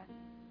without God.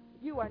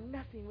 You are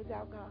nothing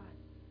without God.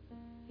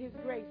 His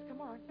grace.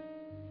 Come on.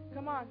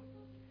 Come on.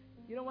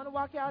 You don't want to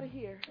walk out of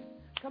here.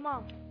 Come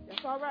on.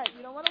 That's all right.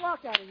 You don't want to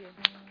walk out of here.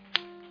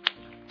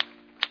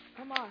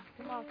 Come on.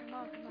 Come on. Come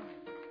on. Come on.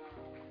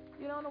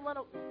 You don't want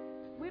to.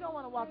 We don't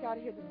want to walk out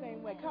of here the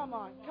same way. Come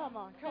on. Come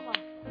on. Come on.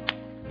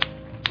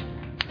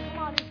 Come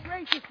on. His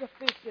grace is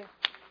sufficient.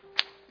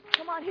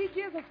 Come on. He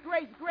gives us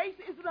grace. Grace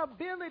is an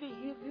ability.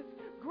 His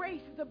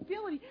grace is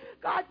ability.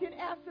 God didn't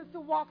ask us to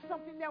walk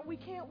something that we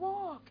can't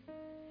walk.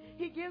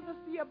 He gives us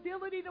the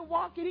ability to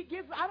walk it. He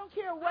gives, I don't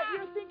care what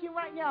you're thinking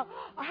right now,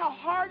 how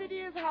hard it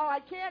is, how I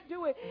can't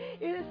do it.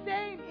 It is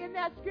saying in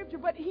that scripture,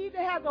 but he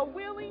that has a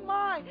willing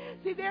mind.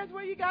 See, there's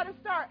where you got to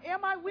start.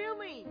 Am I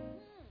willing?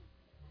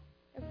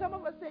 And some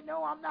of us say,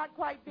 no, I'm not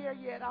quite there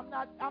yet. I'm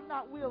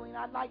not willing.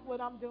 I like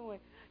what I'm doing.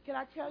 Can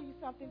I tell you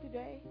something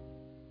today?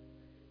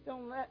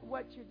 Don't let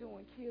what you're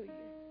doing kill you.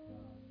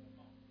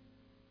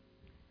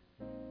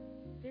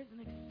 There's an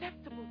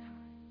acceptable time.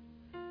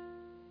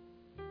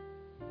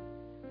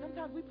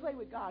 Sometimes we play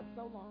with God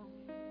so long.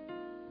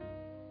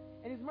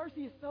 And his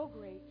mercy is so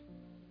great.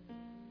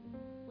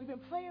 We've been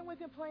playing with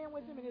him,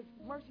 and his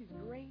mercy is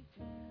great.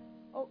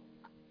 Oh,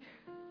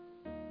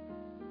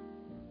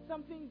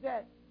 some things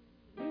that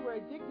we were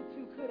addicted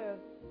to could have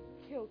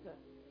killed us.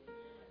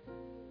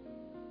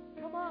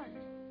 Come on.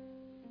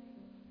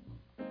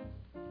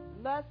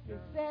 Lust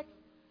and sex.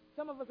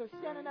 Some of us are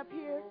standing up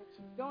here,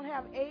 don't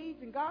have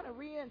AIDS and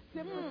gonorrhea and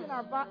syphilis in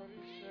our body.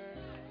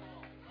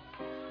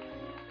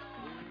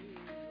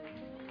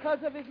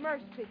 Because of his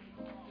mercy.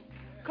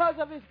 Because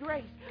of his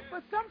grace.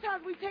 But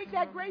sometimes we take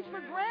that grace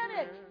for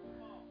granted.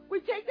 We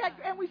take that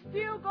and we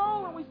still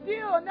go and we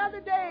still another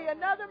day,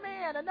 another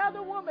man,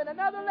 another woman,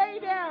 another lay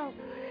down.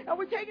 And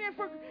we're taking it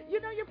for,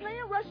 you're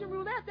playing Russian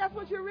roulette. That's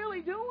what you're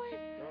really doing.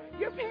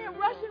 You're playing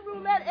Russian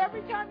roulette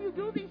every time you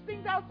do these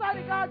things outside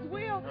of God's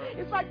will.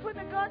 It's like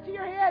putting a gun to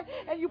your head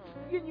and you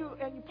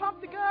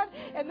pump the gun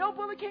and no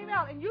bullet came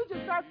out and you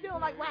just start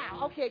feeling like,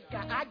 wow, okay,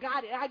 I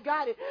got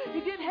it.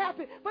 It didn't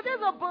happen. But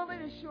there's a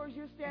bullet as sure as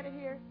you're standing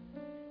here.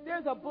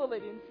 There's a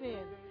bullet in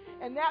sin.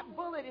 And that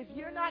bullet, if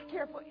you're not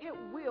careful, it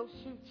will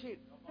shoot you.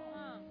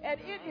 And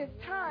it is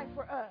time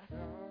for us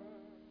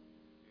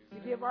to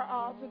give our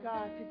all to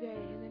God today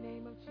in the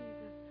name of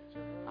Jesus.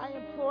 I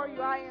implore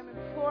you, I'm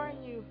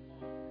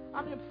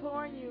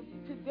imploring you.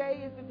 Today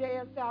is the day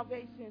of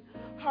salvation.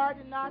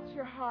 Harden not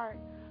your heart.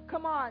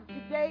 Come on,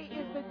 today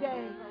is the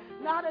day,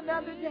 not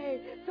another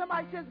day.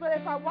 Somebody says, but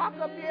if I walk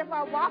up there,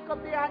 I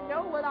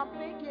know what I'm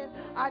thinking.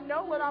 I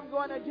know what I'm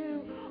going to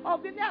do. Oh,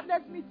 then that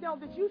lets me know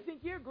that you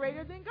think you're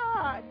greater than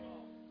God.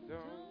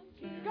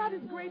 God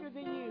is greater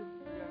than you.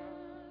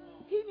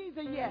 He needs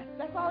a yes.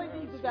 That's all he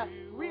needs is a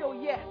real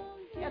yes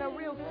and a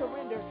real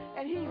surrender.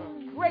 And he's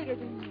greater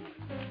than you.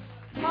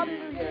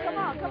 Hallelujah.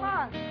 Come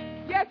on.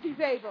 Yes, he's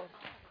able.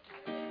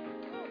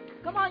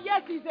 Come on,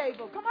 yes, he's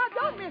able. Come on,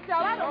 don't miss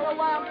out. I don't know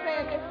why I'm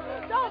saying this.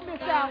 Don't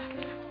miss out.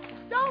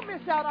 Don't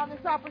miss out on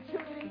this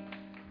opportunity.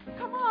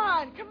 Come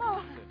on, come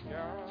on.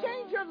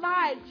 Change your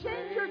life.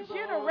 Change your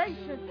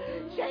generation.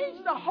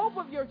 Change the hope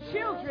of your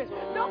children.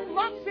 Don't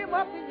lock them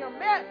up in your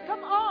mess.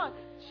 Come on.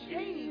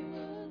 Change.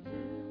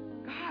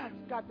 God's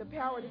got the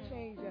power to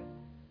change us.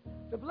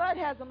 The blood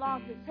hasn't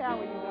lost its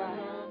power, you guys.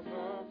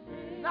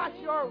 It's not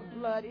your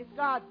blood. It's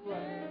God's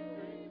blood.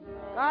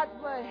 God's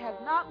blood has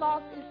not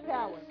lost its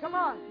power. Come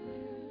on.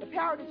 The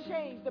power to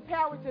change. The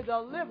power to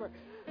deliver.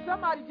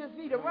 Somebody just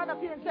need to run up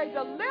here and say,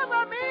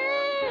 deliver me.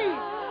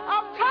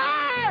 I'm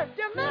tired.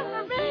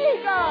 Deliver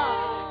me,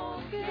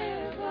 God.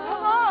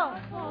 Come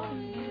on.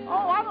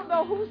 Oh, I don't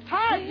know who's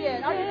tired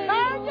yet. Are you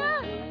tired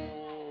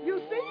yet?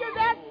 You think you're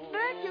that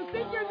slick? You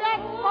think you're that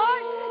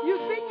smart? You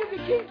think you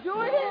can keep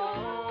doing it?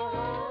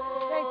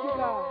 Thank you,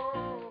 God.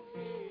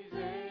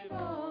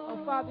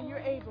 Oh, Father, you're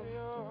able.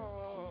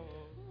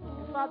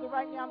 And Father,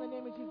 right now in the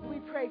name of Jesus, we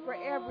pray for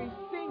every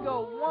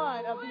single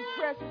one of these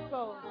precious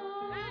souls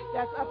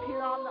that's up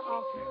here on the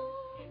altar.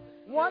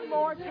 One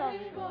more time.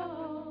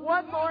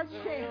 One more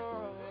chance.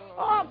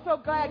 Oh, I'm so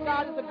glad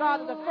God is the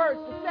God of the first,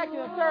 the second,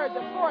 the third,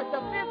 the fourth,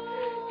 the fifth.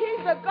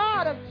 He's the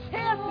God of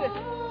chances.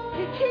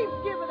 He keeps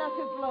giving us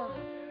his love.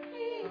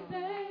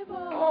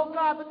 Oh,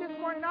 God, but this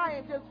morning I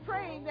am just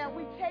praying that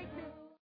we take this.